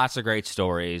 Lots of great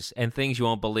stories and things you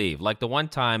won't believe. Like the one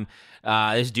time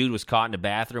this dude was caught in a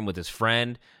bathroom with his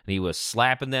friend, and he was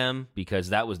slapping them because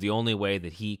that was the only way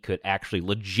that he could actually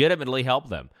legitimately help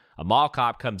them. A mall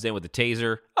cop comes in with a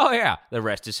taser. Oh, yeah, the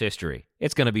rest is history.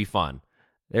 It's going to be fun.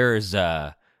 There's,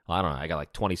 I don't know, I got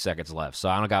like 20 seconds left, so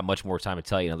I don't got much more time to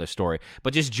tell you another story.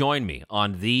 But just join me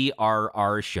on The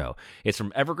RR Show. It's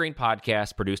from Evergreen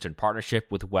Podcast, produced in partnership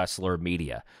with Wessler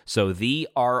Media. So The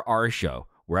RR Show,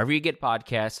 wherever you get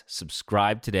podcasts,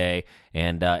 subscribe today.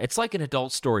 And it's like an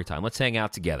adult story time. Let's hang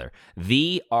out together.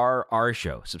 The RR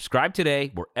Show. Subscribe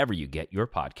today wherever you get your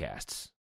podcasts.